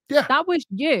 bruh, that was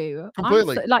you.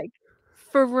 Completely. Like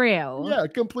For real? Yeah, Who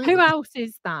completely. else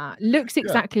is that? Looks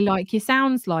exactly like you,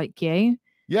 sounds like you.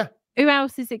 Yeah. Who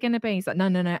else is it going to be? He's like, no,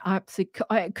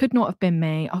 it could not have been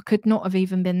me. I could not have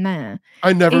even been there.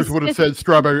 I never It's would have just, said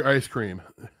strawberry ice cream.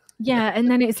 yeah, and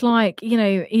then it's like, you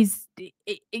know,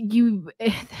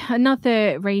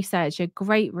 another researcher,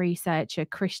 great researcher,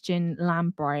 Christian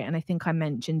Lambright, and I think I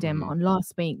mentioned him on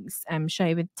last week's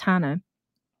show with Tanner.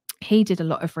 He did a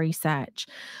lot of research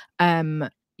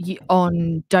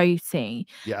on Doty,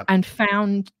 and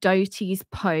found Doty's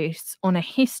posts on a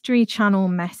History Channel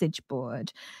message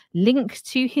board linked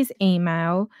to his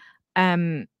email.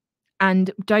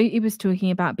 And Doty was talking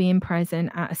about being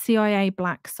present at a CIA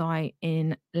black site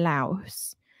in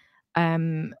Laos.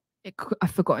 I've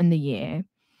forgotten the year.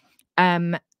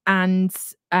 And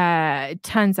it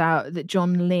turns out that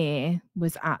John Lear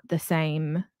was at the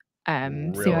same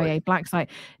CIA black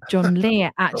site. John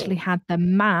Lear actually had the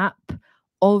map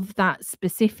of that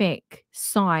specific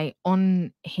site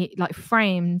on like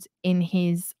framed in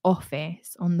his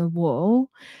office on the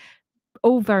wall.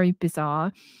 All very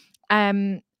bizarre.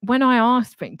 When I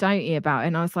asked Rick Doty about it,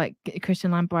 and I was like,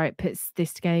 Christian Lambright puts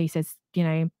this together, he says, you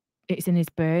know, it's in his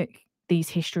book, these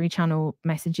History Channel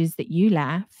messages that you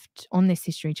left on this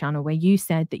History Channel where you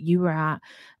said that you were at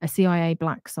a CIA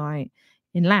black site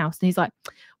in Laos. And he's like,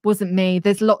 wasn't me.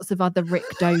 There's lots of other Rick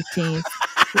Doty's.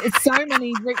 There's so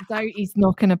many Rick Doty's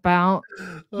knocking about.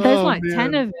 There's like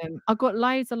 10 of them. I've got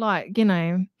loads of like, you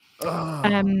know,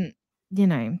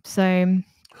 so...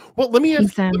 Well, let me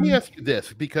ask you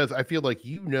this, because I feel like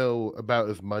you know about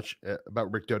as much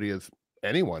about Rick Doty as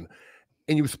anyone,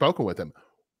 and you've spoken with him.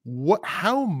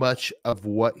 How much of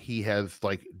what he has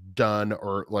like done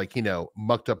or like, you know,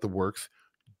 mucked up the works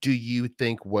do you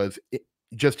think was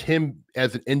just him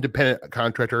as an independent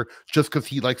contractor, just because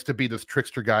he likes to be this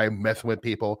trickster guy messing with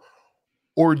people,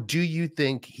 or do you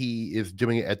think he is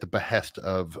doing it at the behest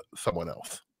of someone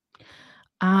else?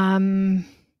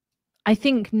 I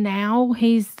think now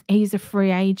he's a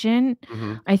free agent.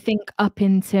 I think up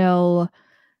until,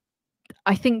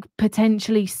 I think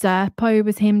potentially Serpo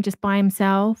was him just by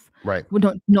himself. Right.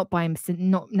 Well, not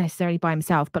necessarily by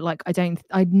himself, but like I'm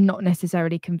not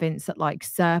necessarily convinced that like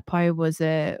Serpo was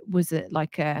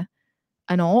like an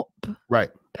op, right,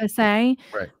 per se.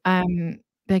 Right.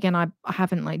 But again, I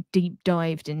haven't like deep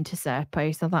dived into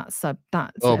Serpo, so that's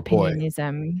oh, opinion boy. is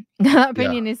that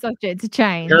opinion is subject to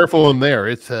change. Careful in there,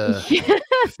 it's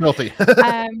filthy.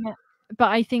 But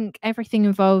I think everything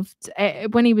involved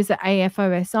when he was at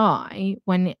AFOSI,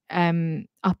 when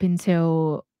up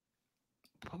until,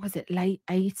 what was it, late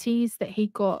 80s that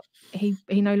he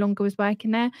no longer was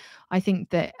working there. I think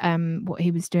that what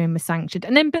he was doing was sanctioned,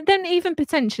 and then even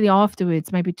potentially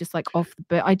afterwards, maybe just like off the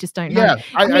book. I just don't know.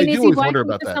 I do always wonder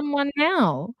about that. Someone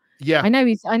now? Yeah, I know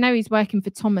he's working for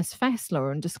Thomas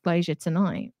Fessler on Disclosure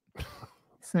Tonight.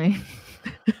 So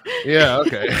yeah,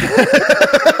 okay.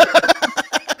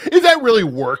 Is that really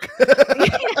work?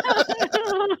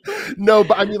 No,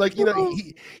 but I mean, like, you know,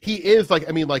 he is like,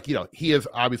 I mean, like, you know, he is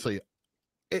obviously.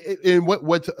 And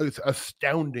what's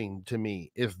astounding to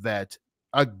me is that,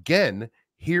 again,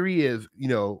 here he is, you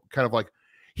know, kind of like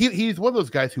he's one of those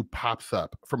guys who pops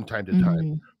up from time to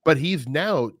time, but he's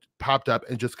now popped up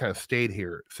and just kind of stayed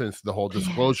here since the whole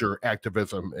disclosure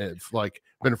activism has like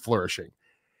been flourishing.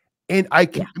 And I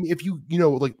mean, if you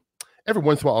know, like every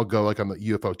once in a while I'll go like on the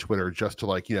UFO Twitter just to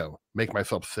like, you know, make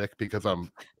myself sick because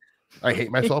I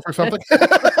hate myself or something.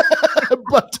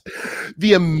 But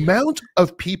the amount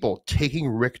of people taking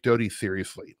Rick Doty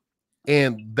seriously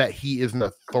and that he is an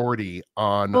authority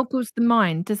on boggles the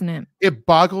mind, doesn't it? It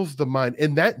boggles the mind.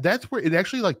 And that's where it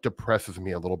actually like depresses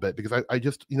me a little bit, because I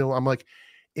just, you know, I'm like,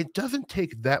 it doesn't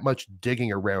take that much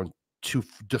digging around to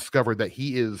discover that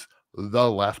he is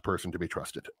the last person to be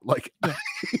trusted, like,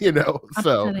 you know.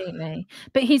 So absolutely.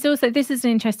 But he's also, this is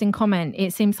an interesting comment,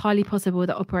 it seems highly possible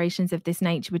that operations of this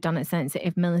nature were done at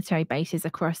sensitive military bases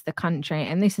across the country.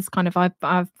 And this is kind of,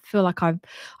 I feel like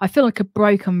a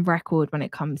broken record when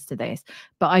it comes to this,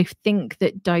 but I think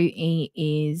that Doty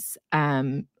is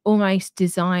almost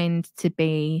designed to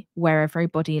be where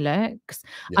everybody looks.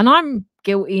 And I'm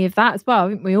guilty of that as well. I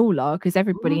think we all are, because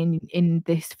everybody in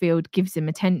this field gives him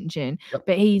attention,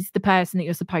 but he's the person that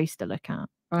you're supposed to look at,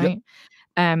 right?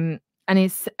 And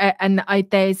it's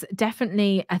there's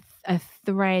definitely a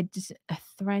thread,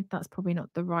 that's probably not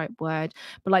the right word,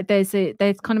 but like there's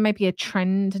kind of maybe a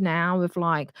trend now of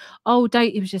like, oh,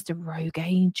 Doty was just a rogue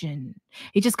agent,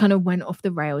 he just kind of went off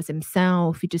the rails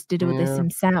himself, he just did all this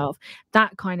himself,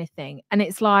 that kind of thing. And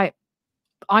it's like,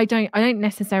 I don't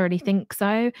necessarily think so.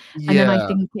 And then I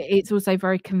think it's also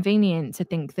very convenient to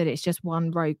think that it's just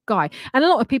one rogue guy. And a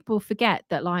lot of people forget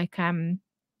that, like,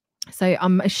 So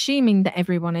I'm assuming that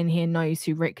everyone in here knows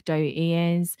who Rick Doty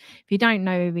is. If you don't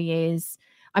know who he is,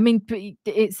 I mean,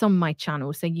 it's on my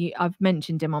channel. So I've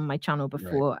mentioned him on my channel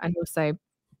before, and also,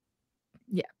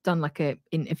 done like a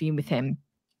interview with him.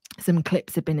 Some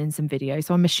clips have been in some videos.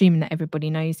 So I'm assuming that everybody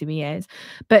knows who he is.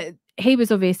 But he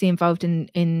was obviously involved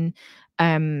in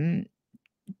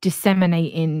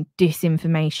disseminating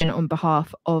disinformation on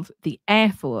behalf of the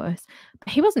Air Force. But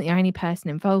he wasn't the only person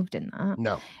involved in that.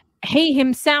 No. He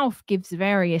himself gives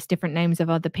various different names of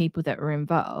other people that were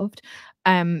involved.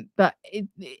 But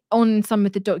on some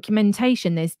of the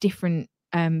documentation, there's different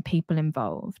people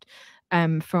involved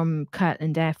from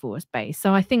Kirtland Air Force Base.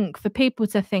 So I think for people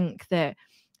to think that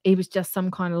he was just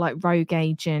some kind of like rogue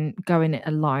agent going it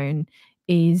alone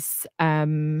is I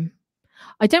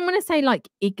don't want to say like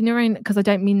ignorant, because I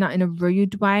don't mean that in a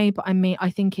rude way, but I mean, I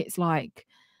think it's like,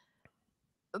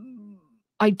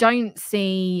 I don't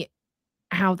see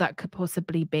how that could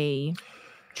possibly be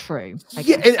true.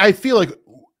 And I feel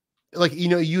like, you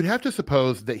know, you'd have to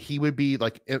suppose that he would be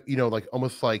like, you know, like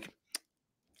almost like,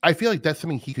 I feel like that's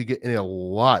something he could get in a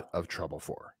lot of trouble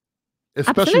for,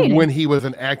 especially Absolutely. when he was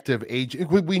an active agent.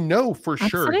 We know for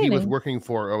sure Absolutely. he was working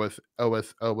for OS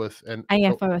and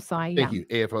AFOSI. Thank you,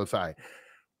 AFOSI.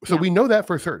 So we know that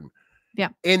for certain. Yeah.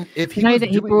 And if he know that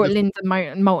he brought Linda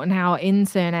Moulton Howe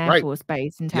into an Air Force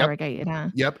base, interrogated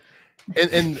her. Yep.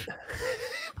 And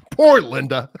poor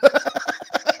Linda.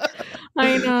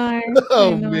 I know.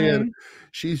 Oh man,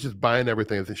 she's just buying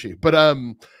everything, isn't she? But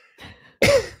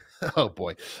oh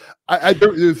boy, it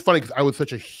was funny because I was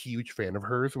such a huge fan of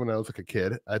hers when I was like a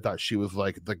kid. I thought she was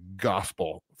like the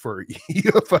gospel for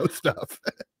UFO stuff.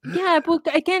 Yeah, well,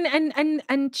 again,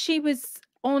 and she was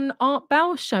on Art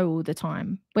Bell's show all the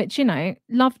time, which, you know,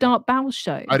 loved Art Bell's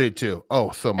show. I did too. Oh,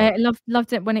 so much.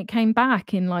 Loved it when it came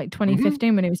back in like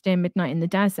 2015 when it was doing Midnight in the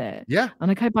Desert. Yeah.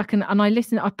 And I go back and I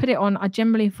listen, I put it on, I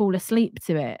generally fall asleep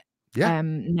to it. Yeah.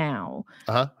 Now.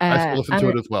 I still listen to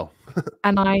it as well.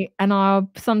 and I'll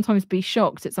sometimes be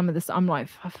shocked at some of this. I'm like,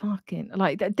 fucking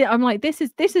like, I'm like, this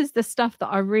is the stuff that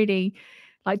I really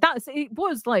like. It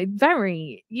was like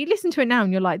very, you listen to it now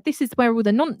and you're like, this is where all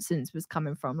the nonsense was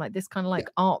coming from. Like this kind of like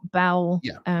Art Bell,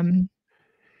 the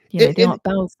Art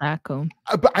Bell circle.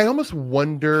 But I almost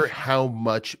wonder how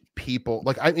much people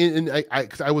like,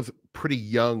 because I was pretty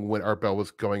young when Art Bell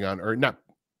was going on, or not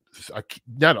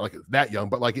like that young,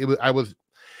 but like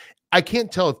I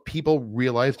can't tell if people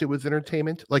realized it was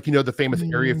entertainment, like, you know, the famous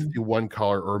Area 51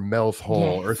 caller or Mel's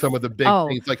Hole or some of the big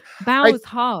things like Mel's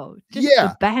Hole, just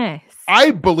the best.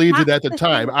 I believed it at the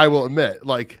time. I will admit,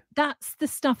 like that's the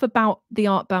stuff about the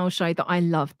Art Bell show that I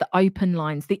loved. The open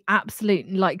lines, the absolute,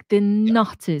 like the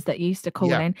nutters that used to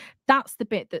call in. That's the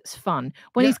bit that's fun.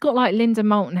 When he's got like Linda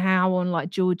Moulton Howe on like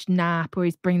George Knapp, or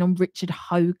he's bringing on Richard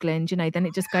Hoagland, you know, then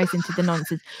it just goes into the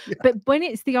nonsense. But when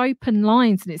it's the open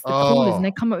lines and it's the callers and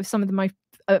they come up with some of the most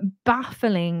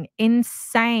baffling,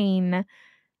 insane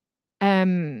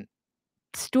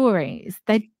stories,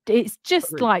 it's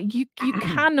just like you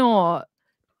cannot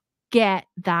get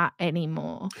that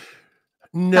anymore.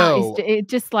 No, it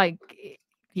just like,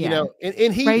 you know,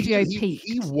 and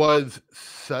he was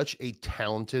such a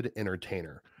talented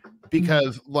entertainer,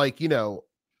 because like, you know,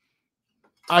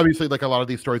 obviously like a lot of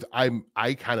these stories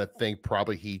I kind of think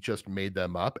probably he just made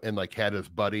them up and like had his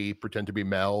buddy pretend to be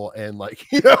Mel and like,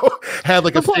 you know, had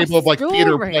like a stable of like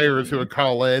theater players who would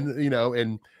call in, you know,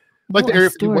 and like the Area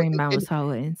 51 Mel's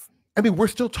Hole is. I mean, we're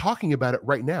still talking about it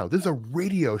right now. This is a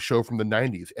radio show from the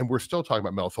 90s, and we're still talking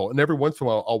about Mel's Hole. And every once in a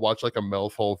while, I'll watch like a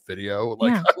Mel's Hole video,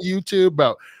 like on YouTube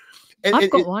about. I've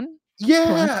got one.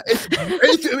 Yeah,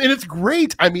 it's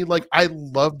great. I mean, like, I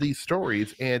love these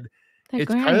stories, and it's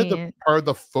kind of the part of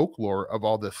the folklore of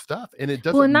all this stuff. And it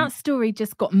doesn't. Well, and that story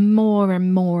just got more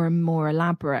and more and more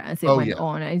elaborate as it went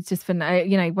on. It's just for,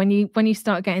 you know, when you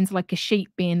start getting to like a sheep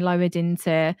being lowered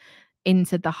into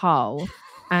the hole.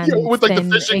 And with like the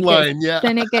fishing line,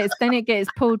 then it gets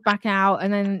pulled back out,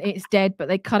 and then it's dead, but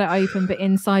they cut it open, but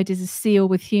inside is a seal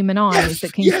with human eyes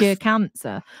that can cure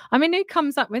cancer. I mean, who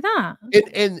comes up with that?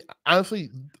 And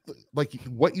honestly, like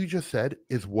what you just said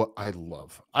is what I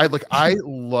love. I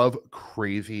love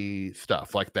crazy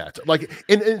stuff like that. Like,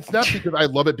 and it's not because I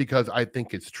love it because I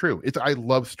think it's true. It's I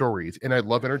love stories and I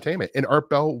love entertainment. And Art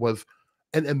Bell was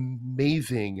an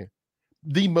amazing,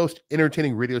 the most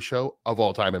entertaining radio show of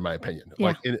all time, in my opinion.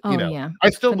 Like, you know, I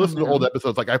still listen to old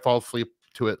episodes. Like I fall asleep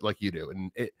to it like you do,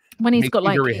 and it when he's got me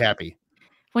like very happy.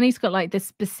 when he's got like the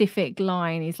specific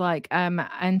line, he's like,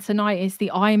 and tonight is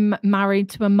the I'm married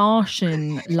to a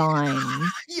Martian line.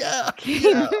 Yeah, Keep-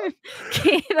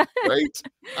 yeah, right.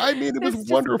 I mean, it was It's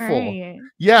just wonderful. great.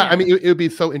 Yeah, I Yeah. mean, it would be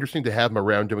so interesting to have him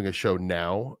around doing a show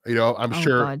now. You know, I'm Oh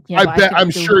sure. God. Yeah, but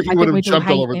I'm sure he I would think have we'd all jumped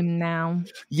all hate over. him now. I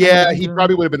think Yeah, we'd he all.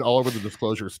 probably would have been all over the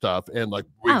disclosure stuff and like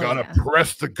we Oh gotta yeah.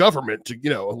 press the government to,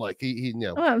 like you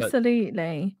know. Oh, But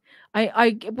absolutely.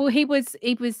 Well, he was.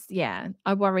 Yeah.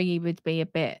 I worry he would be a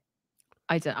bit.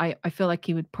 I feel like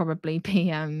he would probably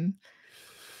be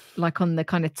like on the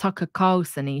kind of Tucker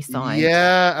Carlson-y side.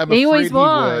 yeah, I'm He always afraid he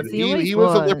would. was. He always He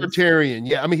was a was. libertarian.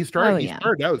 Yeah, I mean, Oh he yeah.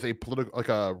 started out as a political, like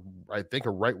I think a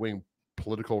right wing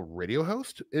political radio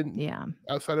host in Yeah.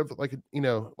 outside of like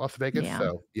Las Vegas. Yeah.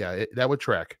 So yeah, that would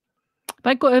track. But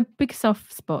I got a big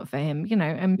soft spot for him,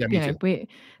 and Yeah, me too.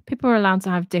 people are allowed to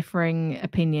have differing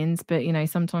opinions, but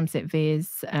sometimes it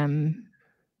veers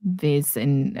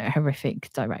in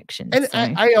horrific directions. And So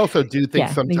I also do think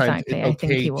yeah, sometimes it's exactly. I think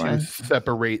okay he to was.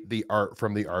 separate the art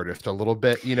from the artist a little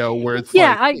bit, where it's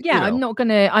Yeah, like, I'm not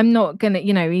gonna, I'm not gonna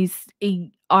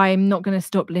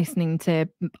stop listening to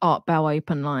Art Bell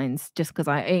open lines just because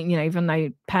even though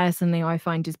personally I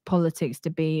find his politics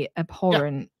to be yeah,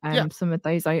 abhorrent, yeah, some of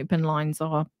those open lines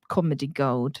are comedy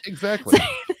gold. exactly.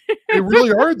 They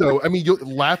really are, though. I mean, you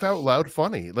laugh out loud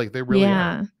funny, like they really are.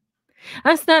 Yeah.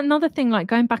 That's another thing, like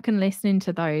going back and listening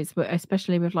to those, but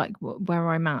especially with like where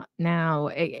I'm at now,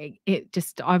 it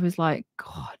just, I was like,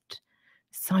 God,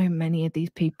 so many of these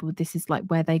people, this is like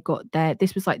where they got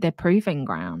this was like their proving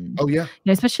ground. Oh yeah,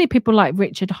 Especially people like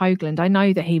Richard Hoagland. I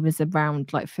know that he was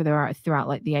around like throughout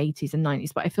like the 80s and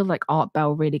 90s, but I feel like Art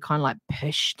Bell really kind of like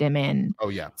pushed him in oh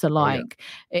yeah, to oh yeah,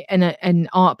 like, and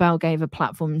Art Bell gave a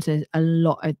platform to a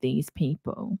lot of these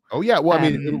people. oh yeah. Well, I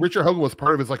mean, Richard Hogan was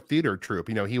part of his like theater troupe.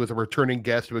 He was a returning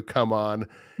guest who would come on,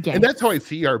 and that's how I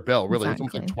see Art Bell. Really, it's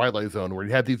almost like Twilight Zone, where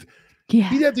he had these. Yeah.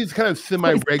 He'd have these kind of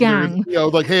semi-regulars,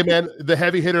 like, hey man, the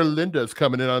heavy hitter Linda's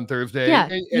coming in on Thursday. Yeah,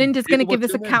 and Linda's going to give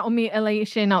us a cattle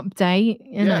mutilation update.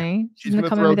 She's going to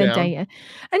come in with her data.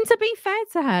 And to be fair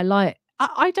to her, like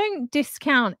I don't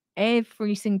discount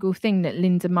every single thing that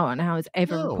Linda Moulton has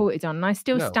ever reported on, and I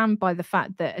still stand by the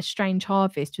fact that A Strange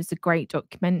Harvest was a great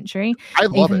documentary. I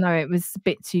love even though it was a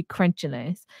bit too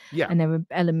credulous. Yeah, and there were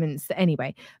elements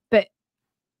anyway, but.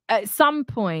 At some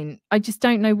point, I just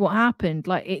don't know what happened.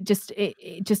 Like it just, yeah.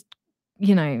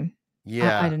 I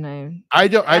don't know. I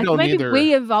don't maybe either.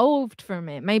 We evolved from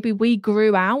it. Maybe we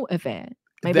grew out of it.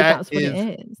 Maybe that's what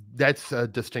it is. That's a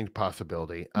distinct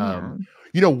possibility. Yeah.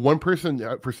 One person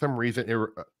for some reason,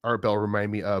 Art Bell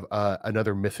reminded me of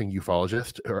another missing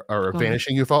ufologist or a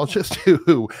vanishing ufologist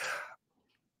who.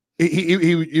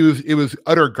 It was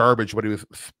utter garbage what he was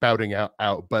spouting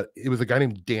out, but it was a guy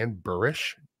named Dan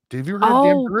Burrish. Have you ever heard of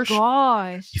Dan Burrish? Oh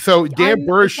gosh! So Dan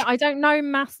Burrish, I don't know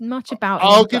much about him.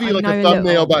 I'll give you like a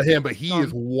thumbnail about him, but he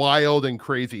is wild and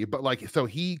crazy. But like, so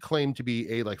he claimed to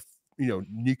be a like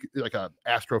a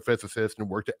astrophysicist and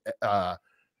worked at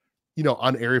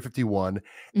on Area 51,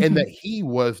 and that he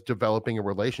was developing a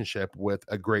relationship with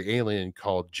a gray alien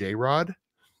called J-Rod.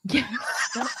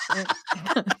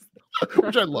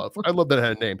 Which I love. I love that it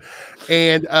had a name.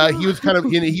 And he was kind of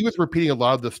he was repeating a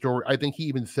lot of the story. I think he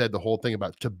even said the whole thing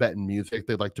about Tibetan music.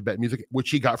 They like Tibetan music,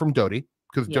 which he got from Doty,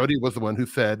 because Doty was the one who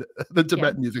said the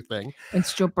Tibetan music thing. And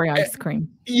strawberry ice cream.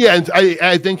 Yeah, and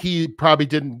I think he probably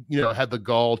didn't, had the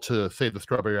gall to say the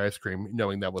strawberry ice cream,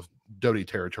 knowing that was Doty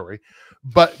territory.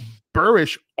 But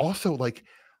Burrish also, like,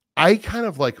 I kind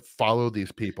of like follow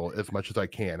these people as much as I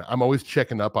can. I'm always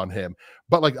checking up on him.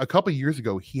 But like a couple of years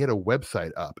ago, he had a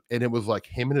website up, and it was like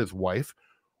him and his wife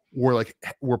were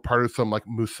part of some like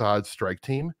Mossad strike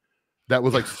team that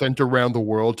was like sent around the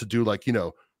world to do like,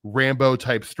 Rambo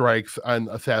type strikes on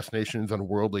assassinations on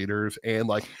world leaders, and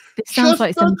like it sounds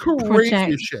like some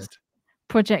crazy shit.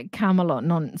 Project Camelot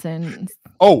nonsense.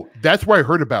 Oh, that's where I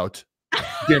heard about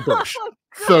Dan Burrish.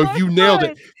 So you nailed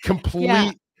it. Complete.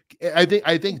 Yeah. I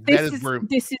think that is where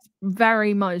this is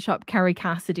very much up Kerry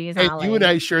Cassidy's alley. You and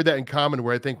I shared that in common,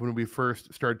 where I think when we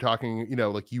first started talking,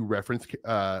 like you referenced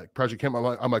Project Kim,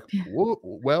 I'm like,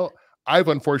 well, I've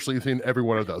unfortunately seen every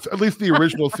one of those, at least the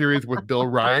original series with Bill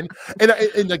Ryan, and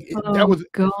that was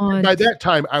God. By that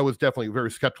time I was definitely very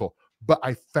skeptical, but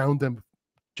I found them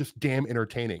just damn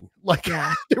entertaining. Like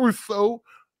they were so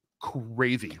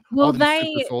crazy. Well,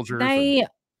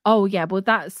 Oh yeah, well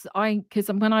because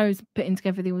when I was putting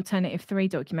together the Alternative 3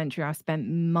 documentary, I spent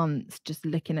months just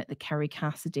looking at the Kerry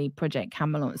Cassidy, Project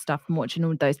Camelot stuff and watching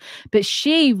all those. But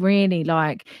she really,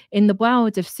 like, in the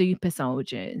world of super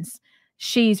soldiers,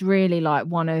 she's really like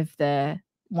one of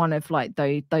like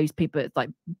those people that's like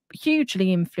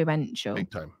hugely influential. Big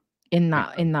time. in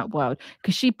that world,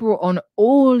 because she brought on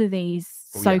all of these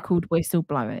so-called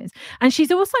whistleblowers, and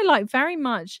she's also like very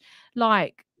much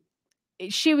like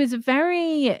she was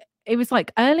very. It was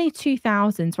like early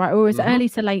 2000s, right? Or it was early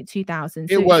to late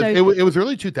 2000s. It was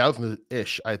early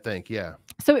 2000-ish, I think. Yeah.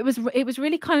 So it was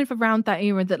really kind of around that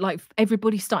era that like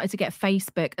everybody started to get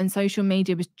Facebook and social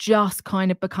media was just kind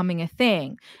of becoming a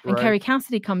thing. And Kerry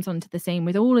Cassidy comes onto the scene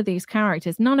with all of these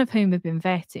characters, none of whom have been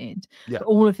vetted, but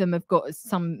all of them have got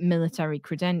some military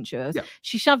credentials.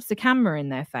 She shoves the camera in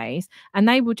their face and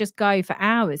they will just go for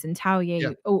hours and tell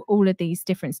you all of these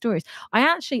different stories. I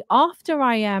actually, after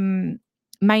I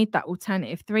made that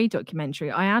Alternative 3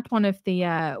 documentary, I had one of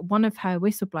her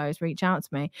whistleblowers reach out to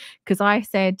me, because I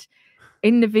said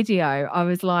in the video, I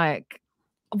was like,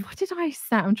 what did I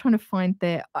say? I'm trying to find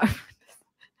the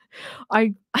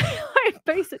I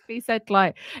basically said,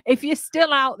 like, if you're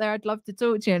still out there, I'd love to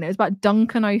talk to you. And it was about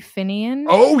Duncan O'Finian.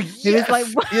 Oh, yes. He was like,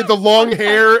 he had the long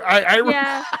hair. I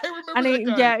remember and he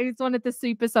was one of the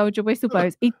super soldier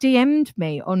whistleblowers. He DM'd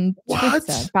me on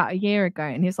Twitter about a year ago,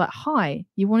 and he was like, hi,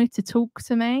 you wanted to talk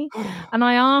to me? And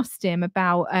I asked him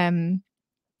about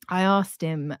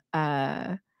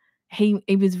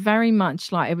he was very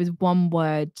much like, it was one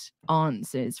word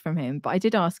answers from him. But I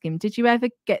did ask him, did you ever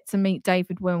get to meet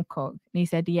David Wilcock? And he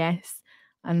said yes.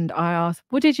 And I asked,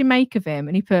 what did you make of him?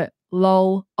 And he put,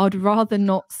 lol, I'd rather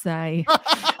not say. Which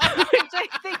I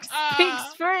think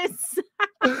speaks for us.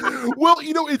 Well,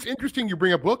 you know, it's interesting you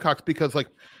bring up Wilcox, because like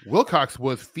Wilcox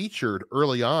was featured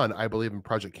early on, I believe, in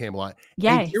Project Camelot.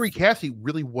 Yes. And Kerry Cassidy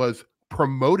really was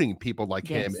promoting people like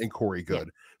him and Corey Goode.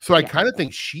 So I kind of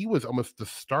think she was almost the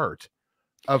start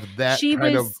of that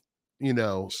you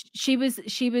know. She was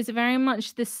very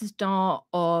much the start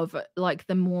of like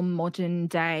the more modern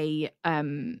day.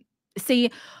 See,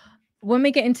 when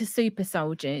we get into super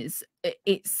soldiers,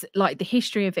 it's like the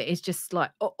history of it is just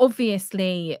like,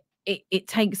 obviously it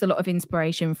takes a lot of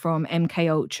inspiration from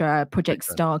MK Ultra, Project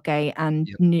Stargate, and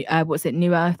New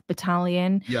Earth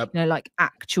Battalion. You know, like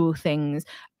actual things,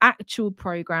 actual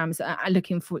programs that are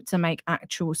looking for to make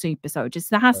actual super soldiers.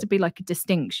 So there has to be like a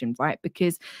distinction, right?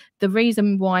 Because the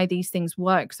reason why these things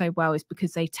work so well is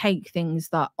because they take things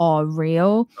that are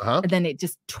real and then it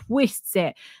just twists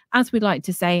it, as we like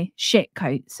to say, shit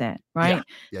coats it, right?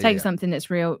 Take something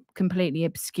that's real, completely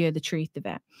obscure the truth of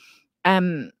it.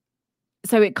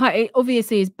 So it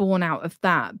obviously is born out of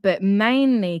that, but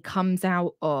mainly comes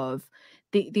out of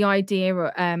the idea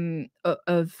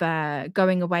of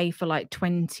going away for like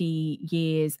 20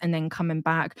 years and then coming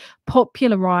back,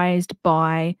 popularized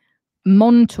by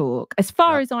Montauk. As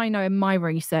far as I know in my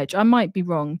research, I might be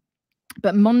wrong,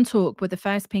 but Montauk were the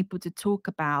first people to talk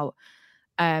about.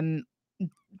 They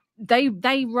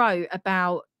wrote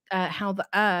about how the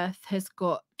Earth has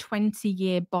got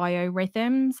 20-year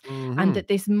biorhythms, and that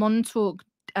this Montauk,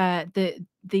 I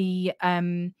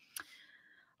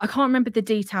can't remember the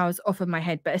details off of my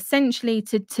head, but essentially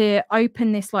to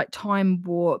open this like time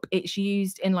warp, it's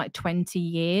used in like 20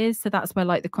 years. So that's where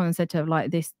like the concept of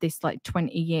like this like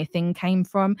 20-year thing came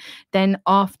from. Then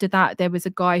after that, there was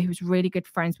a guy who was really good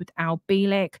friends with Al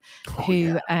Bielek,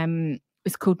 who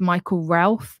was called Michael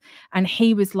Ralph, and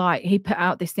he was like, he put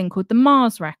out this thing called the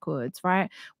Mars Records,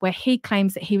 right, where he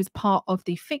claims that he was part of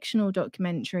the fictional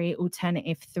documentary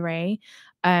Alternative 3,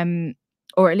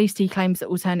 or at least he claims that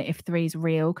Alternative 3 is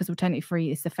real, because Alternative 3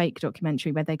 is the fake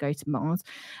documentary where they go to Mars,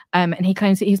 and he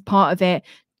claims that he's part of it.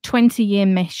 20-year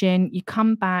mission, you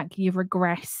come back, you've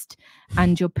regressed,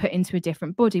 and you're put into a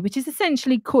different body, which is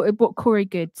essentially what Corey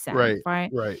Goode said,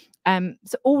 right.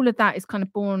 So all of that is kind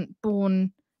of born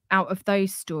out of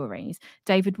those stories.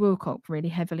 David Wilcock really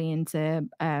heavily into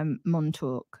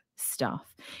Montauk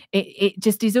stuff. It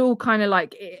just is all kind of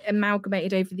like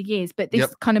amalgamated over the years, but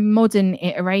this kind of modern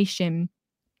iteration,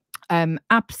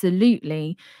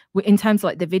 absolutely, in terms of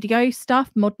like the video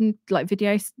stuff, modern like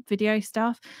video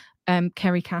stuff,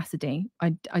 Kerry Cassidy, I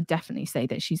definitely say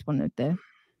that she's one of the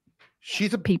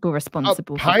people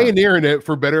responsible, pioneering it,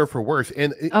 for better or for worse.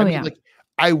 And I mean, like,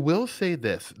 I will say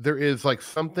this, there is like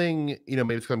something, you know,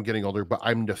 maybe it's because I'm getting older, but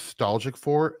I'm nostalgic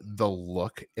for the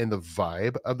look and the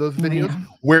vibe of those videos,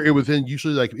 where it was in,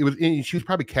 usually like she was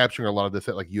probably capturing a lot of this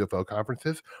at like UFO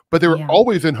conferences, but they were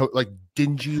always in like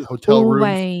dingy hotel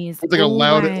rooms with like a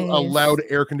loud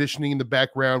air conditioning in the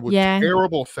background with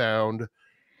terrible sound.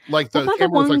 Like the camera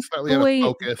was like slightly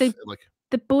out of focus.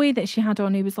 The boy that she had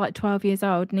on, he was like 12 years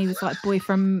old, and he was like boy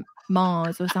from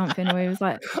Mars or something, or he was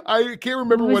like, I can't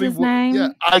remember what his name. Yeah,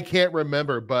 I can't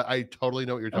remember, but I totally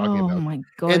know what you're talking about. Oh my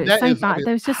god, and it's so bad.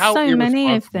 There's just so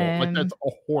many of them. Like, that's a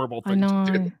horrible thing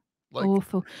to do. Like,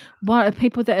 awful. What are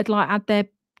people that had like had their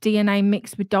DNA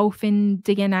mixed with dolphin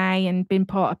DNA and been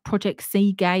part of Project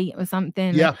Seagate or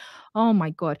something. Yeah. And, oh my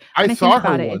God. I When I saw think her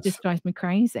about it, once. it just drives me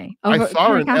crazy. I Oh,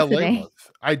 saw her Carrie in LA Cassidy.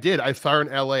 once. I did. I saw her in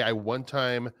LA. I one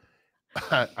time,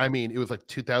 I mean, it was like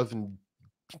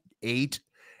 2008.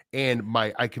 And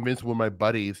I convinced one of my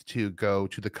buddies to go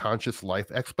to the Conscious Life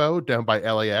Expo down by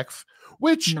LAX,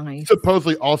 which Nice.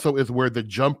 supposedly also is where the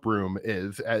jump room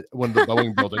is at one of the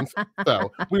Boeing buildings. So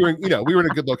we were in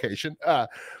a good location. But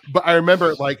I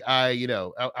remember, like, I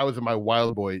was in my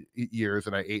wild boy years,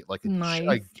 and I ate like a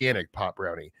gigantic pot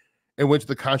brownie, and went to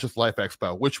the Conscious Life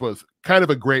Expo, which was kind of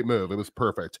a great move. It was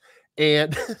perfect,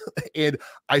 and and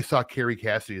I saw Carrie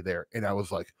Cassidy there, and I was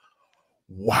like,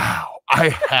 wow, I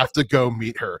have to go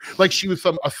meet her. Like, she was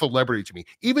a celebrity to me,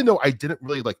 even though I didn't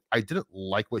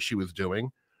like what she was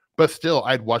doing, but still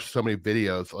I'd watched so many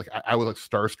videos. Like, I was like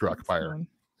starstruck by her.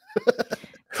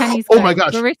 Kenny's oh my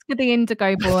gosh, Mariska the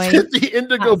Indigo Boy. The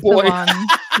Indigo Boy.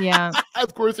 Yeah.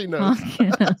 Of course he knows.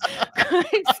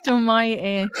 Christ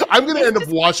almighty. I'm gonna end up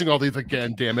watching all these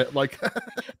again, damn it. Like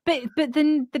but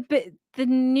then the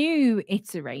new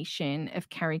iteration of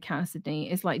Carrie Cassidy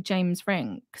is like James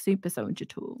Frank, Super Soldier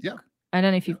Talk. Yeah. I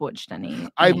don't know if you've watched any.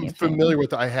 I'm familiar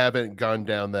with it. I haven't gone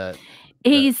down that.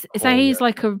 He's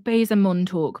a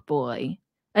Montauk boy.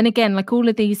 And again, like all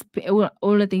of these people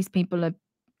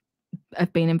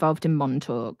have been involved in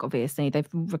Montauk. Obviously, they've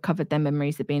recovered their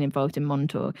memories of being involved in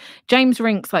Montauk. James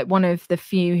Rink's like one of the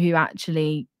few who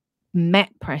actually met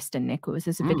Preston Nichols.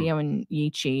 There's a video on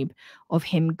YouTube of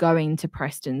him going to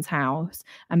Preston's house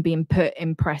and being put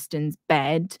in Preston's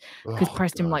bed because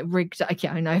Preston like rigged.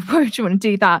 Yeah, I know. Why would you want to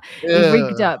do that? Yeah. He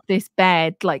rigged up this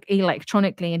bed like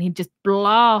electronically, and he'd just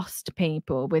blast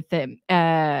people with it,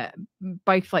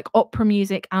 both like opera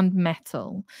music and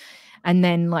metal, and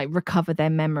then like recover their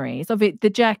memories of it. The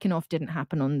jacking off didn't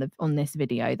happen on this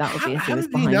video. That obviously was behind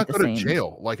the scenes. How did he not go to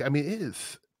jail? Like, I mean, it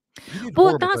is.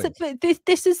 Well, that's it. But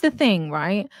this is the thing,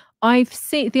 right? I've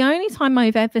seen the only time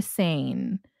I've ever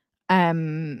seen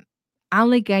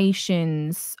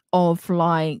allegations of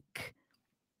like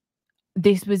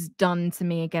this was done to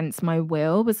me against my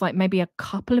will was like maybe a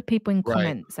couple of people in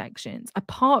comment sections.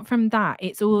 Apart from that,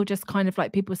 it's all just kind of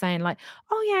like people saying like,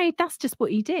 oh yeah, that's just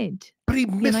what he did. But he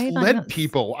misled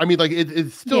people. I mean, like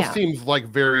it still seems like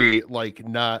very like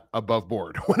not above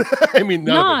board. I mean,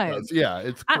 none of it does. Yeah,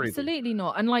 it's crazy. Absolutely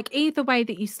not. And like either way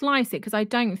that you slice it, because I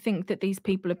don't think that these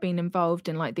people have been involved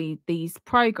in like these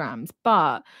programs,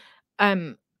 but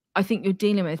I think you're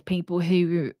dealing with people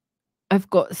who have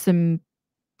got some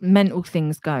mental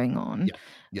things going on.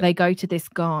 They go to this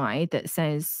guy that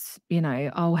says,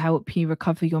 I'll help you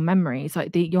recover your memories.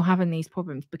 Like you're having these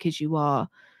problems because you've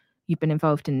been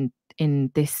involved in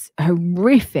this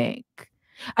horrific.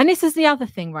 And this is the other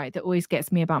thing, right, that always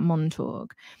gets me about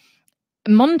Montauk.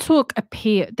 The Montauk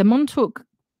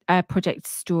project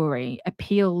story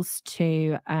appeals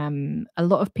to a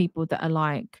lot of people that are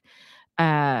like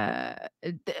kind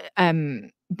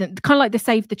of like the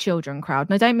Save the Children crowd.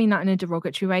 And I don't mean that in a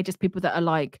derogatory way, just people that are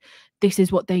like, this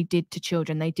is what they did to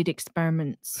children. They did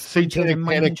experiments. Satanic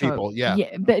panic people, yeah.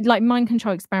 But like mind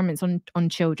control experiments on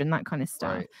children, that kind of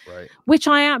stuff. Right. Which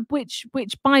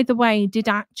by the way did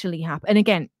actually happen. And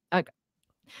again, like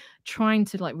trying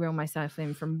to like reel myself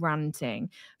in from ranting,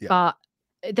 but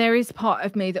there is part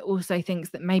of me that also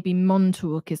thinks that maybe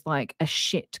Montauk is like a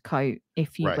shit coat,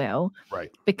 if you will.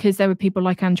 Right. Because there were people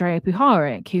like Andrea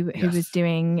Puharich who was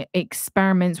doing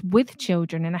experiments with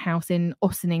children in a house in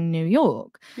Ossining, New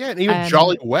York. Yeah, and even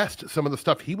Jolly West, some of the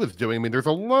stuff he was doing. I mean, there's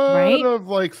a lot of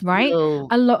like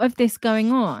a lot of this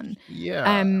going on.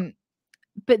 Yeah.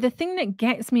 But the thing that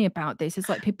gets me about this is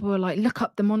like people were like, look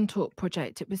up the Montauk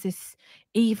Project. It was this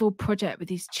evil project with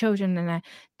these children, and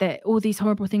that all these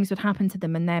horrible things would happen to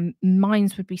them, and their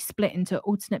minds would be split into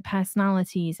alternate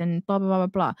personalities and blah, blah, blah, blah,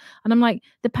 blah. And I'm like,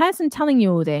 the person telling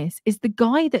you all this is the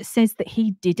guy that says that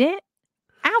he did it.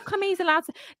 How come he's allowed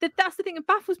to? That's the thing that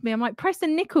baffles me. I'm like,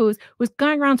 Preston Nichols was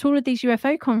going around to all of these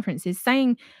UFO conferences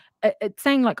saying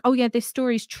like, oh yeah, this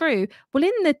story's true. Well,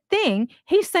 in the thing,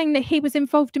 he's saying that he was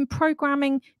involved in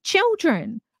programming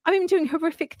children. I mean, doing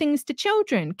horrific things to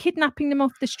children, kidnapping them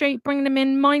off the street, bringing them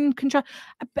in, mind control.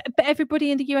 But everybody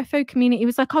in the UFO community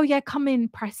was like, oh yeah, come in,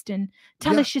 Preston,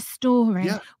 tell us your story.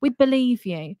 We believe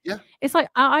you. It's like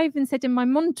I even said in my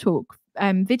Montauk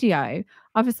video,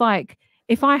 I was like,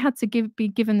 if I had to be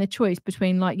given the choice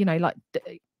between like,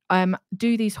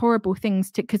 do these horrible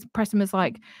things because Preston was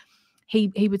like,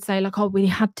 he would say like, oh, we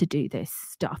had to do this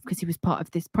stuff because he was part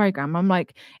of this program. I'm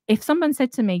like, if someone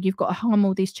said to me, you've got to harm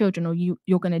all these children or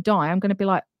you're going to die, I'm going to be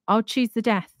like, I'll choose the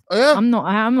death. Yeah. I'm not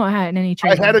hurting any I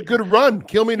children. had a good run.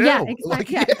 Kill me Yeah, now.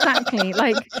 exactly. Yeah, exactly.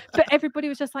 Like, but everybody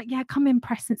was just like, "Yeah, come in,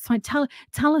 Preston. So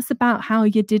tell us about how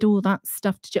you did all that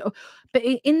stuff." But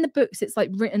in the books, it's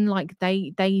like written like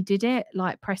they did it.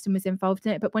 Like Preston was involved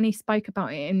in it. But when he spoke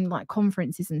about it in like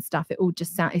conferences and stuff, it all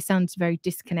just sounds very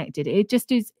disconnected. It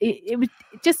just is. It was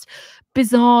just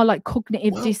bizarre, like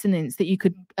cognitive dissonance that you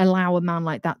could allow a man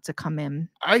like that to come in.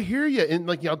 I hear you, and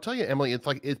like I'll tell you, Emily, it's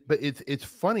like but it's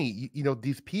funny, you know,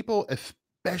 these people,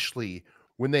 especially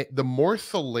when the more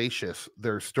salacious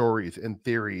their stories and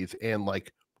theories and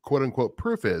like quote unquote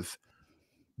proof is,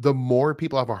 the more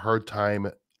people have a hard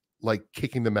time like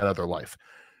kicking them out of their life.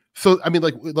 So I mean,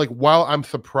 like while I'm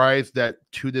surprised that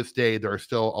to this day there are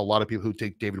still a lot of people who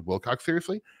take David Wilcock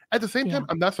seriously, at the same time,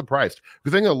 I'm not surprised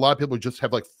because I think a lot of people just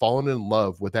have like fallen in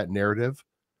love with that narrative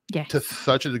to Yes.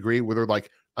 such a degree where they're like,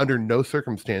 under no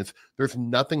circumstance, there's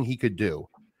nothing he could do.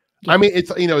 Yeah. I mean,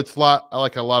 it's it's a lot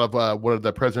like a lot of one of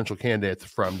the presidential candidates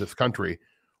from this country.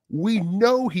 We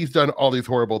know he's done all these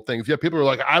horrible things. Yet people are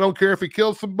like, I don't care if he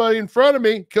kills somebody in front of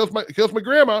me, kills my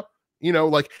grandma. You know,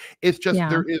 like it's just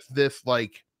there is this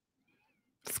like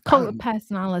it's cult of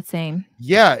personality.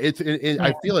 Yeah,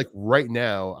 I feel like right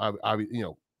now, I you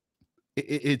know,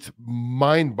 it's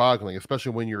mind-boggling,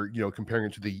 especially when you're comparing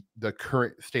it to the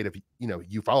current state of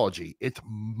ufology. It's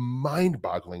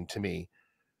mind-boggling to me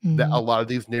that a lot of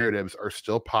these narratives are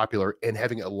still popular and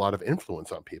having a lot of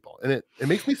influence on people, and it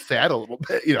makes me sad a little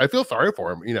bit. I feel sorry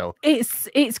for him.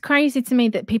 It's crazy to me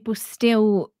that people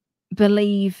still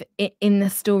believe in the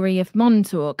story of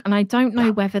Montauk, and I don't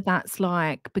know whether that's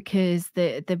like because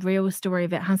the real story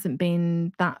of it hasn't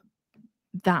been that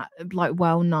like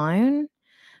well known.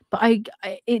 But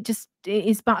it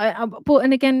is. But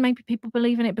and again, maybe people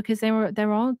believe in it because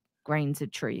there are grains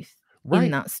of truth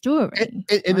in that story.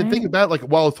 And the thing about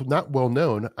while it's not well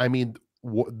known, I mean,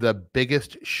 the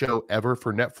biggest show ever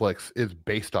for Netflix is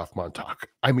based off Montauk.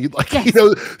 I mean,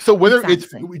 so whether it's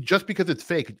just because it's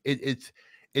fake,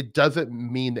 it doesn't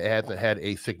mean it hasn't had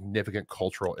a significant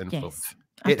cultural influence.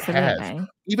 It has.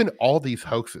 Even all these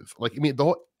hoaxes, like I mean,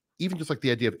 even just like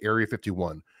the idea of Area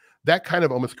 51. That kind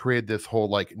of almost created this whole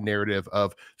like narrative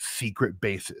of secret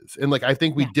bases. And like I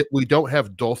think we don't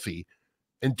have Doty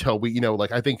until we,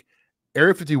 like I think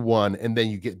Area 51 and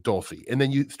then you get Doty and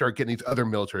then you start getting these other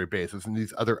military bases and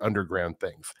these other underground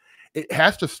things. It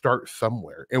has to start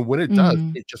somewhere. And when it does,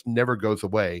 it just never goes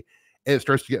away. And it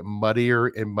starts to get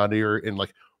muddier and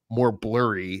like more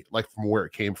blurry, like from where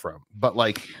it came from. But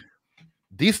like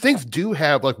these things do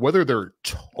have like whether they're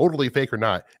totally fake or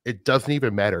not, it doesn't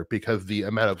even matter because the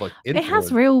amount of like influence, it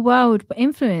has real world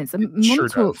influence.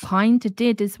 Montauk sure kind of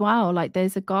did as well. Like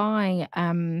there's a guy,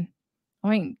 I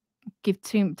won't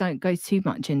don't go too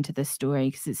much into the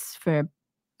story because it's for a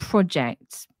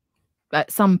project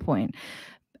at some point.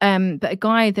 But a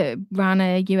guy that ran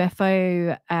a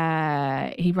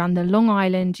UFO, he ran the Long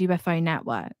Island UFO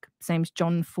network. His name's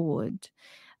John Ford.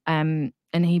 And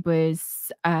he was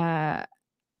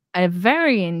a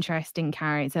very interesting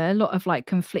character, a lot of like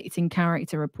conflicting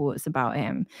character reports about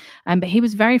him. But he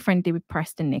was very friendly with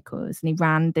Preston Nichols and he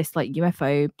ran this like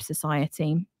UFO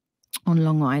society on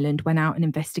Long Island, went out and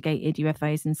investigated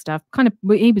UFOs and stuff.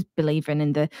 He was believing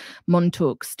in the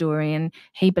Montauk story and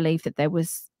he believed that there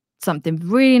was something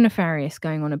really nefarious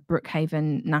going on at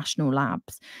Brookhaven National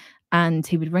Labs. And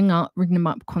he would ring them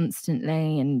up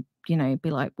constantly and be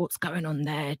like, what's going on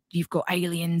there? You've got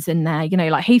aliens in there.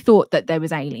 Like he thought that there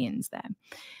was aliens there.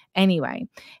 Anyway,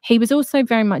 he was also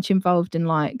very much involved in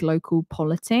like local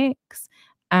politics.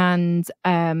 And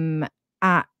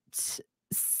at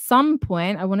some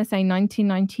point, I want to say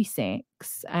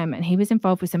 1996, and he was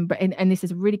involved with some, and this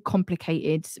is really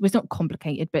complicated. Well, it's not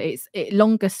complicated, but it's a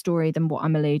longer story than what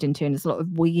I'm alluding to. And there's a lot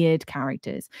of weird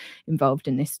characters involved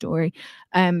in this story.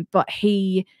 But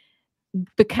he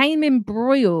became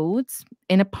embroiled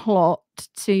in a plot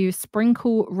to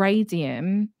sprinkle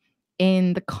radium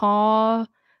in the car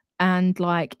and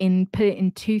like put it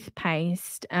in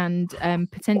toothpaste and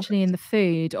potentially in the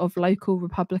food of local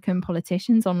Republican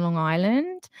politicians on Long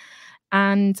Island.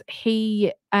 And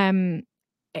he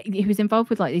was involved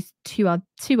with like these two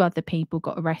other people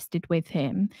got arrested with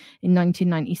him in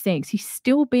 1996. He's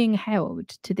still being held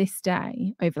to this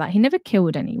day over that. He never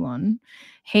killed anyone.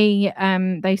 They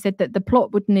said that the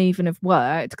plot wouldn't even have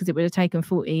worked because it would have taken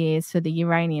 40 years for the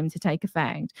uranium to take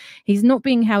effect. He's not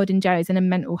being held in jail. He's in a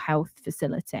mental health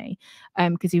facility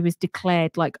because he was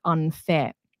declared like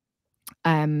unfit.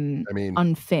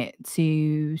 Unfit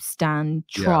to stand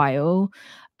trial.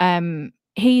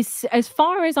 He's, as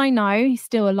far as I know, he's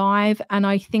still alive, and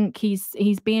I think he's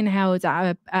being held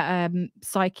at a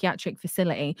psychiatric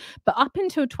facility. But up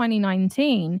until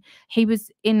 2019, he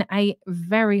was in a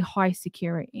very high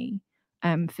security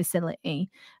facility,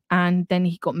 and then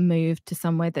he got moved to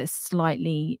somewhere that's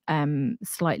slightly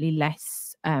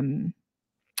less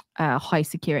high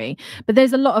security. But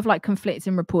there's a lot of like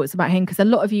conflicting reports about him, because a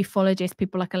lot of ufologists,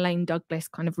 people like Elaine Douglas,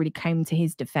 kind of really came to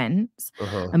his defense.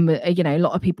 And you know, a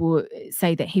lot of people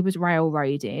say that he was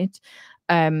railroaded,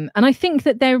 and I think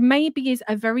that there maybe is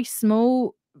a very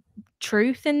small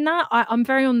truth in that. I'm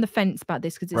very on the fence about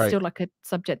this, because it's still like a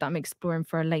subject that I'm exploring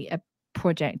for a later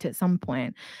project at some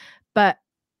point. But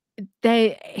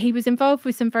he was involved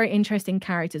with some very interesting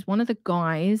characters. One of the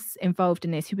guys involved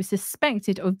in this, who was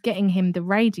suspected of getting him the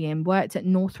radium, worked at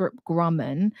Northrop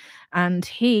Grumman, and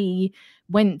he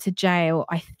went to jail,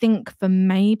 I think, for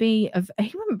he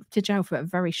went to jail for a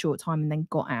very short time and then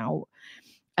got out.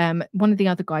 One of the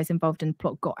other guys involved in the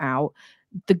plot got out.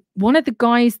 One of the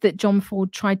guys that John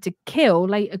Ford tried to kill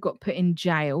later got put in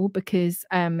jail because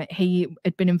he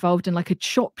had been involved in like a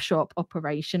chop shop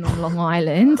operation on Long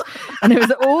Island, and there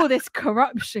was all this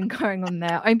corruption going on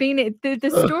there. I mean,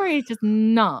 the story is just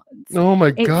nuts. Oh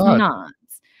my God,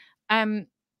 it's nuts.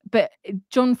 But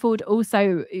John Ford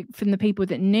also, from the people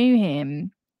that knew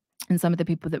him, and some of the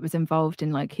people that was involved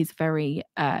in like his very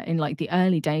in like the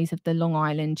early days of the Long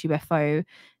Island UFO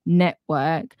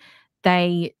network,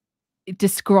 they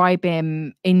describe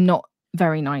him in not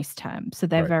very nice terms. So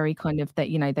they're very kind of that,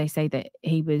 you know, they say that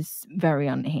he was very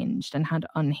unhinged and had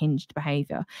unhinged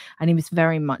behavior, and he was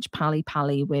very much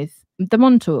pally with the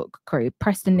Montauk crew.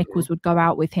 Preston Nichols would go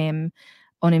out with him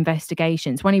on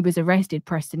investigations. When he was arrested,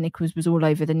 Preston Nichols was all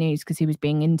over the news because he was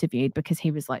being interviewed, because he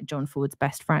was like John Ford's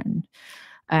best friend.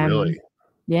 Really?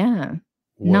 Yeah.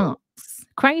 Whoa. Nuts.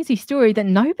 Crazy story that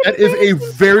nobody. That is a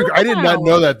very. I did not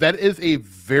know that. That is a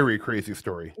very crazy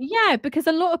story. Yeah, because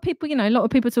a lot of people, you know, a lot of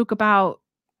people talk about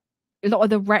a lot of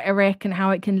the rhetoric and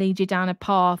how it can lead you down a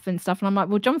path and stuff. And I'm like,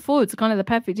 well, John Ford's kind of the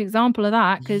perfect example of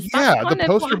that, because that's kind the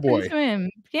poster boy to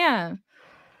him. Yeah.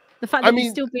 The fact that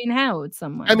he's still being held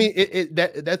somewhere. I mean,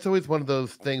 that's always one of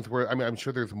those things where, I mean, I'm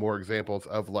sure there's more examples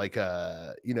of like,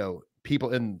 you know,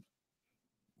 people in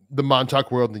the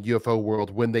Montauk world and the UFO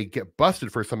world, when they get busted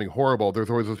for something horrible, there's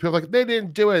always those people like, they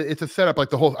didn't do it. It's a setup. Like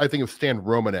the whole, I think of Stan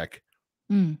Romanek.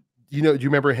 You know, do you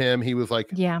remember him? He was like,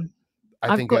 yeah,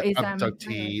 I think got his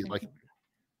abductee. Like,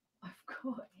 I've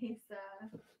got his.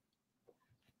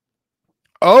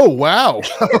 Oh wow!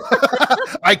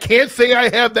 I can't say I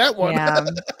have that one. Yeah.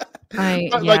 I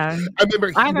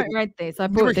remember. I haven't read this. I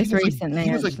bought this recently.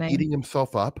 He was like beating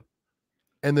himself up,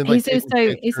 and then he's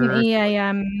also, isn't he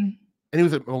a And he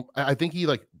was, I think he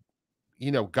like,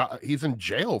 you know, he's in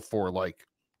jail for like,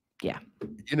 you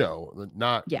know,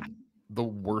 not the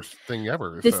worst thing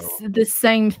ever. The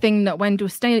same thing that Wendell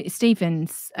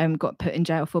Stevens got put in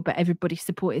jail for, but everybody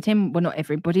supported him. Well, not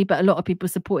everybody, but a lot of people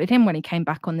supported him when he came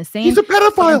back on the scene. He's a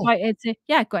pedophile.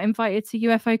 Got invited to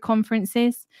UFO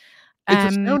conferences.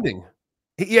 It's astounding.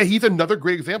 Yeah, he's another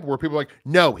great example where people are like,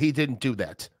 no, he didn't do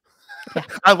that. Yeah.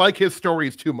 I like his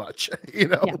stories too much, you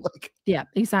know. Yeah,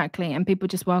 exactly. And people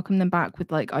just welcome them back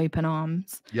with like open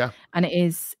arms. Yeah. And it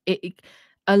is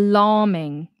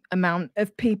alarming amount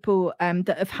of people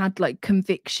that have had like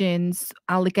convictions,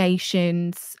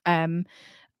 allegations to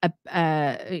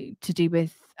do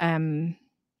with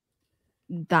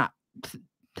that.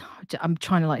 I'm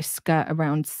trying to like skirt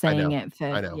around saying it for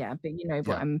but you know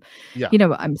what you know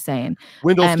what I'm saying.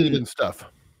 Wendell Stevens stuff.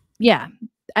 Yeah.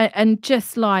 And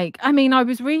just like, I mean, I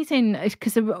was reading,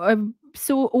 because I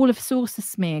saw all of Saucer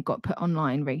Smear got put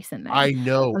online recently. I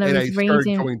know, and I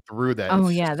started going through that. Oh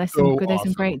yeah, there's some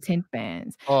great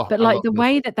tidbits. Oh, but like the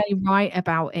way that they write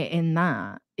about it in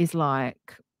that is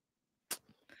like,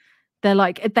 they're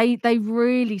like they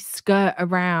really skirt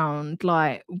around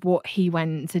like what he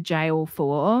went to jail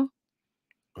for.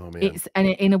 Oh man. And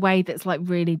in a way that's like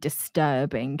really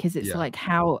disturbing, because it's like,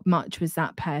 how much was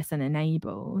that person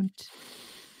enabled?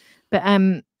 But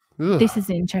this is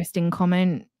an interesting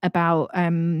comment about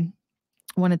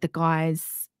one of the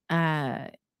guys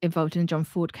involved in the John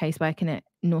Ford case working at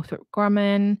Northrop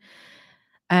Grumman.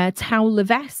 Tal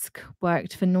Levesque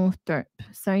worked for Northrop,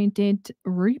 so did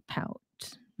Ruppelt.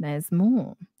 There's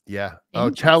more. Yeah. Oh,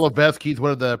 Tal Levesque, he's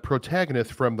one of the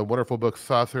protagonists from the wonderful book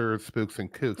Saucers, Spooks,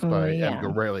 and Kooks by Edgar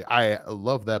Riley. I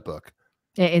love that book.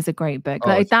 It is a great book.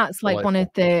 Like that's like one of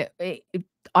the,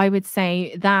 I would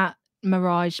say that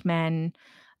Mirage Men,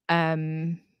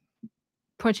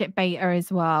 Project Beta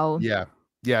as well. Yeah.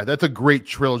 Yeah, that's a great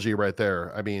trilogy right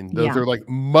there. I mean, those Yeah. are like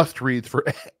must reads for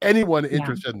anyone Yeah.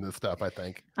 interested in this stuff, I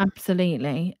think.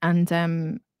 Absolutely.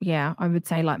 And yeah, I would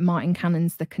say like Martin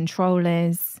Cannon's The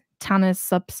Controllers, Tanner's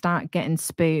Substack, Getting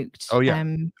Spooked, Oh yeah.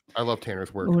 I love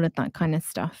Tanner's work. all of that kind of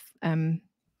stuff.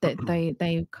 That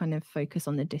they kind of focus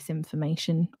on the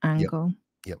disinformation angle.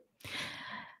 Yep.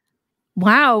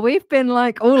 Wow, we've been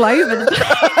like all over the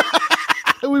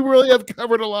place. We really have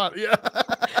covered a lot. Yeah.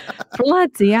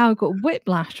 Bloody hell, got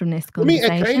whiplash from this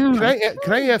conversation.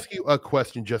 Can I ask you a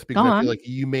question just because I feel like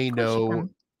you may know?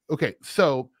 Okay,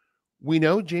 so we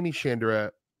know Jamie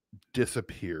Chandra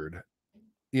disappeared.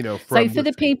 You know, so for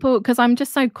the people, because I'm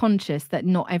just so conscious that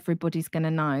not everybody's going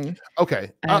to know.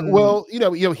 Okay, well, you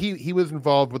know, he was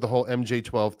involved with the whole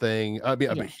MJ12 thing. I mean,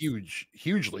 Yes.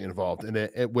 hugely involved in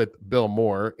it with Bill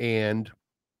Moore, and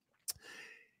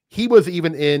he was in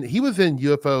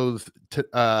UFOs to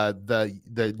the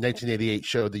 1988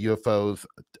 show, the UFOs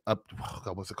up. Oh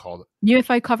God, what's it called?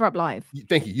 UFO Cover Up Live.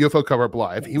 Thank you, UFO Cover Up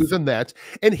Live. Yes. He was in that,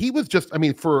 and he was just, I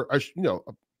mean, for a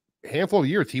handful of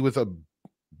years, he was a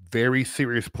very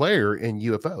serious player in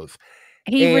UFOs.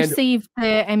 He received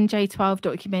the MJ12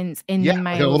 documents in the mail,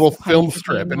 like a little film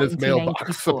strip in his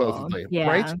mailbox, supposedly. Yeah,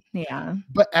 right? Yeah.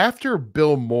 But after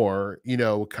Bill Moore,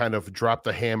 kind of dropped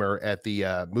the hammer at the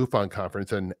MUFON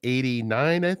conference in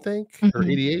 '89, I think, or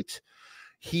 '88,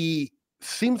 he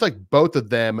seems like both of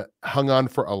them hung on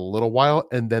for a little while,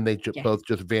 and then they both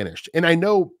just vanished. And I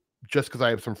know, just because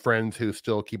I have some friends who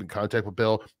still keep in contact with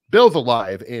Bill. Bill's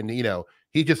alive, and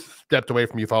he just stepped away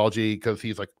from ufology because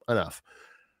he's like, enough.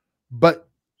 But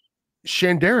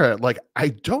Chandra, like, I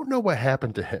don't know what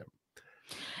happened to him.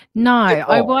 No,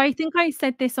 I think I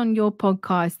said this on your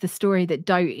podcast, the story that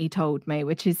Doty told me,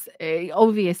 which is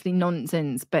obviously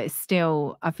nonsense, but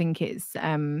still, I think it's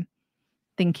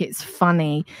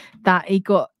funny that he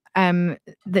got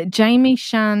that Jamie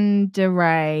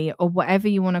Chandra, or whatever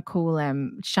you want to call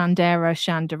him, Chandra,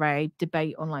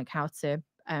 debate on like how to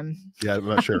yeah, I'm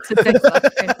not sure.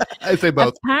 I say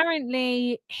both.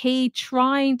 Apparently, he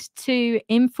tried to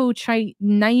infiltrate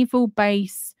Naval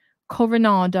Base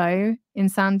Coronado in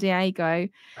San Diego,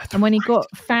 and when he got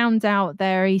found out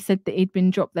there, he said that he'd been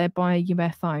dropped there by a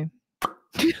UFO.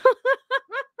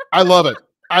 I love it.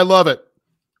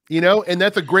 And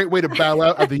that's a great way to bow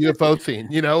out of the UFO scene.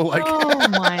 Like, oh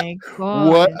my God,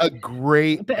 what a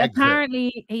great But exit.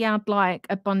 Apparently he had like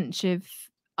a bunch of,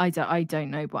 I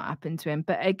don't know what happened to him,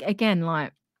 but again,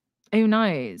 like, who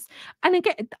knows? And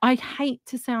again, I hate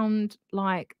to sound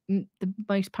like the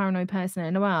most paranoid person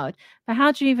in the world, but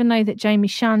how do you even know that Jamie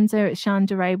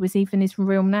Chandra was even his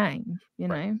real name? You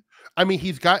know? I mean,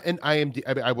 he's got an IMDb.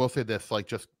 I mean, I will say this, like,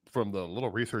 just from the little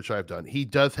research I've done, he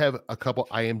does have a couple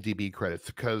IMDb credits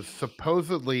because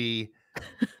supposedly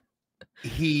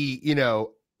he,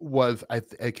 was I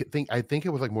think it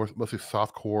was like mostly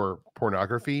softcore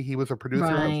pornography. He was a producer,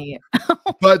 right?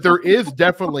 But there is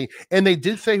definitely, and they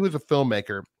did say he was a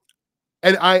filmmaker.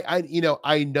 And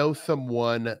I know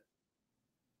someone.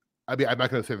 I mean, I'm not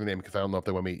going to say the name because I don't know if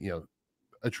they want me,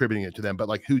 attributing it to them, but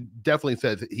like, who definitely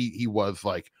says that he was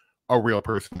like a real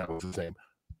person. That was his name,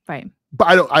 right? But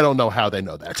I don't know how they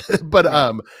know that. But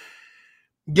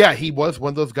yeah, he was one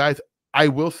of those guys. I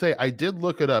will say I did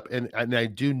look it up, and I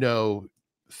do know.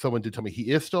 Someone did tell me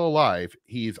he is still alive.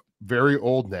 He's very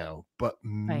old now, but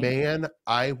man,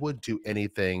 I would do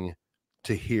anything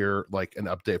to hear like an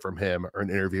update from him or an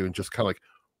interview and just kind of like,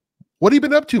 what have you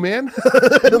been up to, man?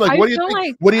 Like, what do you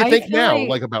think? What do you think now?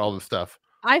 Like about all this stuff?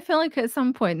 I feel like at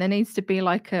some point there needs to be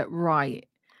like an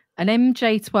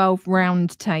MJ12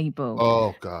 round table.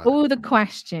 Oh God! All the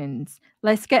questions.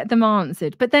 Let's get them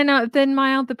answered. But then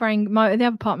my other brain, the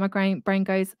other part of my brain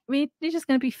goes, you're just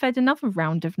going to be fed another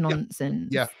round of nonsense.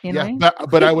 Yeah. You know?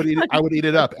 But I would eat it. I would eat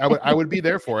it up. I would be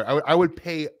there for it. I would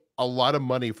pay a lot of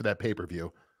money for that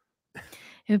pay-per-view.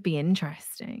 It would be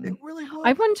interesting. It really would.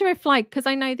 I wonder if, like, because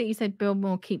I know that you said Bill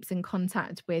Moore keeps in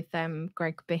contact with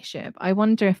Greg Bishop. I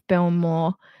wonder if Bill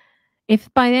Moore,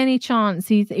 if by any chance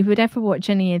he would ever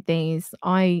watch any of these,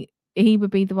 he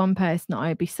would be the one person that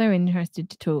I'd be so interested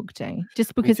to talk to,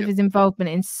 just because of his involvement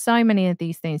in so many of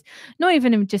these things. Not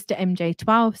even just the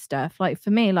MJ12 stuff. Like for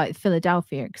me, like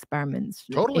Philadelphia experiments,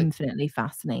 infinitely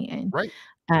fascinating. Right.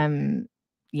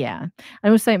 Yeah.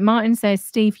 And also Martin says,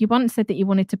 Steve, you once said that you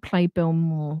wanted to play Bill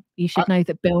Moore. You should know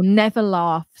that Bill never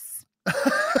laughs.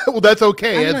 Well, that's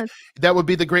okay. That would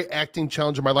be the great acting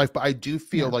challenge of my life. But I do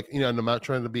feel like, and I'm not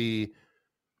trying to be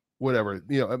whatever,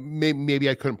 maybe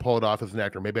I couldn't pull it off as an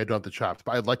actor. Maybe I don't have the chops,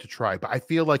 but I'd like to try. But I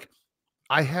feel like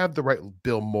I have the right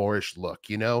Bill Moore-ish look,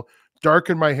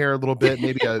 darken my hair a little bit,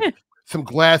 maybe some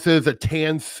glasses, a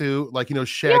tan suit, like,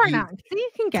 shaggy. You're an actor. You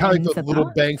can get kind of into like the little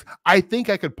that. bangs. I think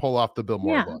I could pull off the Bill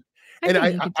Maher Yeah, look. I And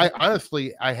think you could do I that.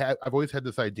 honestly, I've always had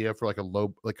this idea for like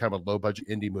kind of a low budget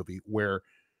indie movie where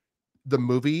the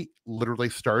movie literally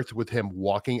starts with him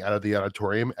walking out of the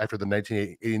auditorium after the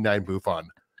 1989 MUFON.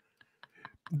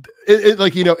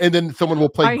 Like, and then someone will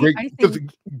play Greg, I because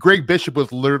think Greg Bishop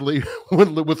was literally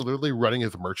running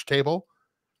his merch table.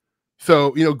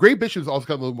 So, Greg Bishop is also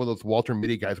kind of one of those Walter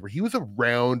Mitty guys where he was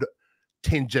around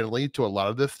tangentially to a lot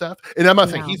of this stuff. And I'm not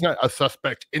saying yeah. he's not a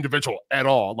suspect individual at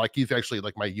all. Like, he's actually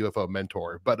like my UFO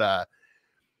mentor. But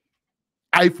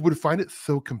I would find it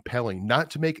so compelling not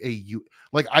to make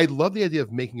I love the idea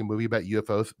of making a movie about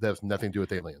UFOs that has nothing to do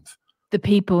with aliens. The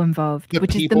people involved, The which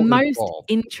is the people most involved.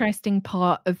 interesting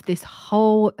part of this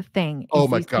whole thing, Oh is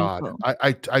my these God. people.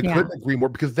 I Yeah. couldn't agree more,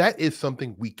 because that is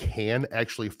something we can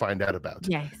actually find out about.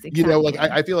 Yes, Like, exactly.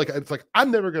 I feel like it's like, I'm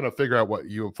never going to figure out what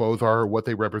UFOs are, what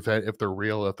they represent, if they're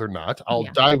real, if they're not.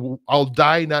 Yeah. I'll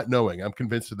die not knowing. I'm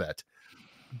convinced of that.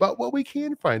 But what we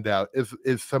can find out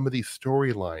is some of these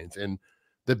storylines and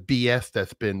the BS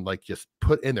that's been like just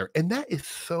put in there. And that is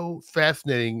so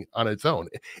fascinating on its own.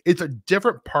 It's a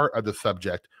different part of the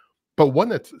subject, but one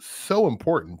that's so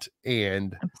important.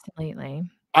 And Absolutely.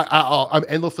 I'm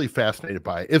endlessly fascinated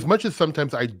by it. As much as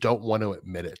sometimes I don't want to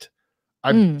admit it,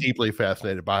 I'm deeply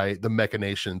fascinated by the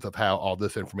machinations of how all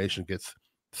this information gets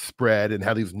spread and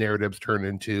how these narratives turn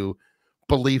into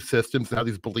belief systems, and how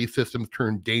these belief systems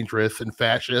turn dangerous and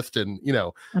fascist, and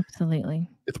Absolutely.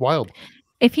 it's wild.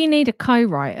 If you need a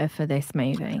co-writer for this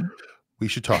movie, We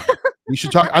should talk. We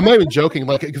should talk. I'm not even joking,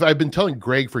 like, because I've been telling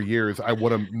Greg for years I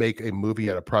want to make a movie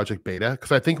out of Project Beta,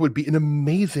 because I think it would be an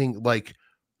amazing, like,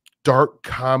 dark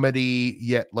comedy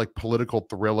yet like political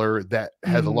thriller that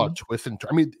has a lot of twists and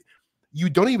I mean, you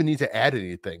don't even need to add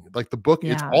anything. Like, the book,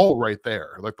 it's Yeah. all right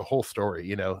there, like the whole story,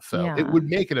 so it Yeah. would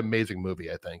make an amazing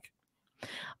movie, I think.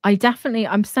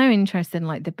 I'm so interested in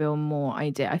like the Bill Maher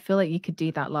idea. I feel like you could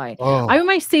do that. Like, I Oh,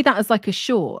 almost see that as like a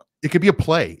short. it could be a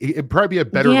play. It'd probably be a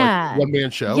better like Yeah.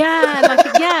 one-man show. Yeah,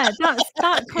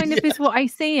 that kind of is what I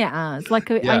see it as.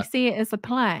 Like, I Yeah. see it as a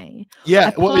play.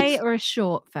 Yeah, A well, play or a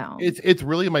short film. it's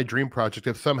really my dream project.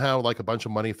 If somehow like a bunch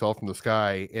of money fell from the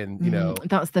sky, and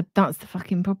That's the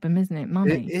fucking problem, isn't it? it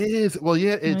Money. is. Well,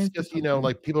 yeah, That it's is the just problem.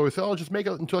 like, people always say, "Oh, just make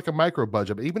it into like a micro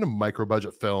budget." But even a micro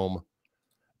budget film,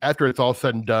 after it's all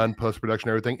said and done, post production,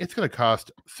 everything, it's going to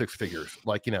cost six figures.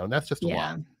 Like, and that's just a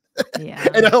lot. Yeah.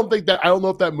 And I don't know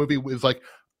if that movie was like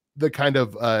the kind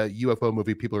of UFO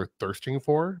movie people are thirsting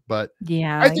for, but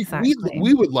Yeah, I think exactly.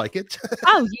 we would like it.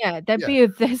 Oh yeah,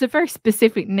 there's a very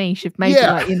specific niche of maybe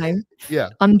Yeah. like, Yeah.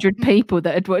 100 people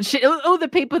that had watched it. All the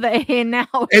people that are here now.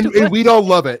 And we don't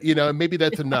love it, and maybe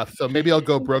that's enough. So maybe I'll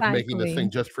go broke making this Exactly.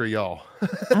 thing just for y'all.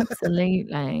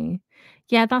 Absolutely.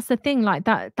 Yeah, that's the thing. Like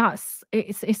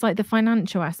it's like the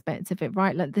financial aspects of it,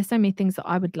 right? Like, there's so many things that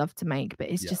I would love to make, but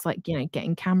it's Yeah. just like,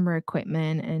 getting camera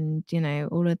equipment and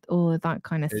all of that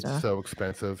kind of It's stuff. so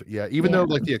expensive. Yeah, even though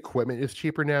like the equipment is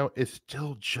cheaper now, it's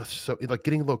still just so like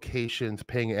getting locations,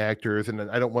 paying actors, and then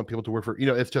I don't want people to work for,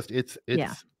 it's just it's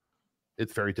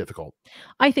very difficult.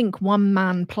 I think one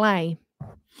man play.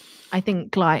 I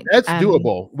think like That's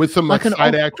doable with some like an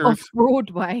side actors. off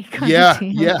Broadway kind Yeah, of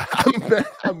deal. yeah.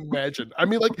 Imagine. I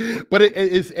mean, like, but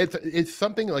it's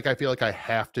something like I feel like I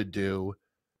have to do,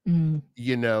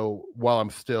 while I'm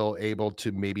still able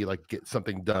to maybe like get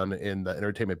something done in the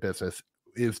entertainment business,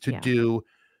 is to do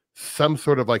some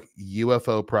sort of like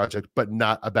UFO project, but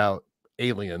not about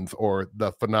aliens or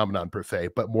the phenomenon per se,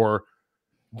 but more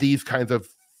these kinds of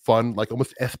fun, like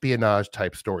almost espionage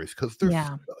type stories. Because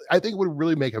I think it would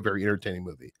really make a very entertaining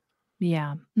movie.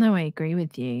 Yeah. No, I agree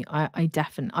with you. I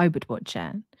would watch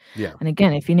it. Yeah. And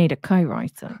again, if you need a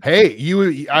co-writer. Hey,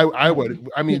 I would.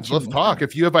 I mean, let's me talk.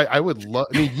 If you have, I would love.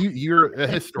 I mean, you're a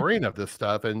historian of this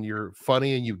stuff, and you're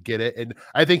funny, and you get it. And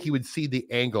I think you would see the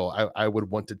angle I would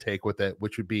want to take with it,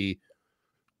 which would be,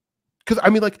 because I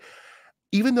mean, like,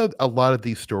 even though a lot of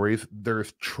these stories,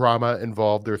 there's trauma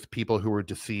involved, there's people who were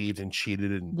deceived and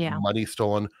cheated and money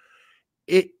stolen.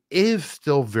 It is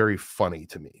still very funny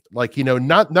to me. Like,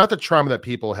 not the trauma that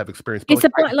people have experienced. But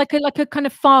It's like a kind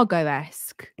of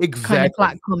Fargo-esque kind of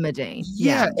black comedy.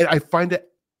 Yeah, and I find it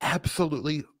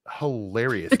absolutely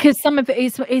hilarious. Because some of it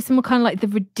is more kind of like the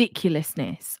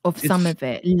ridiculousness of some of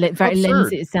it. Very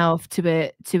lends itself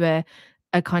to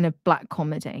a kind of black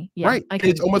comedy. Yeah, right. And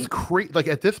it's almost crazy. Like,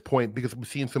 at this point, because we've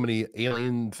seen so many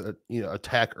aliens,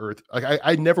 attack Earth. Like,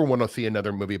 I never want to see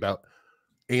another movie about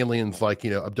aliens, like,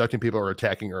 abducting people or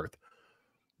attacking Earth.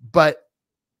 But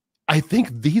I think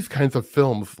these kinds of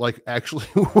films, like, actually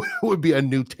would be a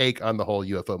new take on the whole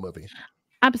UFO movie.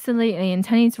 Absolutely. And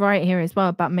Tony's right here as well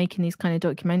about making these kind of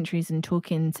documentaries and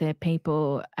talking to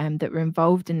people that were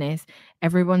involved in this.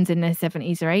 Everyone's in their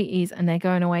 70s or 80s and they're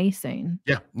going away soon.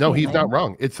 Yeah. No, he's not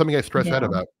wrong. It's something I stress out Yeah.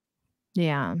 about.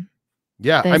 Yeah.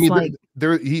 Yeah. I There's mean,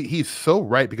 like, he's so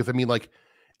right, because I mean, like,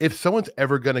 if someone's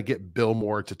ever going to get Bill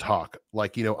Moore to talk,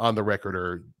 like, you know, on the record,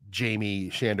 or Jamie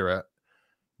Chandra,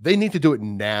 they need to do it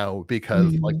now,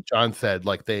 because like John said,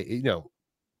 like, they, you know,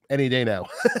 any day now,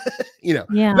 you know,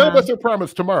 none of yeah. us are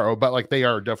promised tomorrow, but like, they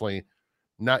are definitely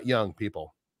not young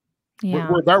people. Yeah.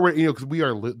 We're about, you know, because we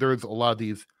are, there's a lot of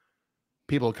these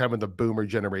people kind of in the boomer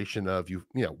generation of, you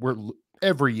know, we're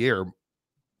every year,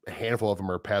 a handful of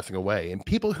them are passing away, and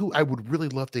people who I would really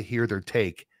love to hear their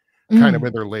take kind of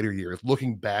in their later years,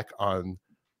 looking back on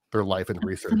their life and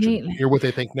research, and hear what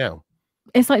they think now.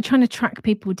 It's like trying to track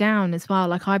people down as well.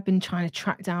 Like, I've been trying to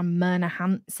track down Myrna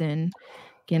Hansen,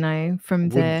 you know, from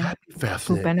the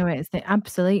full Benoit.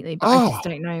 Absolutely, but I just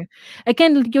don't know.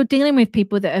 Again, you're dealing with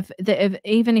people that have,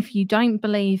 even if you don't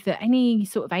believe that any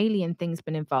sort of alien thing's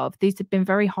been involved, these have been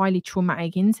very highly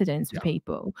traumatic incidents for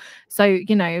people. So,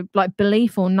 you know, like,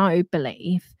 belief or no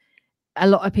belief, a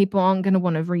lot of people aren't going to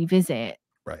want to revisit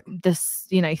this,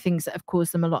 you know, things that have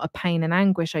caused them a lot of pain and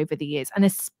anguish over the years, and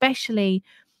especially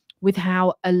with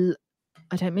how I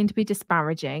don't mean to be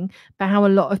disparaging, but how a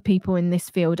lot of people in this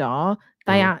field are,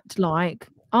 they act like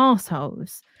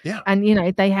arseholes. Yeah. And, you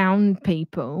know, they hound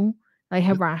people, they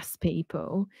harass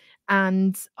people.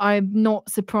 And I'm not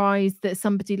surprised that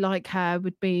somebody like her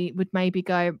would maybe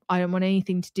go, I don't want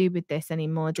anything to do with this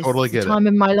anymore. This is a time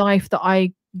in my life that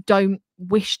I don't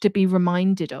wish to be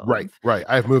reminded of. Right.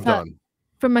 I've moved on.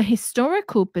 From a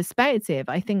historical perspective,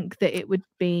 I think that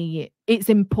it's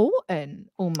important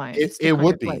almost. It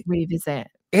would be, like, revisit.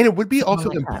 And it would be also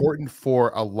like important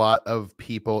for a lot of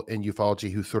people in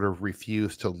ufology who sort of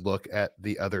refuse to look at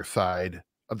the other side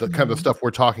of the kind of stuff we're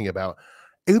talking about.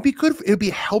 It would be good. It would be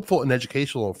helpful and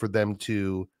educational for them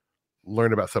to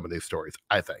learn about some of these stories,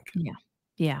 I think.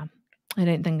 Yeah. I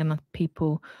don't think enough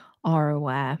people are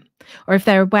aware, or if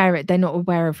they're aware, they're not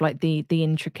aware of like the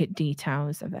intricate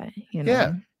details of it, you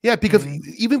know? Yeah, because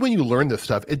even when you learn this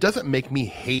stuff, it doesn't make me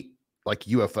hate like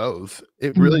UFOs.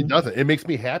 It really doesn't. It makes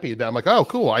me happy that I'm like, oh,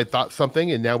 cool, I thought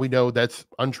something and now we know that's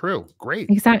untrue. Great.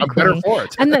 Exactly. I'm better for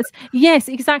it. And yes,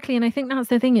 exactly. And I think that's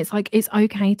the thing. It's like, it's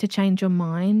okay to change your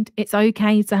mind. It's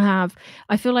okay to have,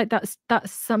 I feel like that's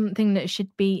something that should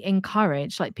be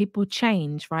encouraged. Like, people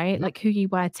change, right? Like, who you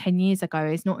were 10 years ago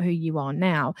is not who you are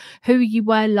now. Who you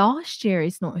were last year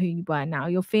is not who you were now.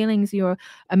 Your feelings, your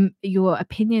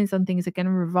opinions on things are going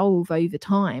to revolve over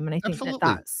time. And I think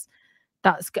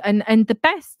that's and the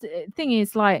best thing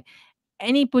is, like,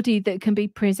 anybody that can be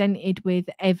presented with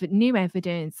new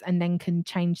evidence and then can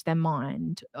change their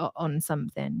mind on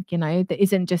something, you know, that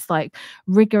isn't just like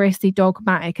rigorously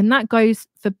dogmatic. And that goes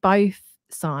for both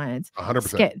sides, 100%.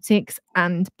 Skeptics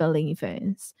and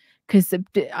believers, because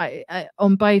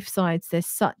on both sides there's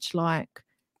such like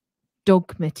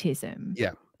dogmatism.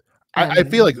 Yeah. I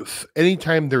feel like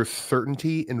anytime there's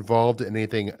certainty involved in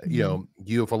anything, you know,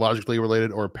 ufologically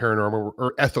related or paranormal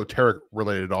or esoteric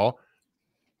related at all,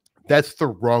 that's the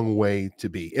wrong way to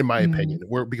be, in my opinion.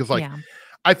 Because like,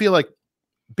 I feel like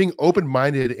being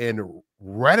open-minded and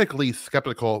radically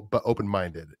skeptical, but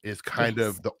open-minded is kind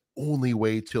of the only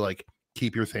way to like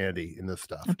keep your sanity in this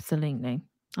stuff. Absolutely.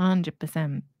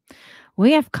 100%.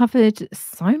 We have covered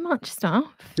so much stuff.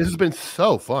 This has been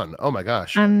so fun. Oh my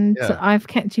gosh. And I've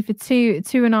kept you for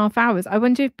 2.5 hours. I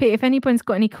wonder if anyone's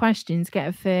got any questions,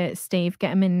 get for Steve,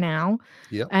 get them in now.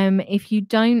 Yeah. If you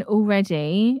don't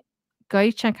already, go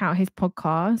check out his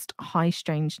podcast, Hi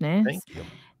Strangeness. Thank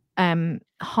you.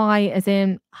 Hi as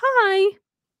in hi.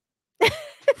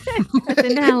 As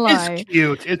in hello.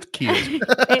 It's cute.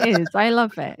 It is. I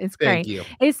love it. It's great. Thank you.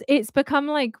 It's become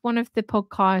like one of the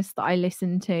podcasts that I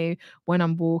listen to when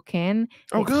I'm walking.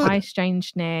 Oh, good. Hi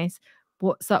Strangeness,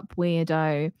 What's Up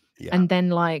Weirdo, and then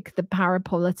like the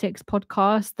Parapolitics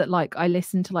podcast that like I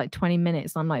listen to like 20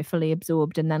 minutes. I'm like fully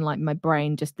absorbed, and then like my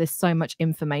brain just, there's so much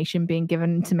information being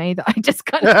given to me that I just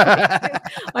kind of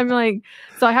I'm like,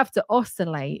 so I have to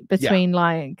oscillate between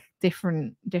like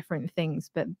different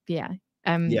things. But I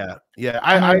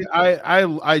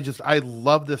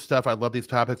love this stuff. I love these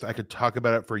topics. I could talk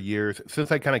about it for years.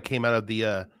 Since I kind of came out of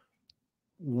the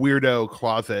weirdo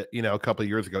closet, you know, a couple of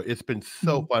years ago, it's been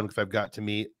so fun because I've got to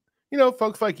meet, you know,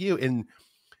 folks like you. And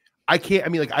I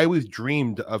always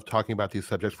dreamed of talking about these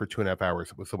subjects for 2.5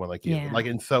 hours with someone like you. Like,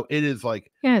 and so it is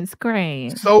like, it's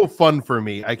great. So fun for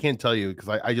me. I can't tell you, because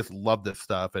I just love this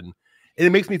stuff. And it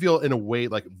makes me feel in a way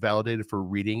like validated for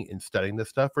reading and studying this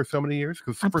stuff for so many years.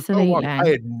 Because for so long, I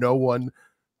had no one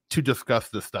to discuss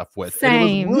this stuff with. Same. And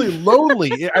it was really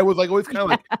lonely. I was like always kind of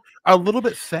like a little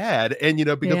bit sad. And, you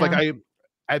know, because like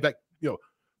I bet, you know,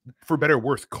 for better or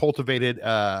worse, cultivated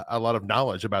a lot of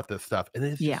knowledge about this stuff. And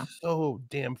it's just so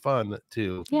damn fun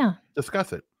to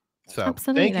discuss it. So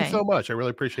thank you so much. I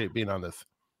really appreciate being on this.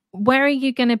 Where are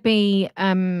you going to be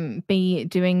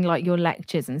doing like your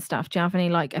lectures and stuff? Do you have any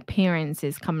like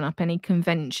appearances coming up? Any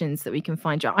conventions that we can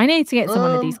find you? I need to get to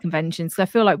one of these conventions because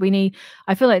I feel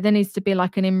like there needs to be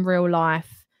like an in real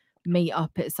life meet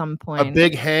up at some point. A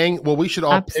big hang. Well, we should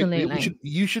all absolutely.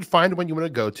 You should find one you want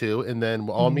to go to, and then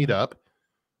we'll all meet up.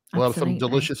 We'll have some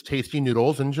delicious, tasty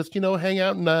noodles, and just, you know, hang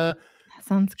out and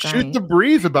sounds great. Shoot the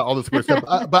breeze about all this weird stuff.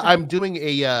 But I'm doing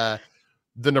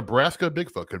the Nebraska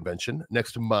Bigfoot convention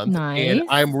next month, and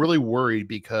I'm really worried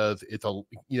because it's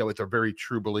a very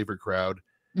true believer crowd.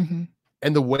 And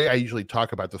the way I usually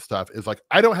talk about this stuff is like,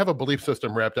 I don't have a belief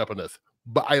system wrapped up in this,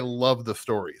 but I love the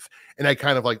stories, and I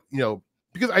kind of like, you know,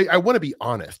 because I want to be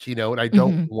honest, you know, and I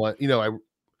don't want,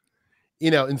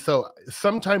 and so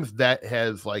sometimes that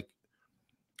has like,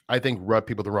 I think, rubbed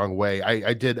people the wrong way.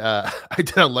 I did a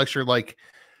lecture like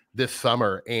this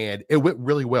summer, and it went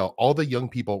really well. All the young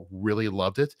people really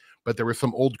loved it, but there were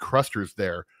some old crusters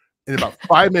there. In about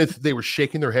 5 minutes, they were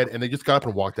shaking their head, and they just got up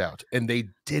and walked out, and they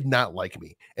did not like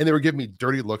me, and they were giving me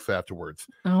dirty looks afterwards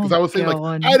because I was saying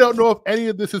like, I don't know if any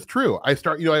of this is true. I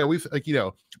always like, you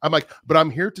know, I'm like, but I'm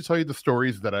here to tell you the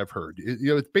stories that I've heard.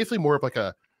 It's basically more of like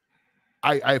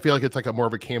I feel like it's like more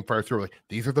of a campfire story. Like,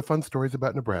 these are the fun stories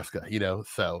about Nebraska, you know?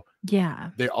 So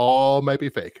they all might be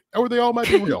fake, or they all might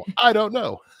be real. I don't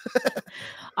know.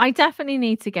 I definitely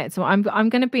need to get to. I'm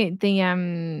going to be at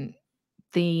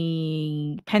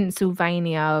the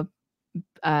Pennsylvania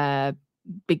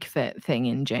Bigfoot thing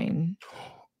in June.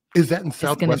 Is that in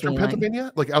southwestern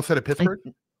Pennsylvania, like outside of Pittsburgh?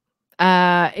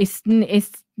 It's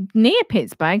near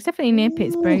Pittsburgh. It's definitely near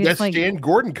Pittsburgh. That's like Stan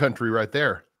Gordon country right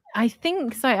there. I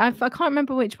think so. I can't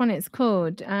remember which one it's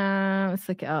called. Let's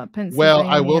look it up. Well,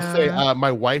 I will say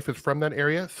my wife is from that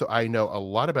area, so I know a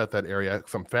lot about that area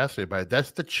because I'm fascinated by it.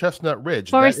 That's the Chestnut Ridge.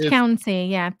 Forest County,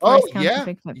 yeah. Forest County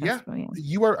Bigfoot Festival, yeah.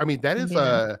 You are. I mean, that is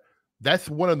that's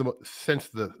one of the since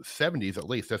the 70s at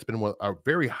least. That's been a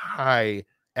very high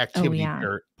activity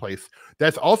place.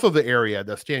 That's also the area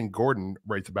that Stan Gordon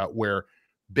writes about where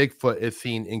Bigfoot is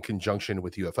seen in conjunction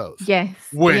with UFOs. Yes.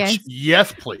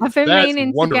 Yes, please. I've been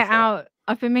meaning to get out.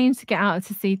 I've been meaning to get out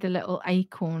to see the little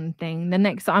acorn thing. The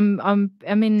next, I'm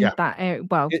in that area.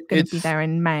 Well, going to be there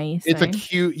in May. So. It's a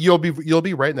cute. You'll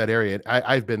be right in that area.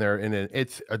 I've been there, and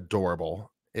it's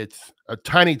adorable. It's a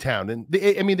tiny town, and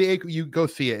you go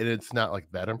see it, and it's not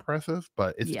like that impressive,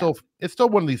 but it's still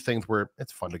one of these things where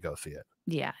it's fun to go see it.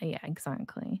 Yeah,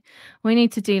 exactly. We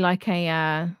need to do like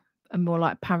a more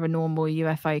like paranormal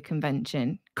UFO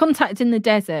convention. Contact in the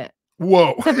Desert.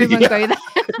 Whoa. Everyone go there.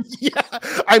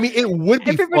 I mean, it would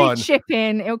be fun. Chip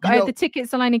in. The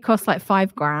tickets will only cost like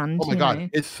 $5,000. Oh my God.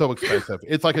 It's so expensive.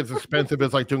 It's like as expensive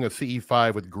as like doing a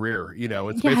CE5 with Greer, you know.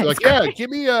 It's basically like, give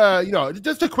me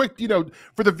just a quick,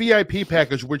 for the VIP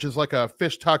package, which is like a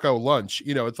fish taco lunch,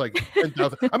 it's like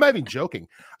 $10,000. I'm not even joking.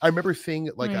 I remember seeing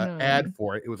like an ad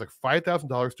for it. It was like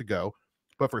 $5,000 to go.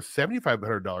 But for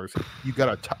 $7,500,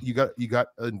 you got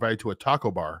invited to a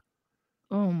taco bar.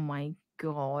 Oh my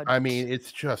God! I mean,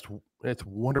 it's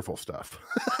wonderful stuff.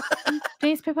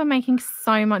 These people are making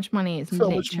so much money. It's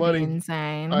so much money.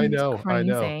 Insane. I know.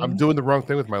 I'm doing the wrong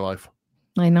thing with my life.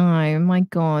 I know. My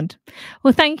God.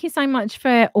 Well, thank you so much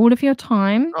for all of your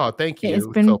time. Oh, thank you. It has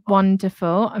been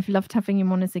wonderful. I've loved having you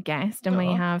on as a guest, and we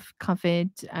have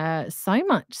covered so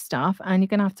much stuff. And you're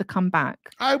going to have to come back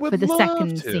for the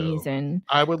second season.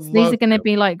 I would love These are going to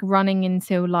be like running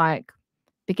until like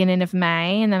beginning of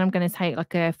May, and then I'm going to take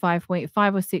like a 5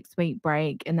 or 6 week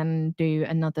break, and then do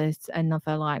another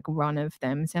like run of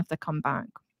them. So you have to come back.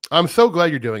 I'm so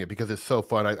glad you're doing it because it's so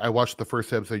fun. I watched the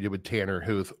first episode you did with Tanner,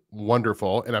 who's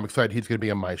wonderful, and I'm excited he's going to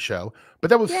be on my show. But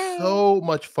that was so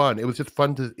much fun. It was just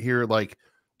fun to hear like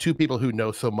two people who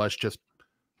know so much just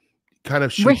kind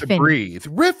of shoot the breeze,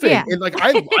 riffing, and like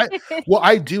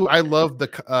I love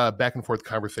the back and forth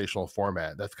conversational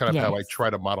format. That's kind of how I try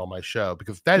to model my show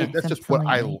because that's just what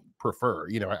I prefer.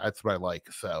 That's what I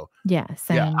like. So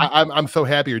I'm so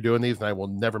happy you're doing these, and I will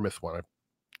never miss one.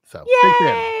 So big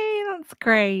fan. That's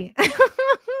great.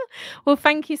 Well,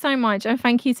 thank you so much, and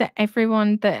thank you to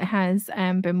everyone that has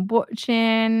been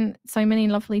watching. So many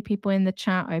lovely people in the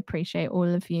chat. I appreciate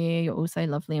all of you. You're also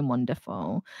lovely and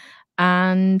wonderful.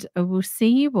 And we'll see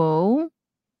you all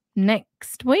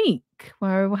next week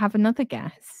where we'll have another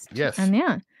guest. Yes.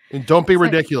 And and don't be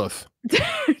ridiculous.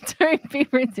 Don't be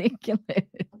ridiculous.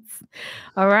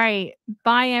 All right.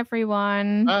 Bye,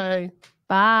 everyone. Bye.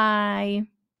 Bye.